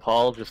ruler of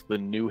Nepal just the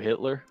new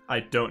Hitler?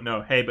 I don't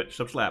know. Hey, but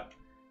Slap.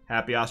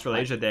 Happy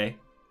Australasia Day.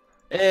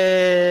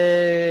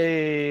 Hey!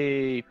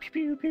 Pew,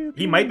 pew, pew,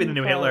 He might be the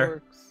pew, new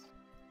Hitler.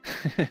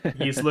 fireworks.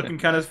 He's looking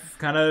kind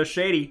of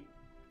shady.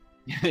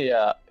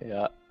 Yeah.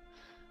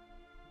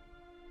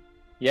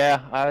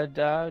 Yeah, I'd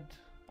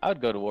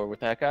go to war with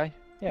that guy.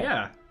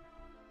 Yeah.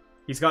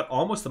 He's got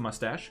almost the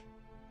mustache.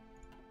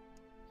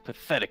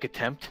 Pathetic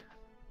attempt.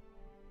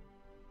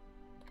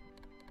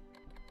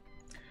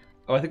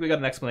 Oh, I think we got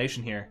an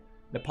explanation here.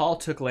 Nepal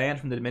took land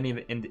from the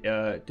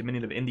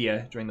Dominion of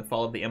India during the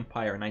fall of the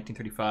empire in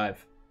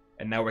 1935,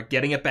 and now we're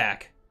getting it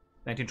back.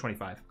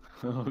 1925.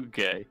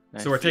 Okay.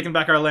 So we're taking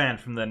back our land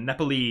from the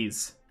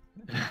Nepalese.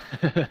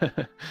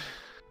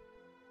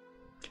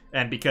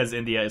 And because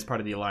India is part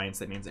of the alliance,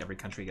 that means every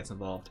country gets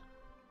involved.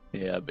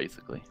 Yeah,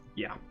 basically.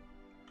 Yeah.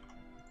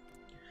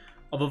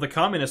 Although the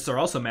communists are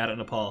also mad at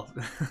Nepal.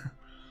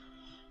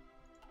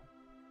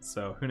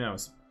 So, who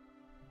knows?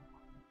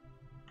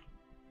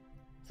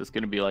 Is this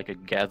going to be like a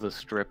Gaza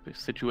Strip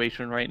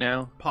situation right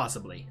now?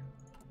 Possibly.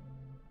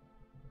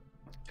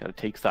 Got to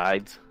take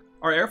sides.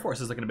 Our Air Force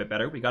is looking a bit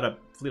better. We got a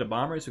fleet of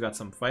bombers, we got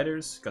some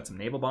fighters, got some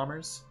naval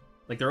bombers.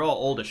 Like, they're all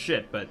old as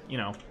shit, but, you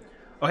know.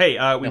 Oh, hey,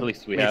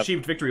 we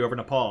achieved victory over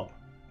Nepal.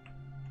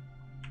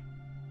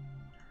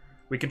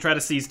 We can try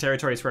to seize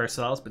territories for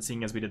ourselves, but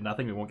seeing as we did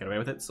nothing, we won't get away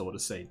with it, so we'll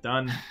just say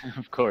done.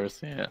 Of course,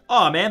 yeah.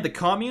 Oh man, the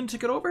commune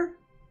took it over?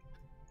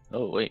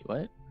 Oh, wait,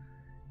 what?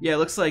 Yeah, it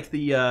looks like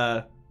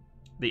the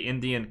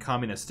Indian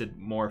communists did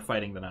more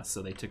fighting than us,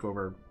 so they took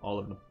over all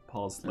of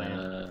Nepal's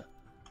land.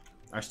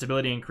 Our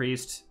stability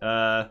increased.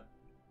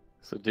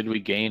 So did we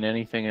gain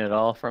anything at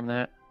all from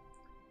that?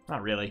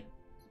 Not really.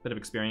 Bit of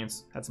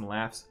experience. Had some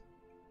laughs.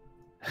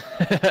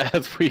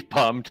 As we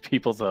bombed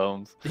people's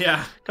homes.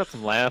 Yeah. Got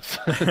some laughs.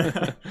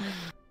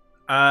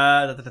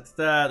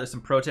 There's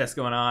some protests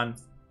going on.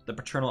 The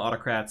paternal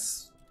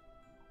autocrats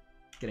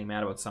getting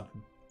mad about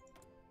something.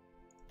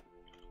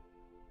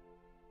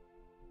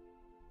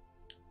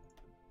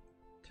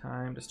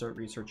 Time to start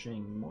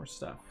researching more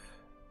stuff.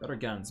 Better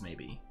guns,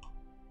 maybe.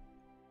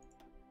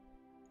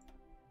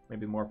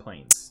 Maybe more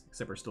planes.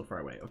 Except we're still far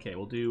away. Okay,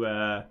 we'll do,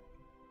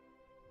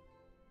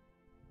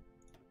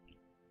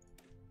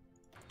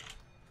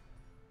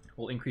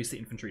 we'll increase the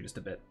infantry just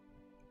a bit.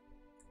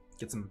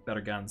 Get some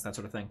better guns, that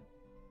sort of thing.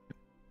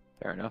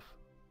 Fair enough.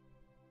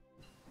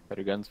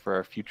 Better guns for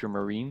our future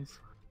Marines.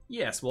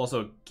 Yes, we'll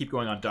also keep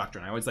going on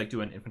doctrine. I always like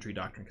doing infantry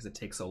doctrine because it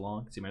takes so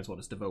long, so you might as well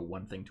just devote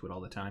one thing to it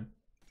all the time.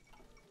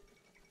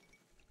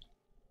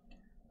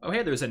 Oh,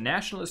 hey, there's a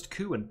nationalist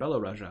coup in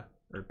Belarusia.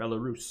 Or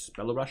Belarus.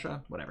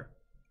 Belarusia? Whatever.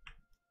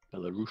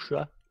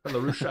 Belarusia?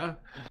 Belarusia.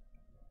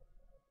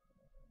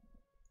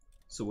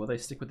 So will they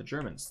stick with the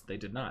Germans? They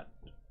did not.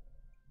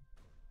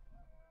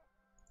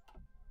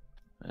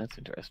 That's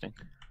interesting.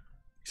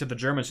 Except the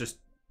Germans just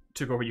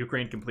took over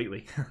Ukraine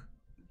completely.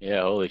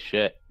 Yeah, holy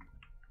shit.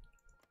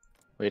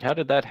 Wait, how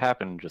did that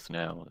happen just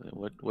now?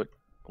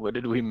 What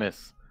did we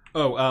miss?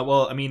 Oh,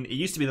 well, I mean, it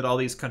used to be that all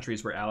these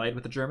countries were allied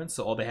with the Germans,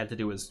 so all they had to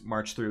do was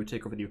march through,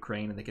 take over the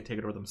Ukraine, and they could take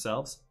it over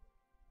themselves.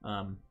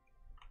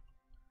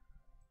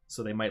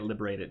 So they might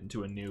liberate it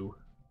into a new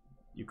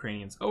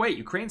Ukrainians. Oh wait,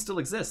 Ukraine still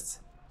exists.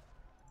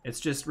 It's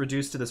just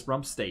reduced to this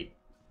rump state,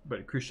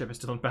 but Khrushchev is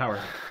still in power.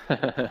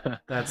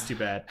 That's too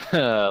bad.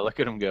 Look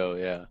at him go,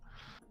 yeah.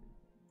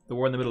 The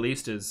war in the Middle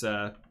East is,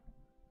 yeah,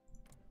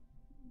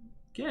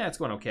 it's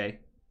going okay.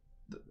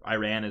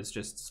 Iran is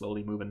just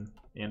slowly moving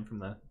in from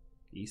the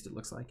east, it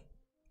looks like.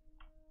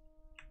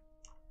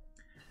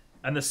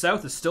 And the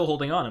South is still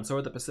holding on, and so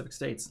are the Pacific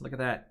states. Look at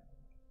that.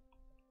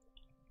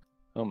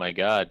 Oh my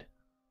god.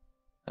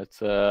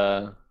 That's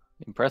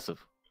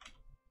impressive.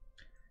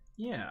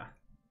 Yeah.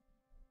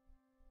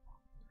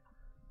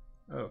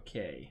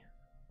 Okay.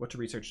 What to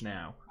research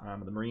now?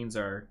 The Marines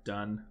are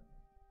done.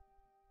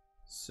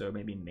 So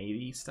maybe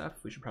Navy stuff?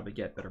 We should probably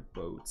get better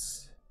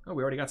boats. Oh,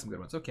 we already got some good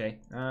ones. Okay.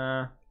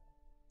 I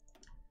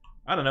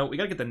don't know. We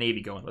gotta get the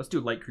Navy going. Let's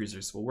do light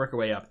cruisers. We'll work our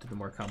way up to the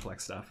more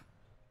complex stuff.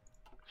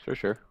 Sure,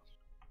 sure.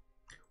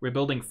 We're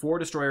building 4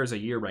 destroyers a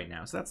year right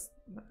now, so that's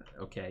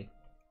okay.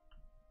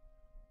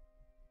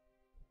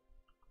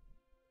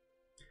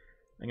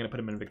 I'm gonna put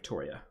them in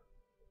Victoria.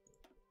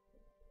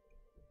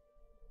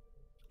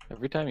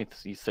 Every time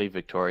you say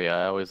Victoria,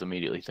 I always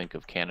immediately think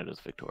of Canada's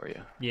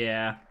Victoria.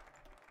 Yeah.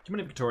 Too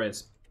many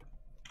Victorias.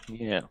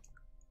 Yeah.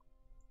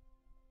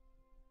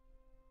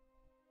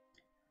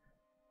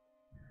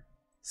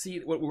 See,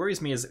 what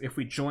worries me is if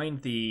we join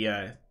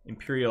the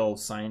Imperial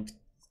Science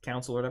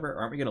Council or whatever,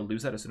 aren't we going to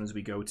lose that as soon as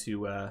we go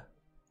to,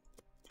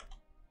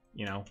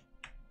 you know,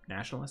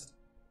 nationalist?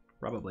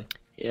 Probably.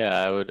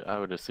 Yeah, I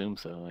would assume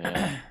so,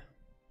 yeah.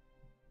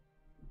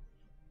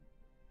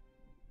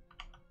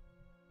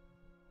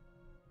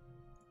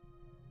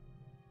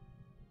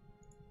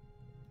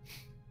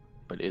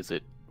 But is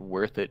it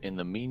worth it in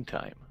the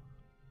meantime?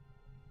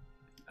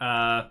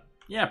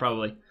 Yeah,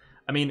 probably.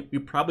 I mean, we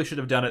probably should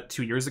have done it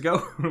 2 years ago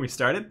when we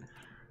started,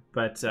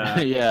 but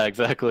yeah,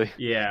 exactly.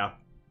 Yeah.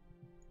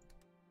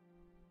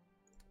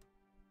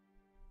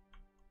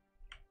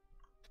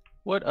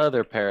 What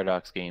other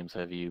Paradox games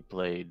have you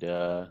played?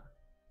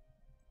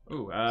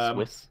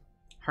 Swiss?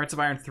 Hearts of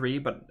Iron 3,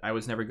 but I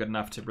was never good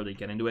enough to really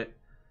get into it.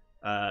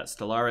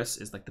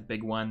 Stellaris is like the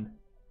big one.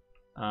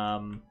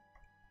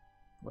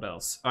 What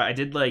else? I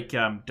did like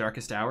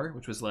Darkest Hour,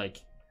 which was like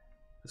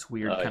this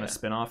weird kind of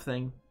spin-off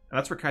thing. And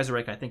that's where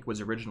Kaiserreich, I think,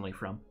 was originally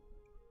from.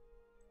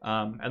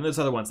 And there's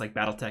other ones, like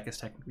Battletech is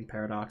technically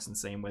Paradox, and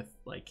same with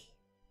like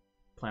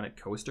Planet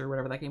Coaster,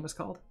 whatever that game was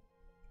called.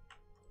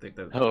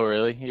 Oh,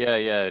 really? Yeah,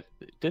 yeah.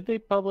 Did they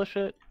publish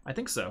it? I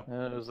think so.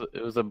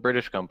 It was a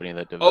British company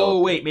that developed Oh,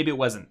 wait, maybe it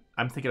wasn't.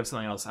 I'm thinking of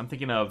something else. I'm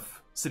thinking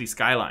of City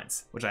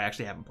Skylines, which I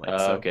actually haven't played.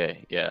 So.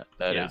 Okay, yeah,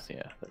 that's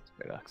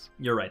Paradox.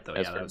 You're right, though.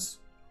 Yeah, that was...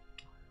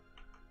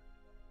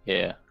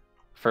 Yeah.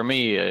 For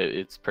me,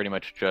 it's pretty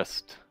much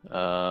just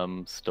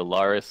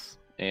Stellaris,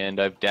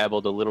 and I've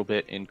dabbled a little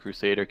bit in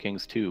Crusader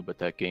Kings 2, but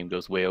that game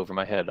goes way over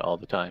my head all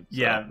the time.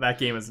 So yeah, that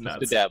game is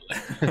nuts. Just a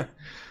dabbling.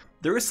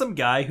 There was some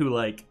guy who,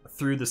 like,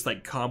 through this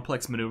like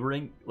complex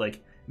maneuvering,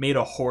 like made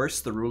a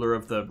horse the ruler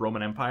of the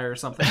Roman Empire or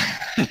something.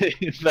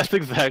 That's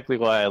exactly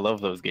why I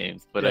love those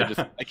games, but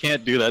yeah. I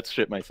can't do that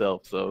shit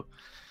myself, so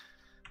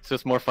it's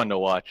just more fun to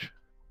watch.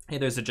 Hey,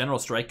 there's a general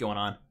strike going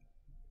on.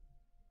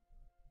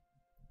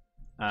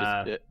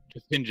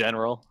 Just in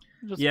general.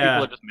 People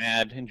are just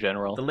mad in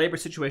general. The labor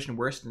situation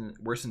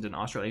worsened in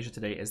Australasia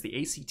today as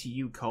the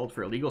ACTU called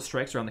for illegal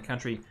strikes around the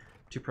country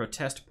to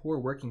protest poor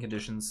working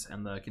conditions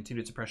and the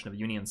continued suppression of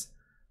unions.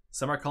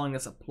 Some are calling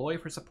this a ploy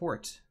for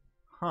support.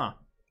 Huh.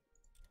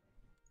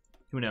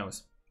 Who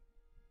knows?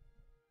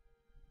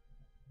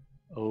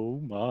 Oh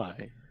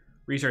my.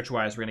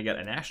 Research-wise, we're going to get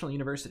a national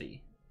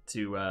university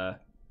to,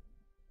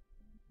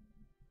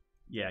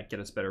 get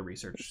us better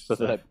research. So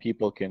that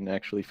people can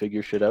actually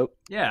figure shit out?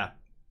 Yeah.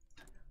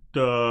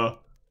 Duh.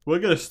 We're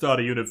going to start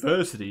a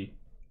university.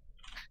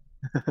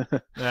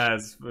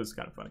 That's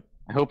kind of funny.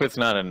 I hope it's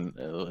not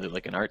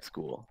like an art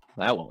school.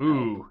 That won't.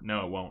 Ooh,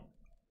 no, it won't.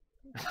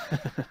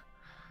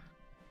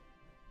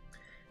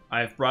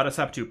 I've brought us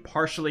up to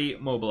partially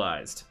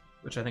mobilized,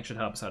 which I think should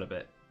help us out a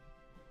bit.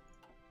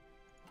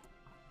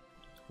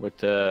 What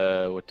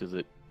does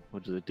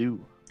it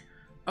do?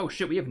 Oh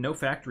shit, we have no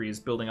factories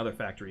building other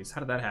factories.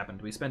 How did that happen?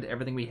 Did we spend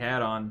everything we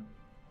had on...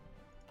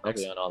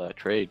 Probably on all that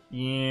trade.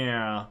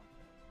 Yeah.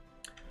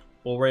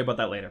 We'll worry about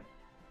that later.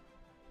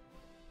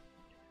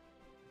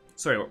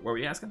 Sorry, what were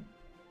you asking?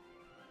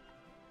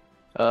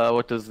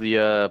 What does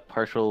the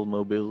partial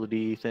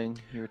mobility thing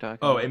you were talking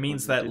about? Oh, it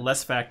means that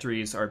less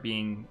factories are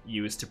being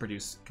used to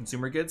produce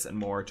consumer goods and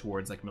more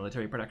towards like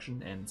military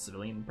production and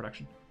civilian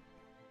production.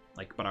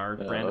 Like, but our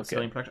brand of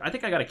civilian production. I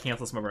think I gotta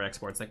cancel some of our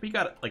exports. Like, we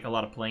got like a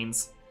lot of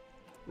planes.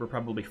 We're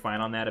probably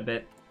fine on that a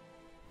bit.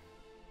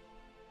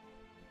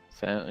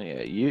 So,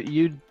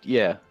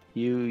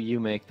 you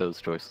make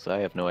those choices. I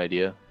have no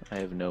idea. I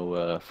have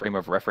no frame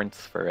of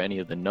reference for any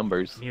of the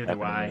numbers Neither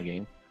do I. in the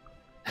game.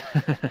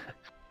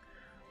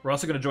 We're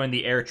also going to join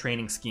the air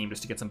training scheme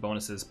just to get some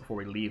bonuses before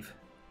we leave.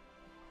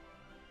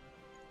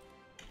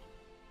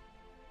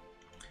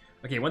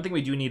 Okay, one thing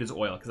we do need is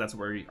oil, because that's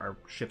where our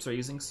ships are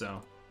using, so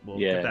we'll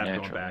get that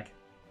going back.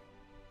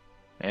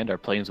 And our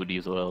planes would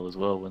use oil as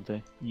well, wouldn't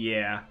they?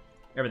 Yeah,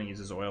 everything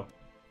uses oil.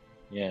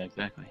 Yeah,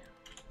 exactly.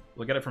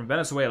 We'll get it from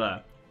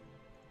Venezuela.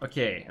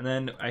 Okay, and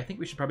then I think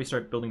we should probably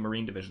start building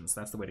marine divisions.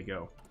 That's the way to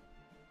go.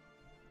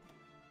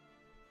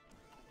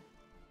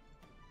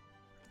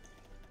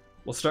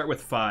 We'll start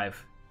with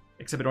 5.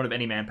 Except I don't have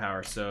any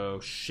manpower,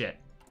 so shit.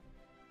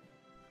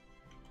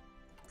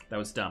 That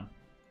was dumb.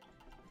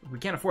 We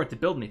can't afford to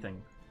build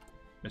anything,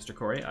 Mr.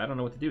 Corey. I don't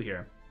know what to do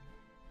here.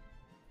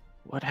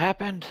 What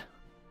happened?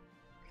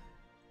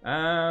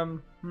 I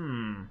don't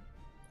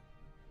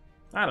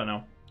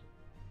know.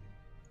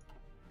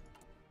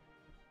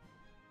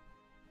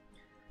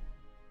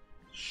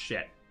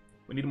 Shit.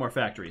 We need more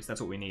factories. That's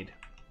what we need.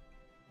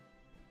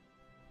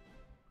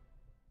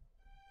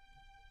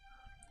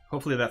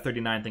 Hopefully that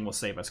 39 thing will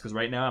save us, because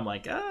right now I'm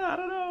like, I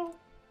don't know.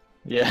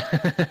 Yeah.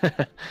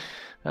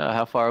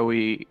 How far are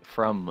we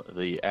from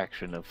the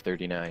action of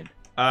 39?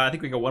 I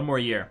think we got 1 more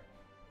year.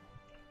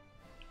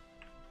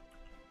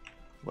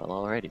 Well,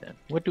 alrighty then.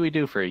 What do we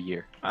do for a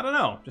year? I don't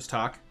know. Just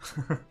talk.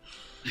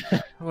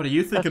 What are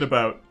you thinking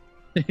about?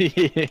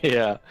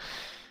 Yeah.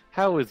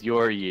 How was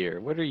your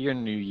year? What are your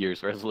New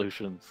Year's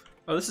resolutions?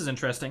 Oh, this is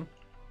interesting.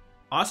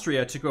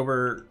 Austria took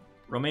over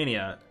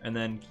Romania and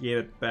then gave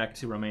it back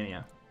to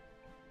Romania.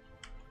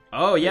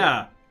 Oh,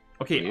 yeah.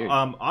 Okay,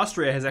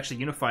 Austria has actually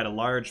unified a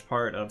large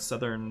part of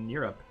southern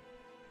Europe.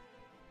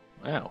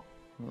 Wow.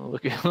 Well,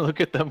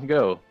 look at them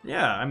go.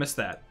 Yeah, I missed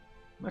that.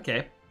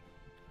 Okay.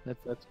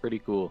 That's pretty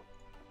cool.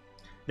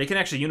 They can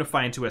actually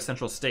unify into a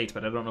central state,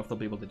 but I don't know if they'll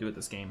be able to do it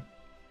this game.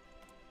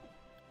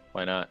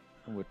 Why not?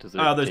 What does it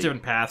there's take?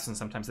 different paths, and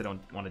sometimes they don't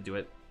want to do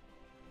it.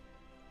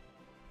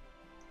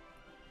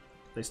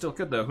 They still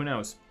could, though. Who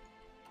knows?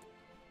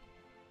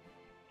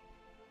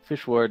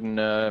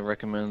 Fishwarden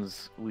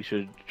recommends we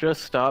should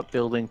just stop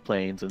building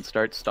planes and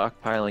start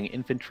stockpiling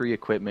infantry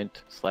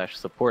equipment /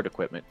 support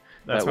equipment.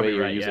 That's that way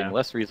you're right, using yeah.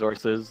 less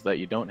resources that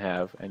you don't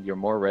have, and you're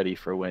more ready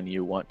for when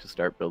you want to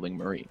start building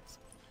marines.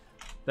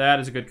 That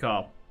is a good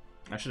call.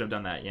 I should have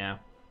done that, yeah.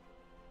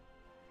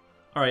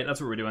 Alright, that's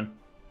what we're doing.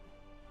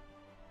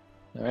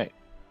 Alright.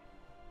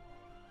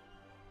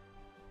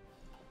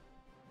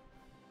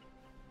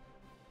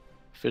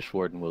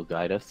 Fishwarden will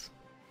guide us.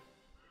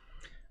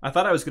 I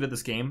thought I was good at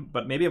this game,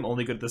 but maybe I'm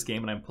only good at this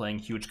game when I'm playing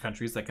huge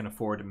countries that can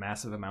afford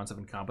massive amounts of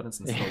incompetence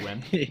and still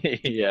win.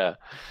 Yeah.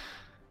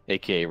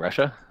 AKA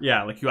Russia.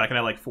 Yeah, like I can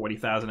have like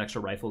 40,000 extra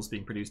rifles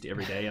being produced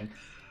every day, and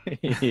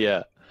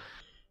yeah.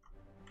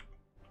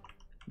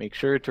 Make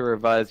sure to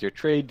revise your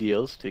trade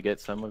deals to get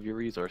some of your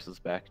resources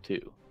back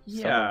too.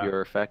 Yeah. Some of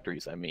your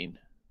factories, I mean.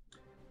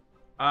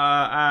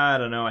 I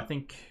don't know. I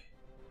think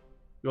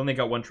we only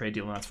got 1 trade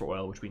deal, and that's for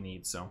oil, which we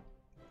need, so.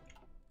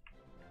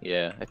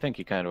 Yeah, I think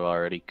you kind of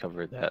already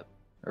covered that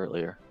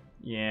earlier.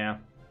 Yeah.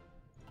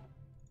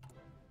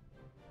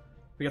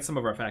 We got some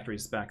of our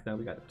factories back, though.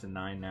 We got up to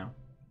 9 now.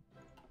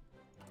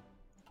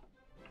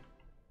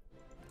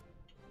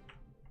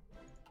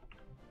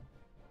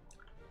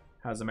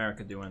 How's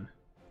America doing?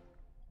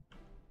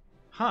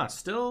 Huh,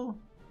 still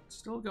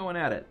going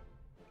at it.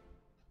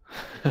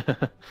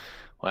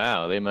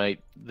 Wow, they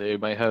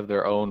might have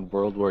their own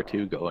World War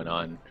II going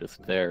on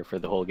just there for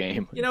the whole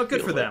game. You know,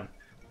 good for them.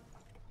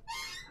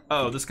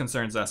 Oh, this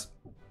concerns us.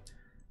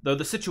 Though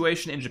the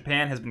situation in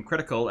Japan has been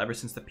critical ever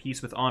since the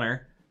Peace with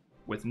Honor,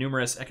 with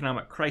numerous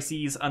economic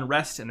crises,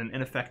 unrest, and an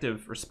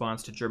ineffective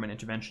response to German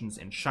interventions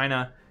in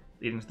China,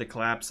 leading to the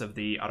collapse of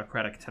the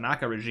autocratic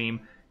Tanaka regime,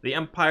 the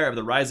Empire of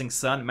the Rising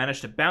Sun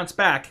managed to bounce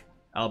back,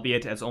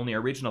 albeit as only a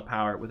regional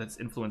power with its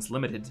influence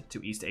limited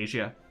to East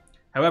Asia.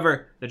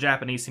 However, the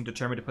Japanese seem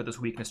determined to put this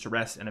weakness to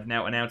rest and have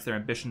now announced their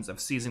ambitions of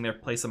seizing their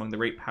place among the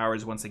great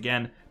powers once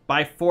again,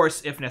 by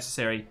force if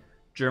necessary.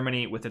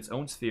 Germany, with its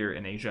own sphere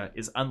in Asia,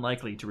 is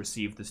unlikely to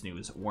receive this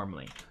news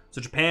warmly.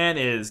 So Japan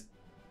is,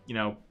 you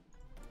know,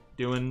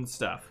 doing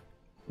stuff.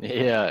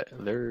 Yeah,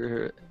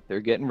 they're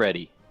getting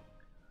ready.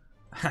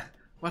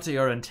 What are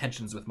your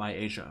intentions with my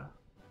Asia?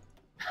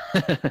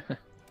 To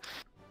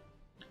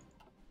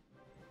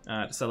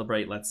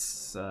celebrate,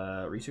 let's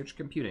research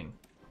computing.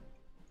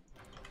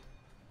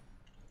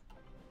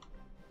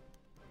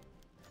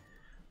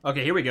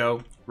 Okay, here we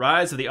go.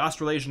 Rise of the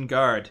Australasian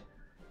Guard.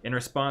 In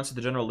response to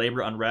the general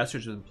labor unrest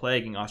which has been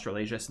plaguing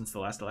Australasia since the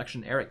last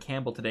election, Eric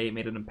Campbell today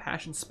made an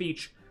impassioned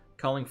speech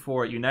calling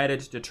for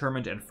united,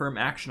 determined, and firm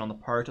action on the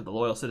part of the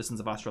loyal citizens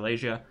of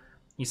Australasia.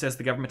 He says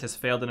the government has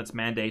failed in its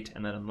mandate,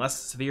 and that unless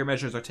severe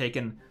measures are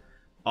taken,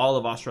 all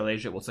of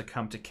Australasia will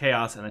succumb to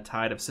chaos and the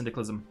tide of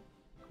syndicalism,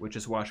 which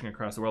is washing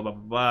across the world, blah,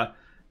 blah, blah.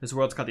 This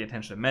world's caught the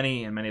attention of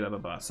many, and many, blah, blah,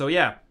 blah. So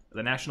yeah,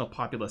 the national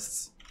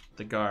populists,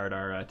 the Guard,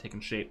 are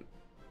taking shape.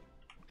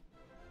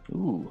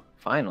 Ooh,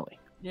 finally.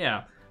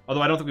 Yeah,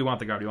 although I don't think we want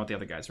the Guard, we want the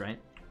other guys, right?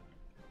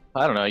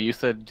 I don't know, you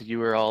said you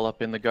were all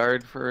up in the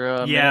Guard for a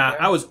minute Yeah,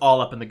 there? I was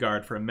all up in the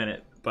Guard for a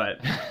minute,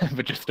 but...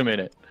 but just a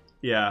minute.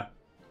 Yeah.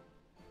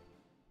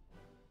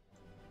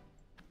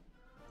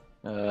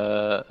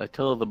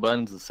 Attila the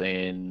Buns is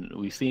saying,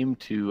 we seem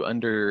to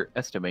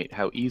underestimate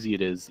how easy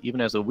it is, even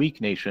as a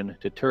weak nation,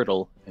 to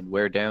turtle and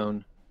wear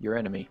down your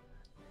enemy.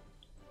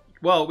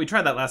 Well, we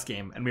tried that last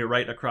game, and we were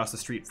right across the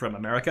street from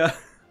America.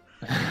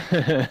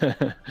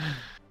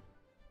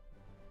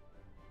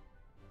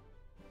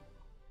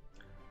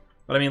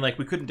 But I mean, like,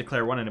 we couldn't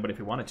declare war on anybody if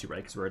we wanted to,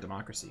 right? Because we're a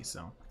democracy,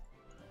 so...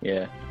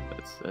 Yeah,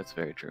 that's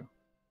very true.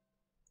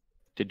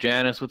 To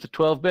Janice with the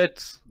 12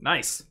 bits.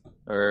 Nice.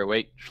 Or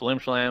wait,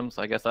 Shlim Shlams.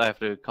 I guess I have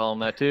to call him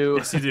that too.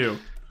 Yes, you do.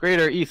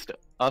 Greater East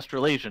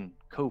Australasian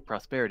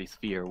Co-Prosperity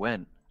Sphere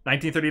when?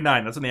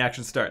 1939. That's when the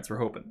action starts. We're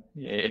hoping.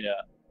 Yeah.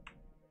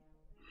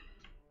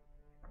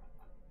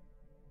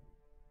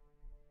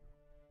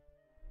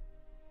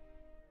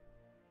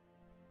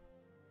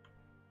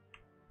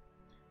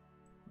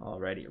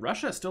 Alrighty.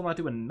 Russia is still not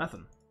doing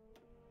nothing.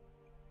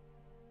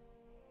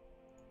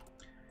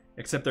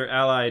 Except they're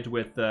allied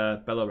with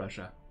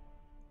Belorussia.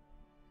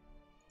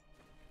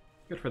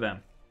 Good for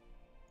them.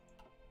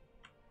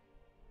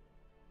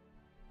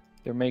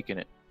 They're making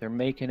it. They're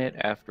making it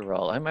after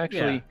all. I'm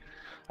actually... Yeah.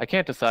 I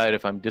can't decide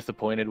if I'm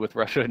disappointed with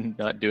Russia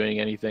not doing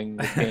anything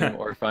this game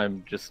or if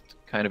I'm just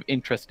kind of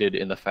interested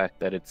in the fact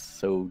that it's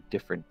so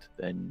different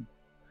than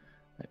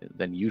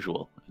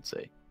usual, I'd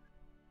say.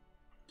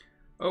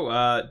 Oh,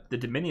 the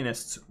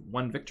Dominionists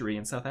won victory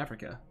in South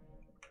Africa.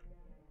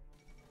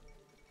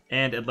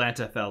 And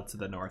Atlanta fell to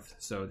the north,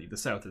 so the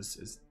south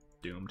is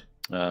doomed.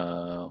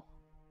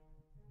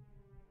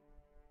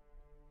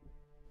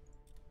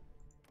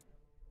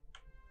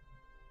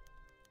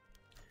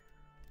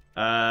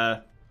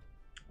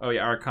 Oh,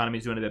 yeah, our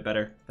economy's doing a bit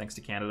better, thanks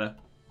to Canada.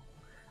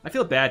 I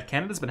feel bad.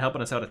 Canada's been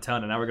helping us out a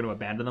ton, and now we're going to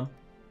abandon them.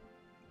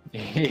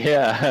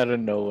 Yeah, out of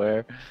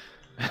nowhere.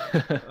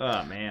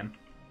 Oh, man.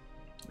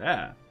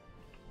 Yeah.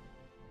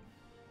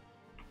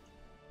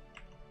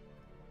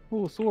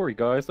 Oh, sorry,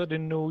 guys. I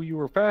didn't know you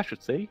were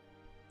fascists, eh?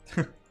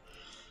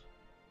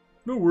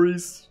 No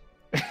worries.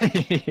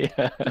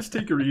 Yeah. Just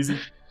take her easy.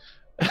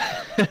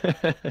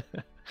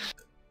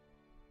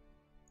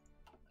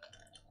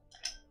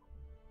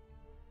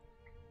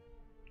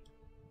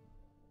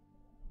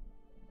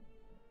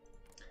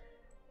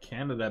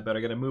 Canada better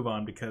get a move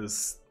on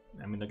because,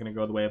 I mean, they're going to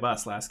go the way of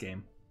us last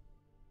game.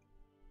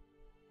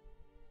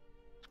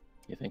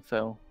 You think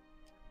so?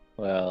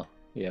 Well,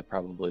 yeah,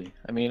 probably.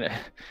 I mean,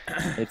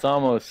 it's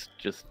almost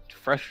just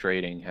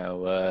frustrating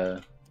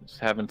how just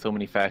having so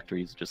many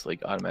factories just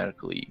like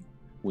automatically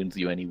wins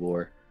you any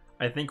war.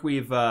 I think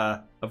we've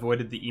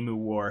avoided the Emu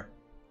War.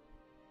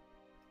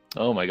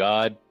 Oh my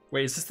god.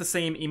 Wait, is this the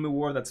same Emu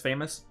War that's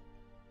famous?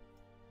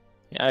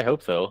 Yeah, I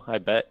hope so. I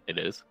bet it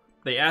is.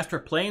 They asked for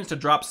planes to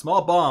drop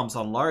small bombs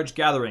on large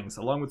gatherings,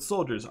 along with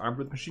soldiers armed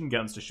with machine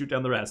guns to shoot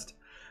down the rest.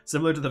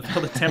 Similar to the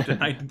failed attempt in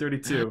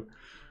 1932.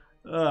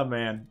 Oh,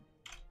 man.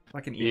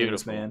 Fucking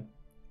emus, man.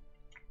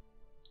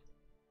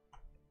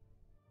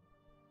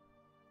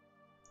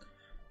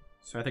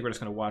 So I think we're just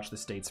going to watch the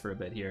states for a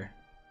bit here.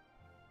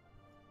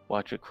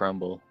 Watch it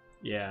crumble.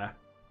 Yeah.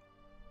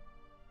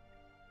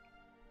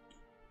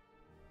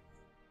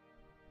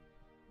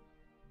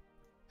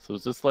 So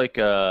is this like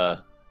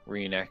a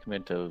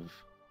reenactment of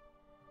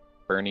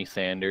Bernie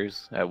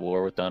Sanders at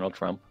war with Donald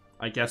Trump?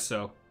 I guess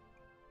so.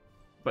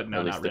 But no,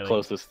 at least not really. The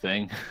closest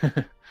thing.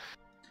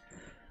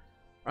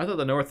 I thought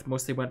the North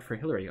mostly went for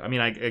Hillary. I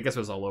mean, I guess it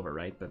was all over,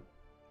 right? But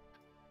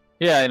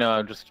yeah, I know.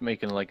 I'm just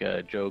making like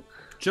a joke.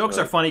 Jokes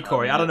are funny,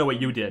 Corey. I don't know what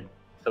you did.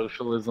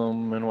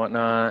 Socialism and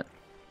whatnot.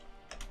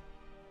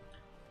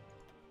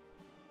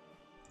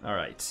 All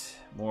right,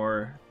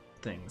 more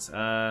things.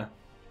 In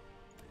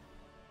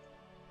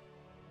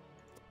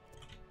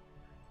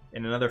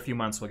another few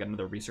months, we'll get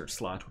another research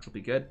slot, which will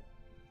be good.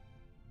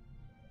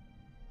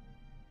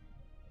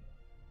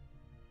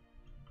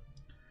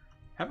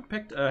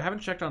 Haven't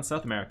checked on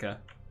South America.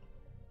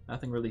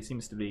 Nothing really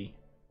seems to be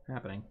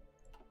happening.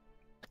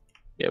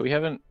 Yeah, we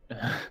haven't.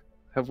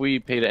 Have we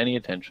paid any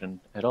attention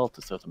at all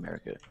to South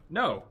America?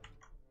 No,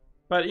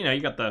 but you know,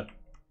 you got the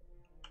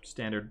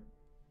standard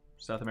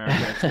South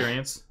American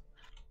experience.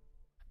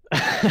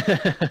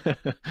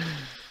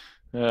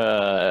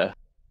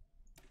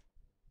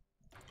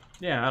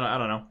 Yeah, I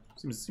don't know.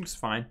 Seems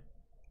fine.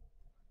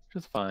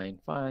 Just fine.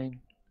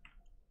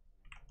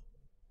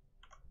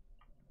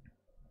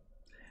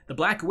 The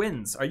Black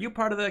Winds. Are you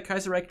part of the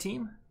Kaiserreich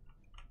team?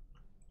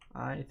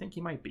 I think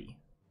you might be.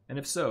 And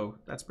if so,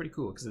 that's pretty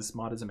cool because this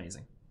mod is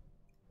amazing.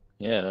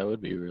 Yeah, that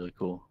would be really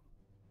cool.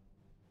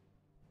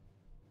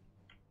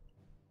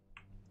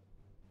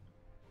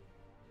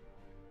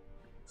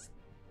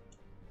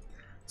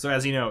 So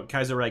as you know,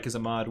 Kaiserreich is a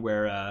mod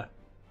where,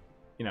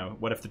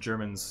 what if the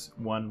Germans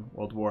won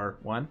World War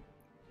One?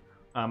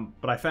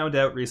 But I found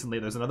out recently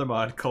there's another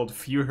mod called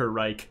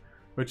Führerreich,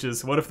 which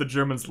is what if the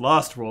Germans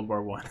lost World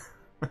War One?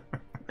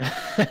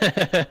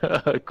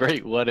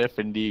 Great what if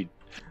indeed.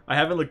 I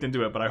haven't looked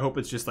into it, but I hope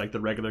it's just like the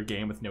regular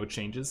game with no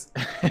changes.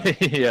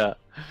 Yeah.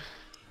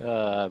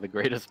 The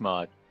greatest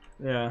mod.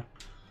 Yeah.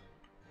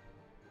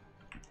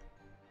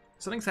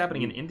 Something's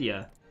happening in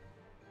India.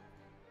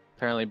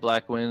 Apparently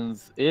Black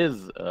Winds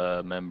is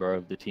a member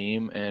of the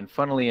team, and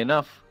funnily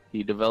enough,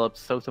 he developed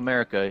South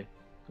America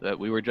that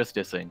we were just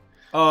dissing.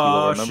 Oh, you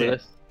will remember shit.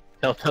 this?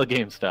 Telltale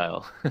game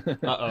style.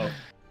 Uh-oh.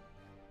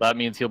 That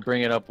means he'll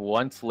bring it up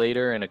once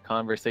later in a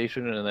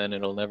conversation, and then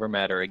it'll never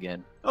matter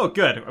again. Oh,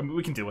 good. I mean,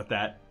 we can deal with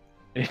that.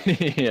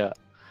 Yeah.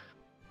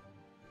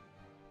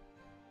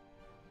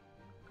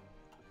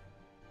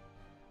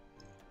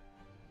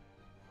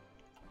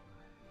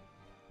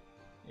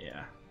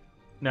 Yeah.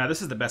 No,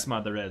 this is the best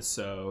mod there is,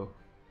 so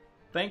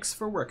thanks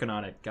for working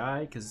on it,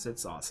 guy, because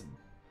it's awesome.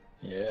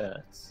 Yeah,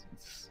 it's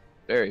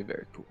very,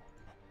 very cool.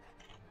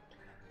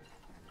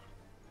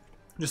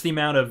 Just the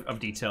amount of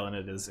detail in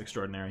it is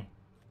extraordinary.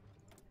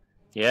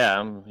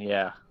 Yeah,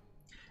 yeah.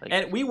 Like,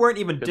 And we weren't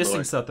even good dissing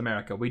lord. South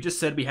America. We just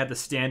said we had the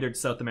standard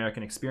South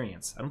American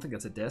experience. I don't think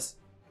that's a diss.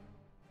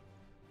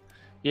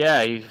 Yeah,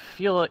 I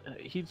feel like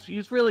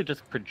he's really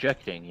just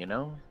projecting, you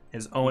know?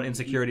 His own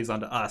insecurities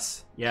onto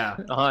us. Yeah.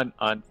 On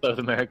South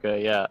America,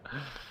 yeah.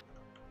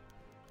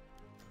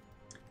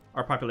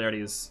 Our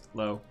popularity is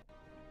low.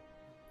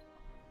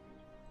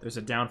 There's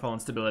a downfall in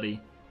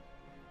stability.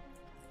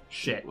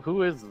 Shit.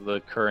 Who is the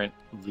current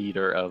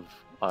leader of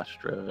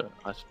Australasia?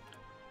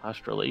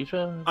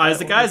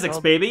 Isaac Isaacs,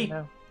 baby.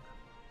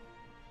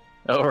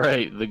 Oh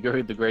right, the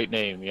great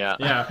name, yeah.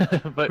 Yeah.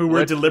 But Who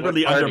were what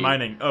deliberately party?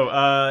 undermining.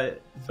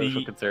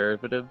 Social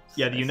Conservatives.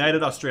 Yeah, the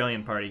United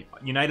Australian Party,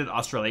 United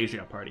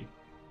Australasia Party,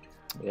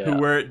 Yeah. who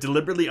were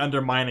deliberately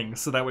undermining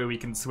so that way we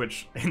can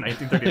switch in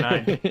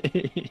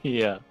 1939.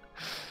 Yeah.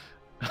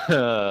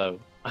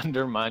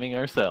 Undermining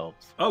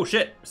ourselves. Oh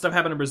shit! Stuff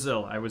happened in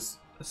Brazil.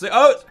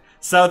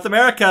 South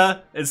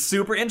America is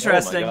super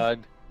interesting. Oh my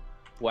god!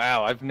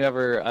 Wow, I've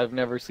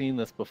never seen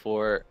this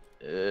before.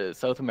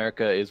 South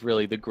America is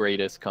really the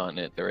greatest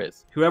continent there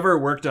is. Whoever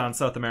worked on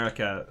South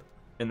America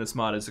in this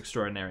mod is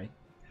extraordinary.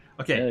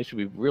 Okay. Yeah, they should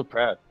be real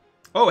proud.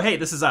 Oh, hey,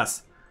 this is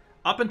us.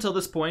 Up until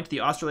this point,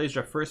 the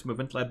Australasia First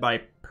movement, led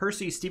by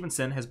Percy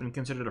Stevenson, has been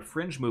considered a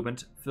fringe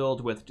movement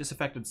filled with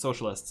disaffected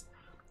socialists.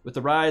 With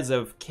the rise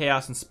of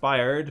chaos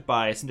inspired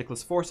by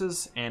syndicalist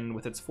forces, and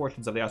with its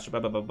fortunes of the Austro blah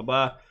blah blah blah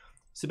blah.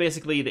 So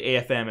basically, the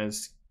AFM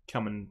is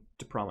coming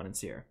to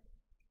prominence here.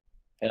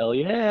 Hell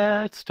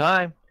yeah, it's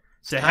time.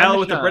 To hell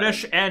with the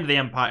British and the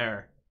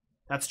Empire.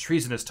 That's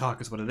treasonous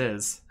talk, is what it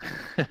is.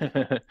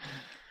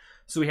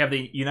 So we have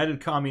the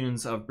United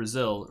Communes of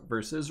Brazil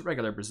versus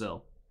regular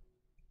Brazil.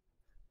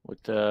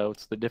 What's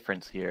the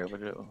difference here?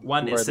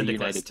 One who is are the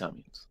syndicalist. United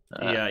Communes?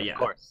 Yeah. Of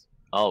course,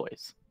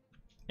 always.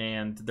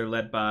 And they're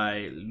led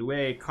by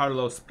Luis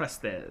Carlos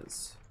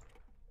Prestes.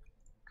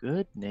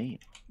 Good name.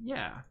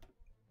 Yeah.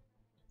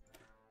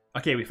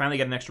 Okay, we finally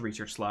got an extra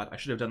research slot. I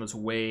should have done this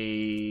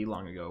way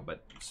long ago,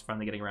 but just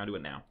finally getting around to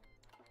it now.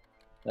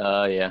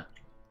 Yeah.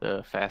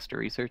 The faster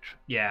research.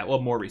 Yeah, well,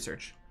 more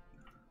research.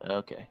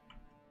 Okay.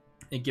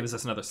 It gives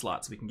us another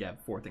slot so we can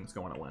get 4 things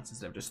going at once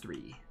instead of just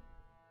 3.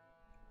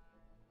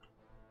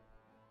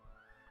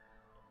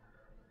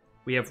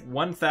 We have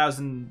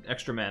 1,000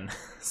 extra men,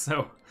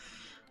 so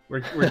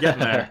we're getting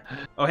there.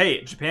 Oh,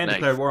 hey, Japan Nice.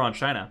 declared war on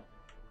China.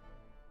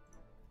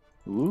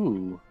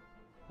 Ooh,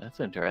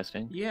 that's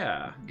interesting.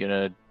 Yeah.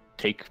 Gonna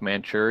take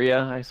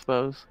Manchuria, I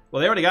suppose.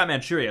 Well, they already got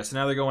Manchuria, so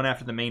now they're going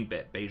after the main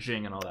bit,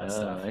 Beijing and all that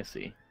stuff. I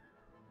see.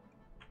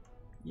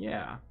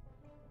 Yeah.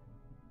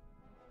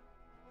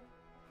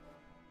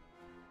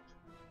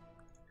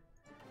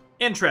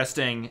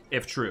 Interesting,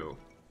 if true.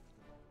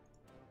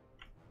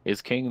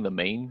 Is King the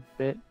main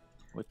bit?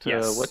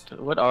 Yes.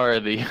 What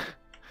are the?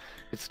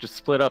 It's just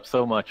split up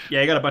so much.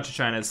 Yeah, you got a bunch of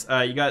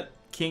Chinas. You got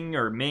King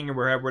or Ming or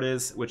wherever it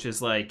is, which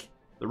is like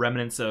the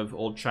remnants of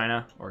old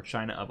China or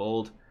China of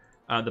old.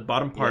 The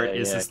bottom part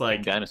is this like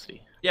King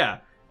Dynasty. Yeah.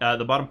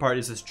 The bottom part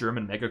is this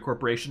German mega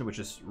corporation, which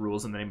just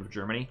rules in the name of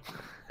Germany.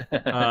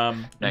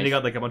 And they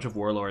got like a bunch of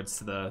warlords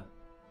to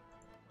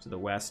the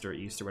west or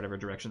east or whatever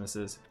direction this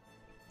is.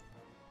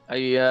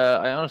 I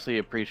honestly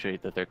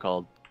appreciate that they're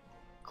called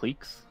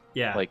cliques.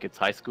 Yeah. Like it's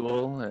high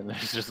school, and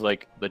there's just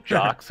like the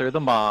jocks are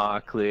the Ma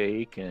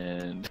clique,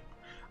 and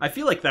I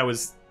feel like that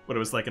was what it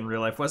was like in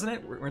real life, wasn't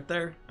it? Weren't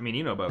there? I mean,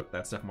 you know about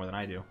that stuff more than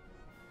I do.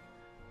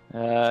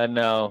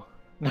 No,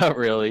 not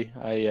really.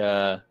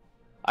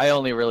 I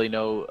only really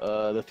know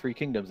the Three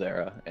Kingdoms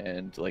era,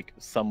 and like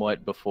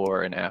somewhat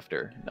before and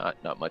after.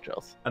 Not much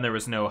else. And there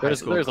was no high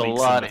school There's a cliques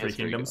lot in the of Three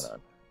history Kingdoms.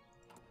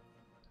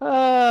 going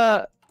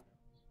on.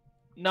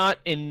 Not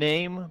in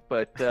name,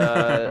 but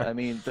I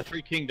mean, the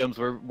Three Kingdoms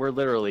were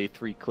literally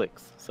 3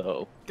 cliques,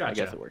 so I guess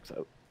Gotcha. it works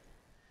out.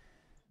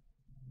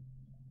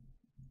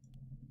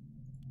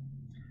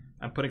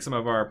 I'm putting some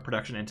of our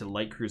production into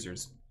light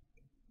cruisers.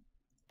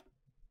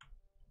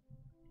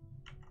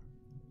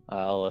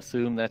 I'll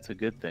assume that's a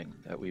good thing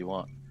that we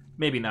want.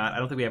 Maybe not. I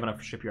don't think we have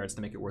enough shipyards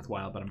to make it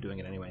worthwhile, but I'm doing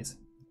it anyways.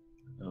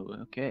 Oh,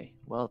 okay.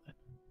 Well then.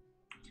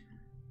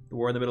 The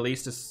war in the Middle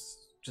East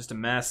is just a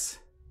mess.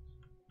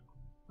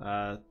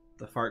 The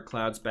fart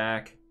cloud's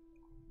back.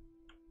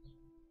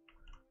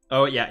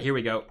 Oh yeah, here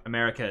we go.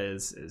 America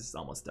is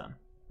almost done.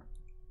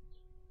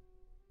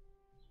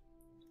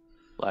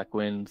 Black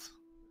wins.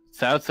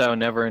 Cao Cao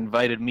never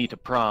invited me to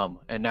prom,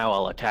 and now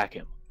I'll attack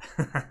him.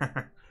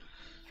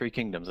 3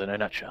 kingdoms in a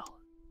nutshell.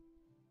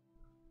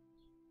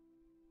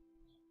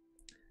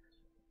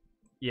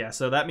 Yeah,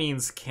 so that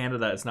means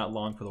Canada is not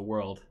long for the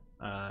world.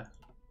 I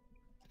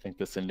think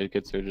the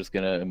syndicates are just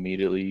going to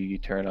immediately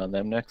turn on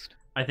them next.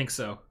 I think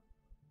so.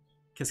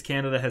 Because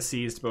Canada has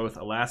seized both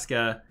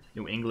Alaska,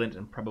 New England,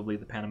 and probably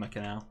the Panama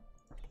Canal.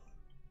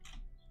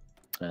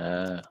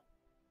 Fair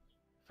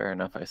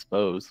enough, I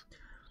suppose.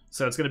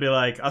 So it's going to be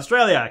like,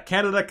 Australia,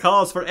 Canada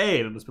calls for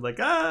aid. And just be like,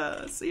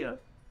 see ya.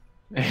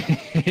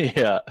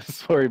 Yeah,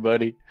 sorry,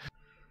 buddy.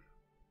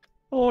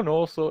 Oh,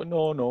 no,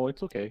 no,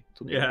 it's okay.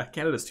 It's okay. Yeah,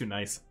 Canada's too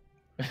nice.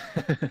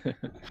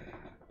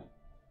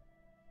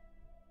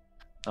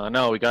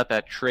 No, we got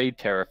that trade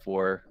tariff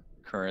war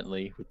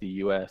currently with the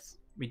U.S.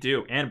 We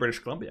do, and British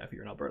Columbia if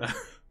you're in Alberta.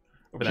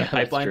 Over that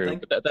pipeline that's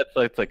thing. But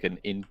that's like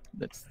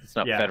it's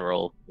not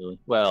federal. Really.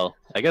 Well,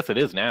 I guess it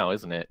is now,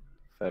 isn't it?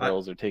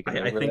 Federals are taking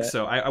over. I think that.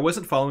 so. I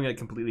wasn't following it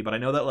completely, but I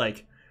know that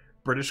like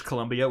British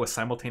Columbia was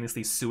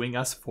simultaneously suing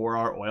us for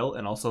our oil,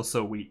 and also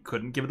so we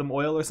couldn't give them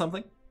oil or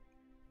something.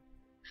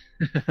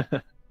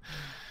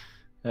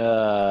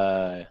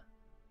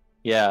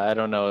 Yeah, I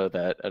don't know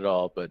that at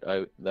all, but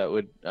I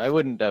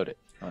wouldn't doubt it,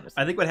 honestly.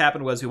 I think what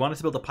happened was we wanted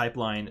to build a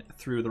pipeline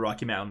through the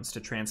Rocky Mountains to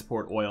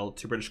transport oil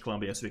to British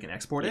Columbia so we can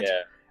export it,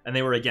 and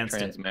they were against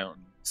Trans it.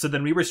 Mountain. So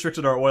then we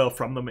restricted our oil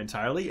from them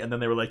entirely, and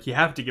then they were like, "You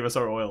have to give us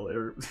our oil."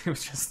 It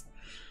was just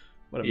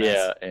what a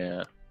mess.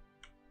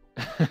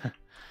 Yeah.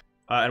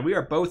 And we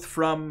are both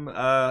from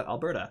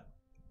Alberta.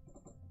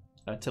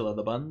 Attila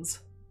the Buns.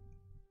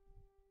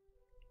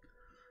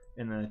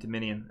 In the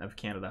Dominion of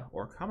Canada,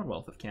 or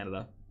Commonwealth of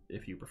Canada,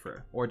 if you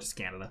prefer, or just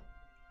Canada.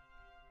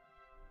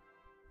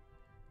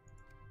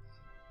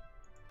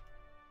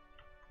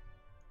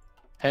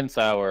 Hence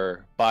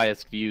our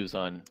biased views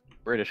on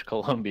British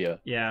Columbia.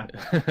 Yeah.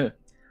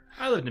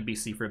 I lived in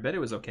BC for a bit. It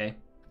was okay.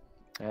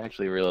 I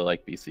actually really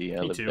like BC.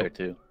 I lived there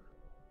too.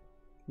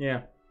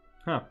 Yeah.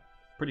 Huh.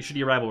 Pretty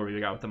shitty rivalry we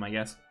got with them, I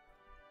guess.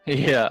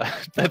 Yeah,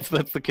 that's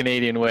the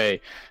Canadian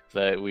way.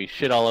 That we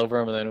shit all over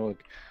them, and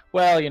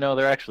then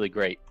they're actually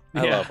great.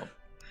 I love them.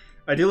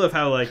 I do love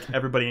how like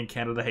everybody in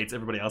Canada hates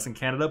everybody else in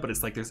Canada, but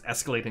it's like there's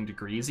escalating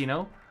degrees, you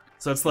know?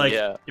 So it's like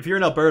if you're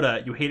in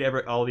Alberta, you hate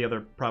all the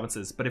other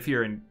provinces, but if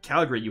you're in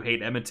Calgary, you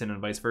hate Edmonton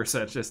and vice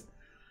versa. It's just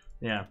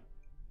yeah.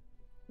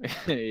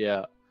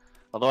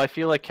 Although I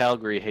feel like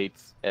Calgary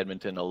hates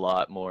Edmonton a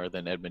lot more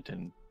than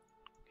Edmonton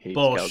hates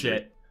Bullshit.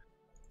 Calgary.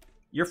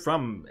 You're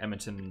from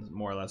Edmonton,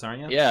 more or less,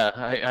 aren't you? Yeah,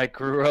 I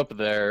grew up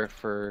there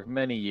for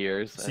many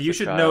years. So you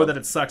should know that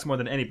it sucks more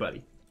than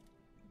anybody.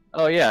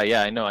 Oh, yeah,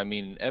 I know. I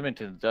mean,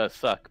 Edmonton does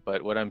suck,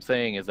 but what I'm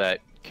saying is that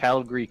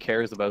Calgary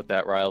cares about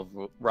that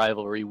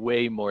rivalry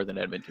way more than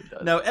Edmonton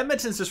does. No,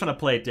 Edmonton's just trying to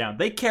play it down.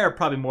 They care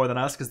probably more than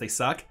us because they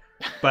suck,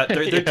 but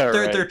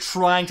they're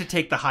trying to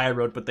take the high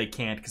road, but they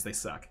can't because they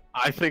suck.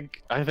 I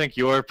think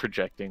you're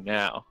projecting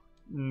now.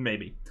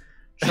 Maybe.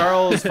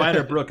 Charles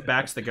Vinderbrook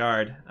backs the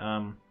guard.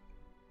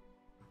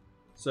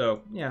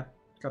 So, yeah,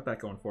 got that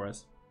going for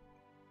us.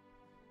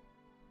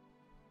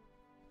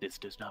 This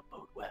does not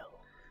bode well.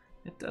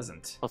 It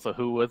doesn't. Also,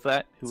 who was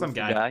that? Some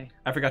guy.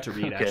 I forgot to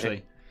read,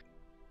 actually.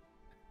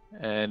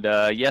 And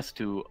yes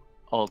to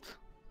Alt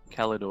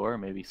Calador,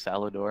 maybe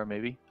Salador,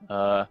 maybe.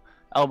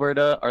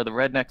 Alberta are the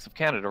rednecks of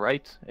Canada,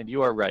 right? And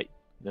you are right.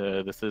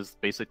 This is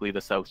basically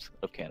the south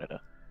of Canada.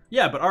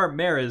 Yeah, but our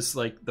mayor is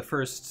like the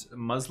first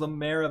Muslim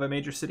mayor of a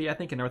major city, I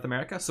think, in North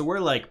America. So we're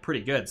like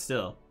pretty good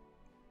still.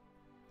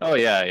 Oh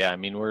yeah. I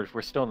mean, we're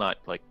still not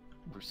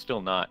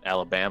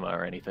Alabama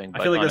or anything.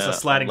 I feel like there's a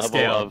sliding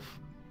scale.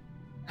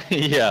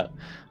 Yeah,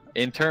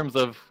 in terms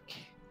of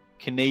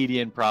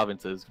Canadian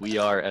provinces, we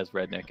are as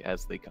redneck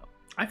as they come.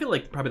 I feel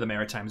like probably the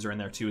Maritimes are in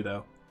there too,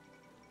 though.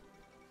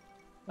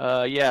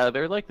 Yeah,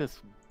 they're like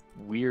this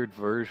weird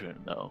version,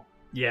 though.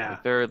 Yeah,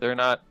 like they're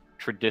not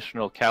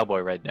traditional cowboy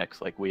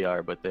rednecks like we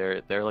are, but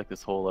they're like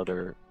this whole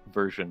other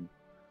version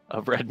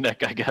of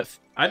redneck, I guess.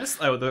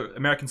 The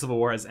American Civil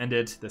War has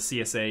ended. The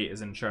CSA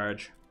is in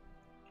charge.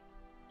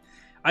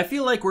 I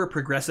feel like we're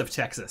progressive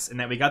Texas in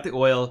that we got the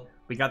oil,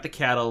 we got the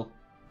cattle.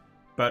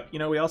 But,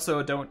 we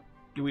also don't...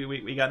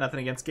 We got nothing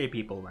against gay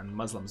people and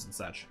Muslims and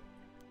such.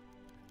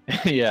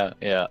 Yeah.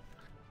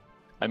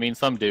 I mean,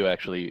 some do,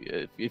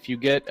 actually. If you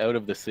get out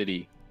of the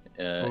city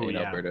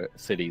Alberta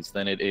cities,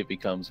 then it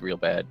becomes real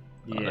bad,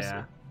 honestly.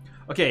 Yeah.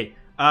 Okay,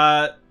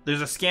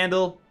 there's a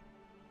scandal.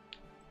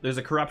 There's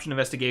a corruption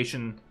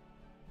investigation.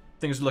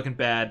 Things are looking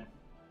bad.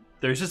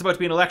 There's just about to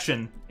be an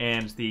election,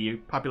 and the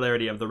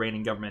popularity of the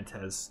reigning government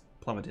has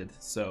plummeted,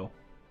 so...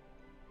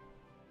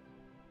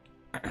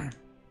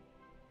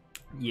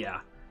 Yeah.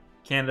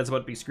 Canada's about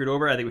to be screwed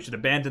over. I think we should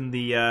abandon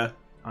the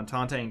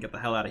Entente and get the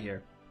hell out of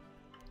here.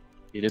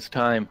 It is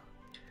time.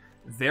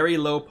 Very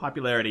low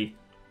popularity.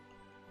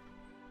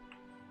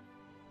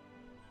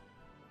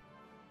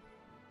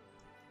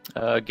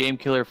 Game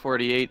Killer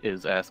 48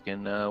 is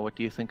asking, what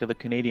do you think of the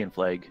Canadian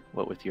flag?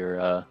 What with your...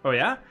 Oh,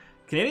 yeah?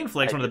 Canadian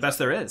flag's one of the best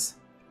there is.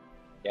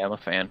 Yeah, I'm a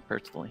fan,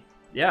 personally.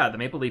 Yeah, the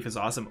maple leaf is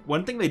awesome.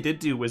 One thing they did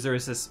do was there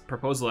was this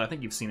proposal, I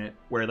think you've seen it,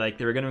 where like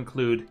they were going to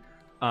include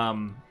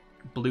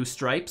blue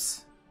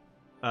stripes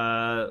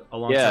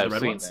alongside the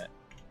red ones. That.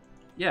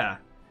 Yeah.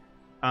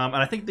 And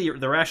I think the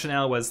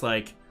rationale was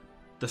like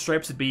the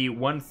stripes would be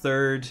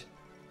 1/3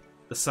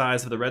 the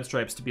size of the red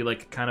stripes to be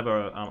like kind of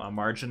a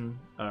margin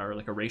or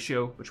like a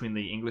ratio between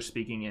the English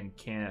speaking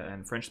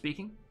and French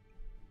speaking.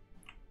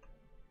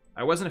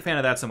 I wasn't a fan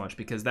of that so much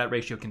because that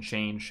ratio can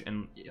change,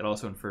 and it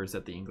also infers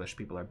that the English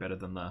people are better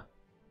than the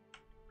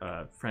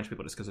French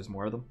people just because there's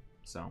more of them.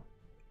 So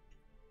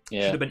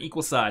yeah, should have been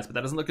equal size, but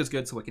that doesn't look as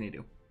good. So what can you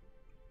do?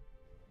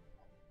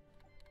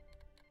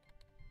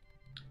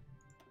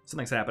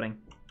 Something's happening.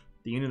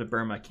 The Union of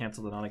Burma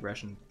canceled the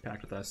non-aggression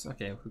pact with us.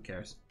 Okay, who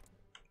cares?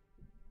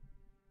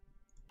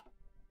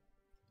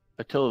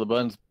 Attila the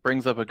Buns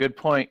brings up a good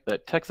point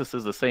that Texas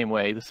is the same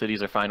way. The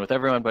cities are fine with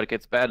everyone, but it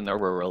gets bad in the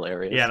rural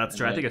areas. Yeah, that's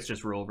true. I think it's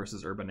just rural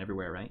versus urban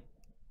everywhere, right?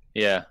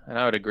 Yeah, and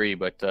I would agree.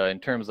 But in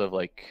terms of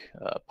like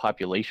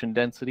population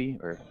density,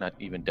 or not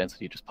even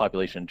density, just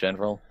population in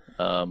general,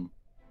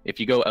 if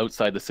you go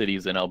outside the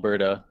cities in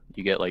Alberta,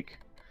 you get like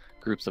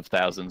groups of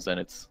thousands, and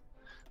it's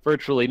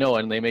virtually no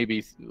one. They may be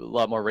a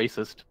lot more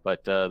racist,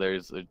 but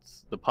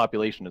the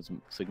population is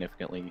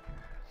significantly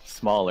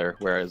smaller.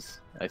 Whereas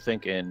I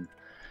think in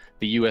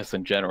the U.S.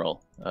 in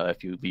general,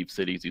 if you leave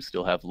cities, you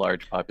still have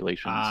large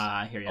populations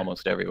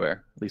almost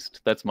everywhere. At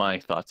least that's my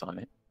thoughts on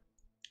it.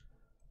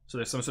 So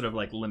there's some sort of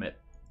like limit,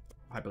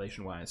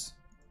 population-wise,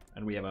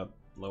 and we have a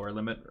lower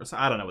limit. Or so,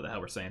 I don't know what the hell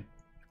we're saying.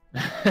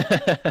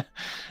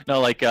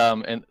 No, like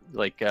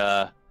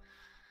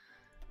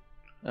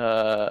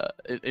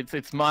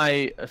it's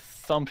my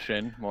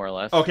assumption, more or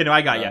less. Okay, no,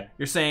 I got you.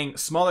 You're saying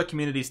smaller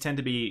communities tend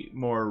to be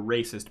more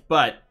racist,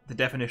 but the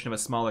definition of a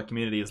smaller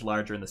community is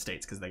larger in the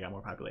States because they got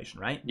more population,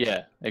 right?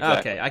 Yeah,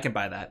 exactly. Okay, I can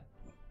buy that.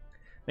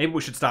 Maybe we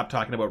should stop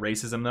talking about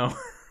racism, though.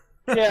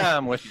 Yeah,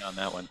 I'm with you on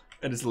that one.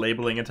 And just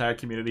labeling entire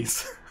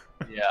communities.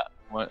 Yeah,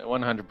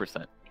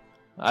 100%.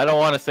 I don't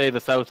want to say the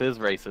South is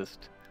racist.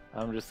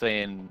 I'm just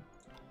saying,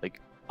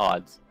 like,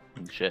 odds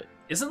and shit.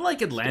 Isn't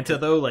like Atlanta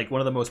though like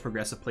one of the most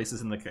progressive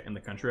places in the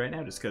country right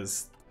now? Just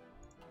because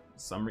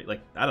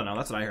I don't know.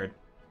 That's what I heard.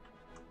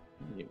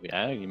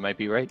 Yeah, you might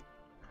be right.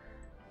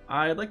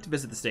 I'd like to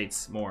visit the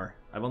States more.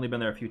 I've only been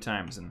there a few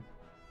times, and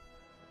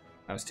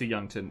I was too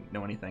young to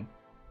know anything.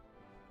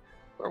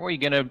 Or were you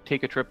gonna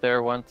take a trip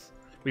there once?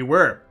 We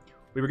were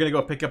gonna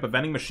go pick up a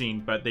vending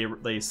machine, but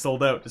they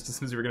sold out just as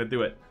soon as we were gonna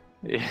do it.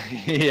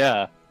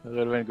 Yeah, that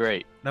would have been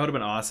great. That would have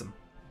been awesome.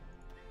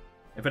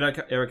 If it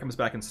ever comes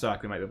back in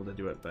stock, we might be able to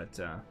do it, but...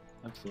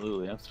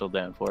 Absolutely, I'm still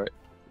down for it.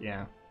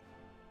 Yeah.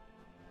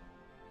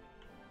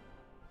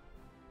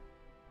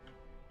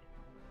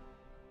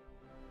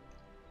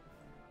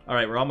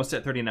 Alright, we're almost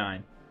at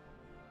 39.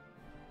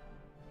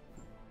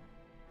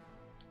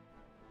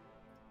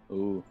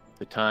 Ooh,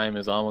 the time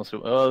is almost...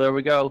 Oh, there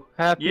we go.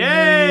 Happy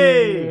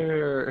Yay! New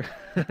Year!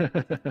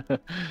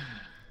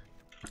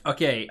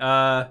 Okay,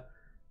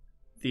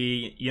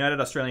 the United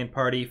Australian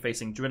Party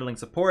facing dwindling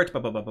support, blah,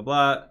 blah, blah, blah,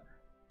 blah.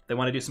 They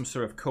want to do some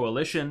sort of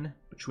coalition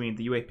between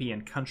the UAP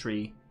and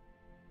country.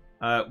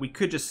 We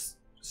could just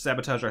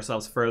sabotage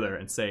ourselves further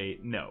and say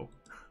no.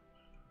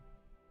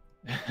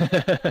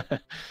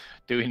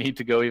 Do we need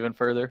to go even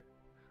further?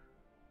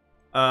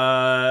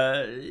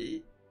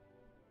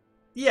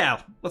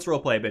 Yeah, let's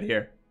roleplay a bit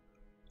here.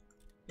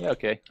 Yeah,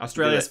 okay.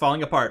 Australia's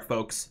falling apart,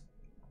 folks.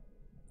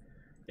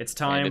 It's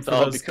time for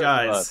those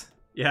guys.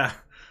 Yeah,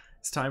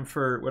 it's time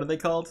for, what are they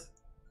called?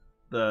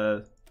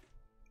 The...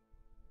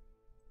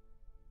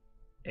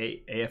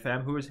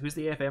 AFM? Who's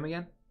the AFM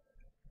again?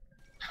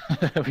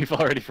 We've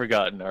already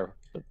forgotten the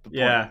point.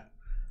 Yeah.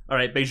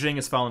 Alright, Beijing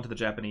has fallen to the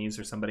Japanese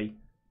or somebody.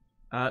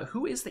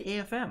 Who is the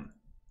AFM?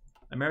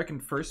 American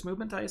First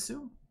Movement, I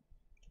assume?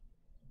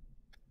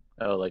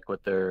 Oh, like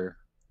what their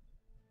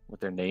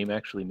name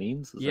actually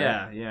means?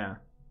 Yeah. Yeah,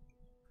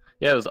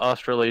 it was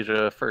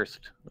Australasia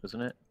First,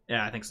 wasn't it?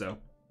 Yeah, I think so.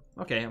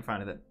 Okay, I'm fine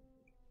with it.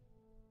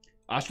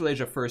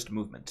 Australasia First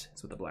Movement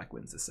is what the Black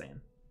Winds is saying.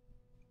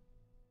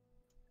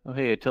 Oh,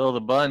 hey, Attila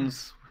the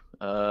Buns,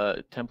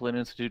 Templin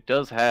Institute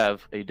does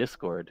have a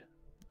Discord.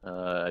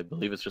 I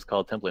believe it's just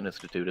called Templin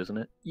Institute, isn't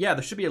it? Yeah,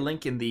 there should be a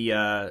link in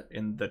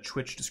the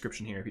Twitch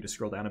description here if you just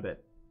scroll down a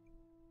bit.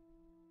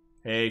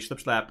 Hey,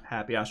 Schlip Slap,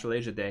 happy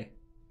Australasia Day.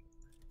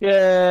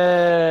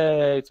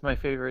 Yay! It's my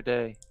favorite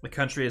day. The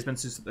country has been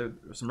through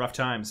some rough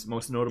times,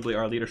 most notably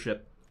our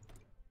leadership.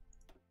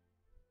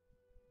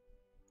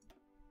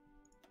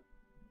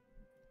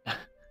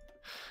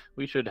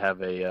 We should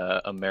have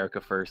a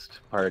America First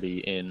party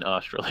in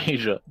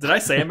Australasia. Did I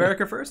say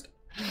America First?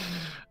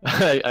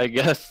 I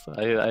guess.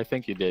 I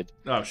think you did.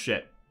 Oh,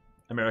 shit.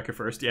 America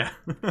first, yeah.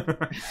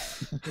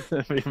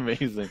 That'd be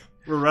amazing.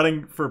 We're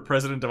running for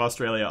president of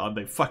Australia on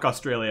the Fuck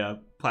Australia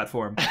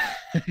platform.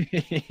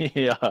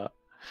 Yeah.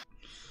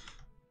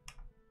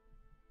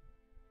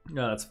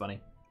 No, that's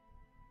funny.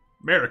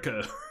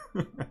 America.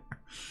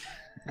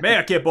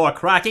 America, boy,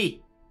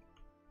 cracky.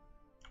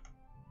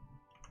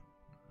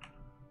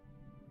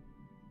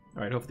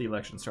 All right, hopefully the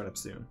elections start up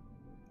soon.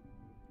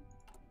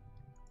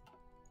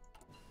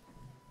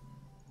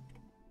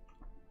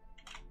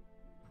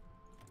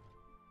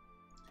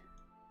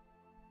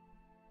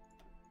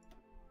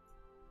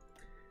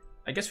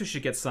 I guess we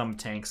should get some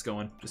tanks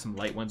going. Just some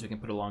light ones we can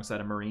put alongside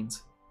of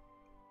Marines.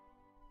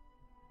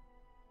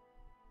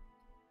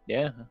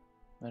 Yeah,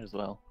 might as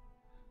well.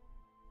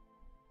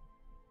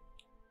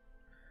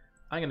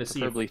 I'm going to see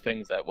Preferably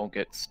things that won't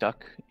get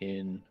stuck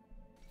in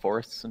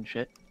forests and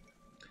shit.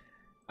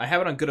 I have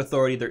it on good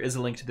authority. There is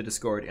a link to the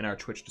Discord in our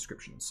Twitch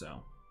description,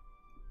 so...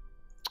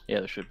 Yeah,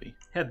 there should be.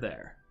 Head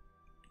there.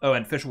 Oh,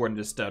 and Fish Warden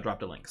just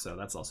dropped a link, so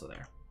that's also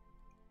there.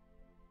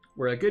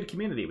 We're a good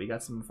community. We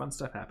got some fun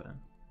stuff happening.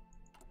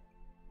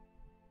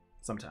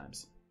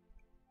 Sometimes.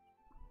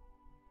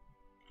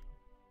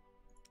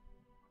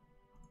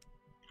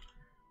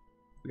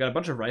 We got a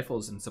bunch of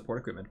rifles and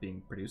support equipment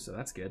being produced, so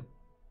that's good.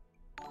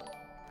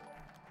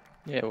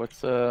 Yeah,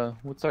 what's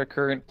our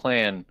current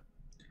plan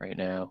right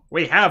now?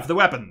 We have the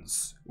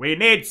weapons. We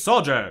need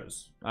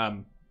soldiers.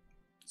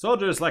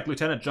 Soldiers like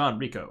Lieutenant John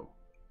Rico.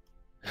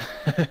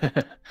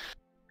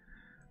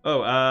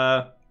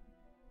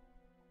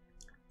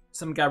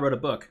 Some guy wrote a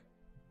book.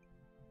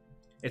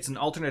 It's an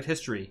alternate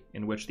history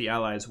in which the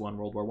Allies won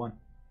World War One.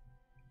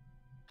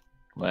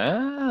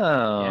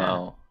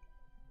 Wow.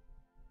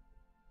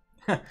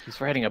 Yeah.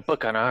 He's writing a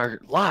book on our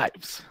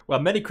lives. Well,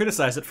 many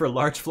criticize it for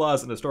large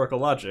flaws in historical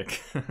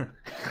logic.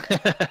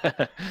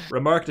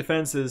 Remark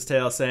defends his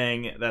tale,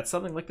 saying that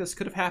something like this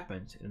could have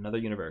happened in another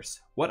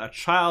universe. What a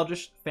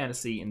childish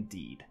fantasy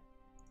indeed.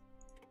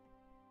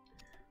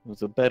 It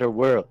was a better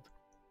world.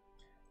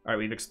 All right,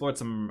 we've explored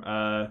some...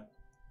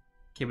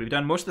 Okay, we've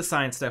done most of the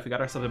science stuff. We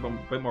got ourselves a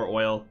bit more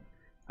oil.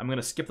 I'm going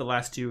to skip the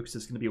last two because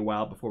it's going to be a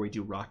while before we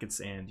do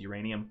rockets and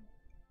uranium.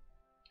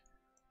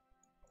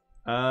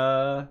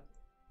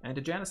 And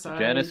a genocide.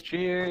 Janice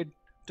cheered.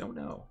 Don't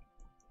know.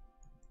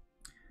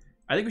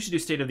 I think we should do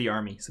State of the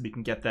Army so we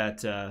can get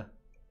that,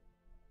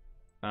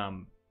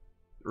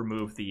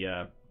 remove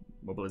the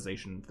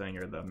mobilization thing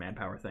or the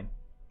manpower thing.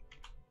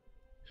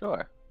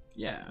 Sure.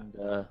 Yeah.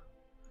 And,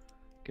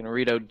 gonna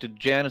read out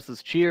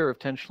Janice's cheer of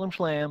 10 Schlim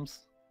Shlams.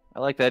 I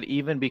like that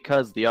even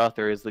because the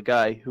author is the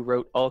guy who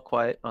wrote All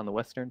Quiet on the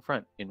Western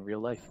Front in real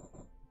life.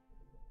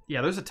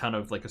 Yeah, there's a ton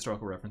of like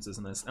historical references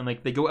in this, and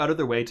like they go out of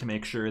their way to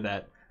make sure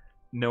that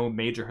no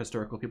major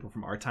historical people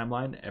from our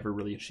timeline ever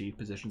really achieved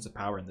positions of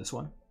power in this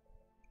one.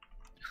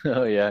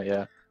 Oh yeah,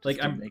 yeah. Like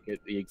Just to make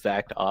it the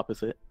exact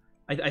opposite.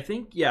 I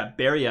think yeah,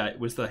 Beria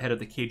was the head of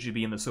the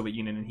KGB in the Soviet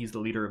Union, and he's the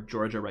leader of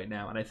Georgia right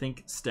now, and I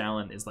think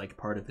Stalin is like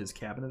part of his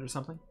cabinet or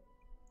something.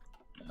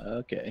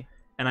 Okay.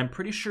 And I'm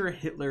pretty sure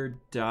Hitler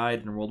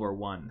died in World War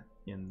One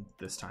in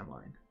this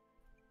timeline.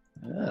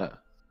 Ah.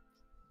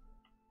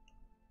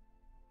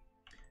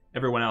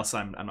 Everyone else,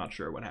 I'm not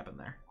sure what happened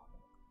there.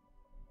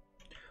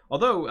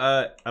 Although,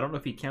 I don't know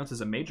if he counts as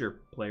a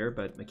major player,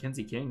 but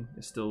Mackenzie King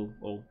is still...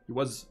 Well, he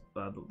was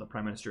the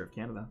Prime Minister of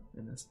Canada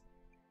in this.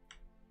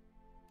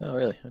 Oh,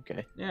 really?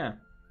 Okay. Yeah.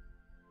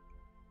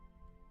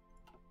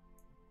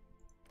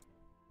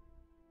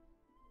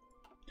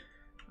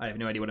 I have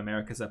no idea what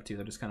America's up to.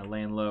 They're just kind of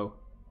laying low.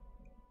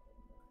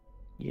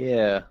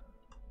 Yeah.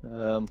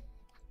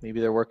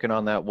 Maybe they're working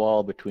on that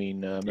wall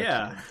between Mexico.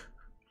 Yeah.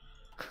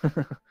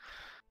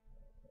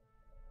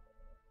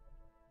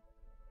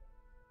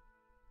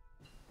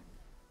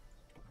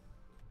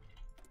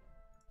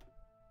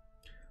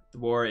 The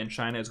war in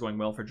China is going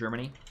well for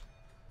Germany.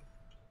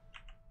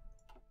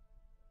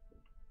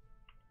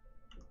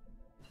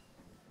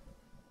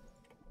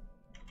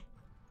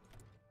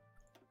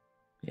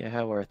 Yeah,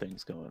 how are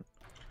things going?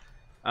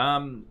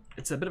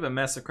 It's a bit of a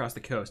mess across the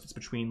coast. It's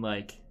between,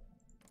 like,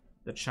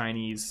 the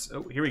Chinese...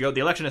 Oh, here we go.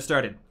 The election has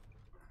started.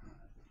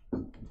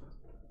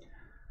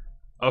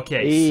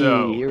 Okay, hey,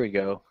 so... here we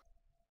go.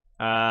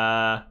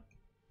 Are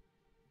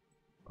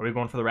we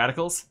going for the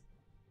radicals?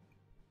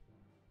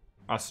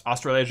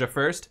 Australasia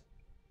first?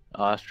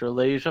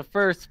 Australasia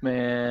first,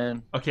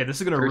 man. Okay, this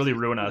is going to really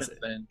ruin us.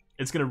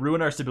 It's going to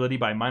ruin our stability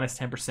by minus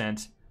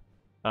 10%,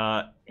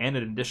 and an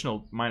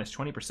additional minus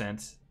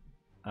 20%.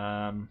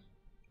 But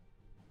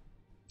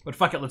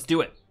fuck it, let's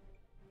do it.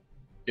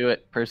 Do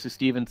it. Percy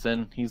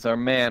Stevenson, he's our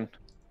man.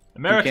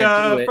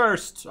 America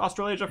first!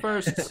 Australasia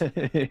first!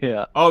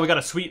 Yeah. Oh, we got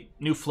a sweet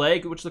new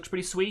flag, which looks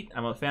pretty sweet.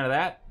 I'm a fan of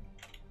that.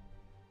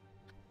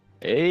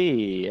 Hey,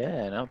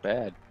 yeah, not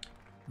bad.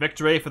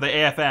 Victory for the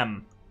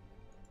AFM.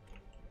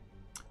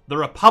 The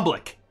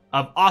Republic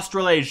of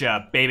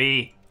Australasia,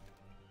 baby!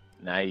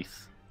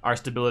 Nice. Our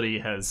stability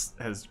has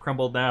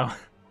crumbled now.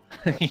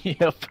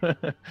 Yep.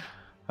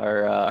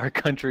 Our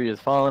country is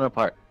falling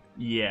apart.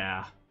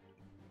 Yeah.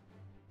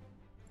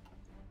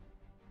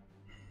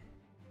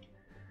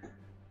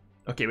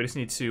 Okay, we just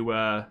need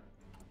to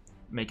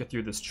make it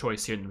through this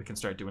choice here, and we can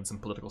start doing some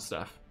political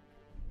stuff.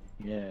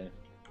 Yeah.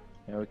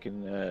 Now we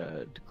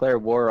can declare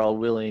war all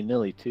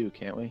willy-nilly too,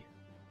 can't we?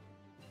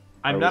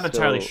 I'm not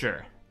entirely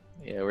sure.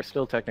 Yeah, we're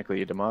still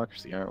technically a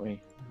democracy, aren't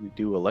we? We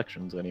do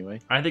elections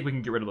anyway. I think we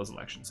can get rid of those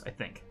elections, I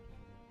think.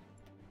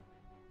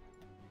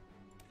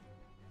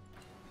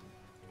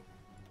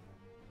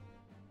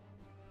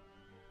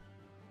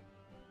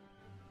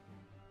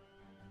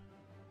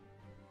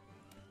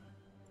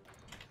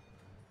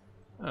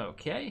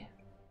 Okay.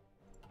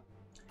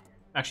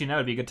 Actually, now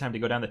would be a good time to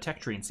go down the tech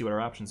tree and see what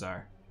our options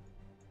are.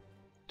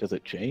 Does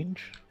it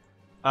change?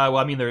 Well,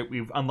 I mean,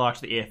 we've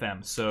unlocked the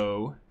AFM,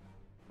 so...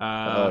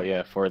 oh,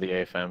 yeah, for the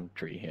AFM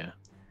tree, yeah.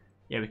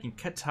 Yeah, we can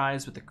cut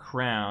ties with the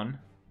crown.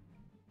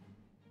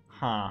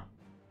 Huh.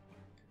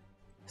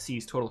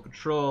 Seize total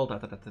control,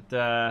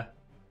 da-da-da-da-da.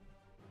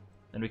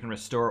 Then we can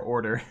restore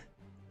order.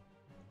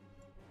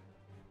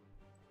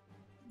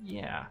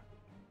 Yeah.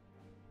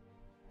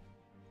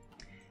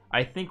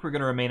 I think we're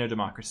going to remain a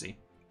democracy.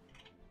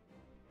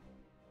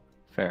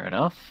 Fair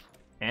enough.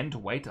 End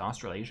white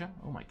Australasia?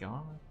 Oh my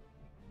god.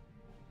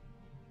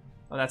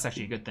 Oh, that's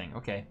actually a good thing.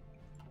 Okay.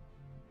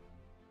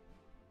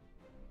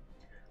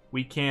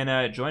 We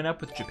can join up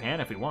with Japan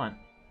if we want.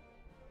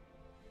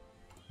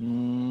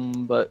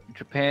 But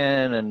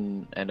Japan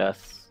and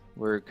us,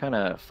 we're kind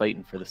of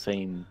fighting for the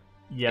same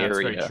area. That's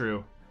very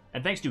true.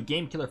 And thanks to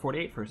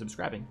GameKiller48 for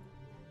subscribing.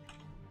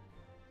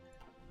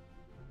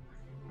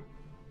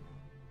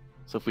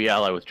 So if we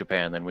ally with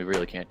Japan, then we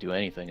really can't do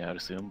anything, I'd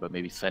assume, but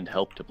maybe send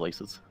help to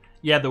places.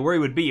 Yeah, the worry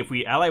would be if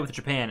we ally with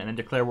Japan and then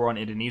declare war on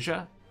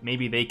Indonesia,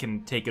 maybe they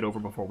can take it over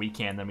before we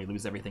can, then we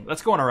lose everything.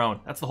 Let's go on our own.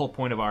 That's the whole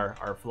point of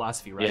our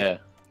philosophy, right? Yeah,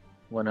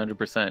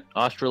 100%.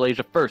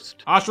 Australasia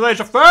first.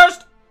 Australasia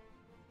first!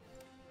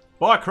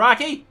 Boy,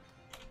 crocky!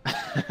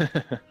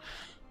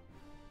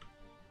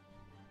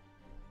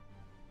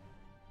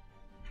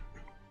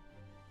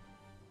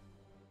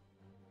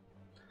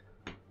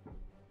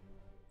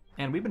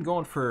 And we've been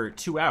going for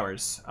 2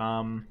 hours.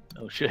 Oh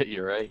shit,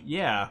 you're right.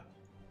 Yeah.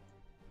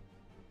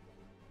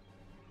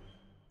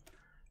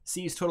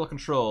 Seize total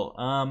control.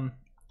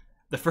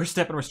 The first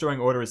step in restoring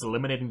order is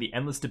eliminating the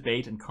endless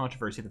debate and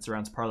controversy that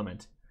surrounds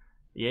Parliament.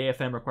 The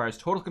AFM requires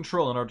total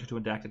control in order to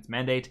enact its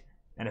mandate,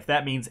 and if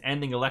that means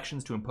ending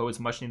elections to impose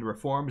much-needed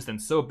reforms, then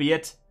so be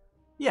it.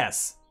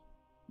 Yes.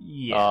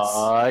 Yes.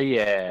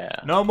 Yeah.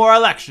 No more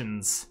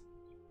elections.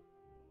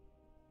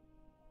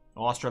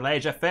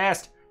 Australasia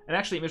fast. And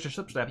actually, Mr.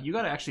 Slipstrap, you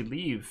gotta actually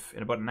leave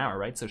in about an hour,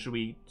 right? So should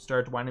we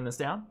start winding this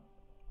down?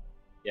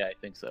 Yeah, I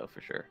think so, for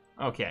sure.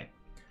 Okay.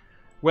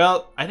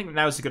 Well, I think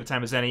now is as good a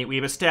time as any.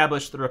 We've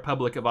established the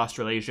Republic of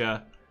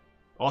Australasia.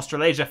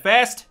 Australasia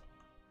fast!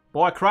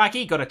 Boy,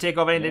 crocky, gonna take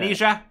over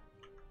Indonesia.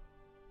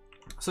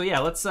 So yeah,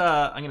 let's,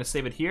 I'm gonna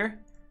save it here.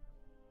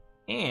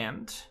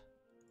 And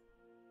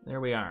there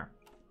we are.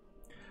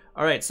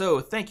 Alright, so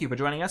thank you for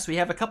joining us. We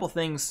have a couple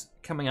things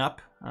coming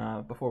up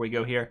before we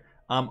go here.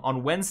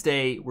 On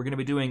Wednesday, we're going to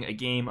be doing a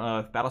game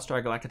of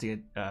Battlestar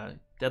Galactica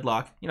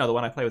Deadlock. You know, the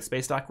one I play with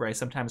Space Dock, where I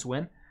sometimes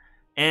win.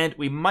 And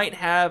we might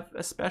have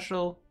a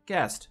special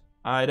guest.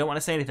 I don't want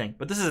to say anything,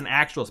 but this is an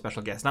actual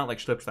special guest, not like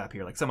Schlipslap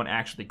here, like someone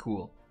actually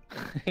cool.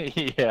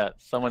 Yeah,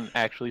 someone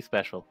actually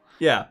special.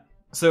 Yeah,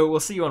 so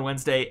we'll see you on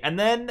Wednesday. And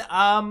then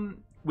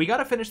we got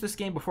to finish this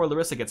game before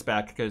Larissa gets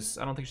back, because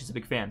I don't think she's a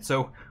big fan.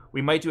 So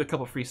we might do a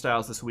couple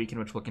freestyles this week in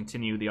which we'll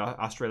continue the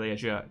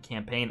Australasia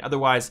campaign.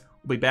 Otherwise,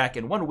 we'll be back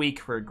in 1 week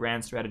for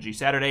Grand Strategy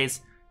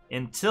Saturdays.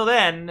 Until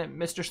then,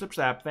 Mr.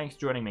 Slipslap, thanks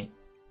for joining me.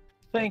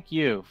 Thank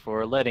you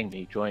for letting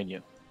me join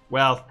you.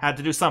 Well, had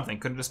to do something.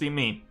 Couldn't just be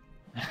me.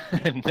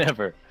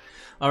 Never.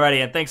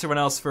 Alrighty, and thanks everyone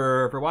else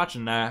for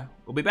watching.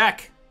 We'll be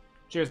back.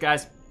 Cheers,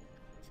 guys.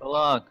 So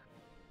long.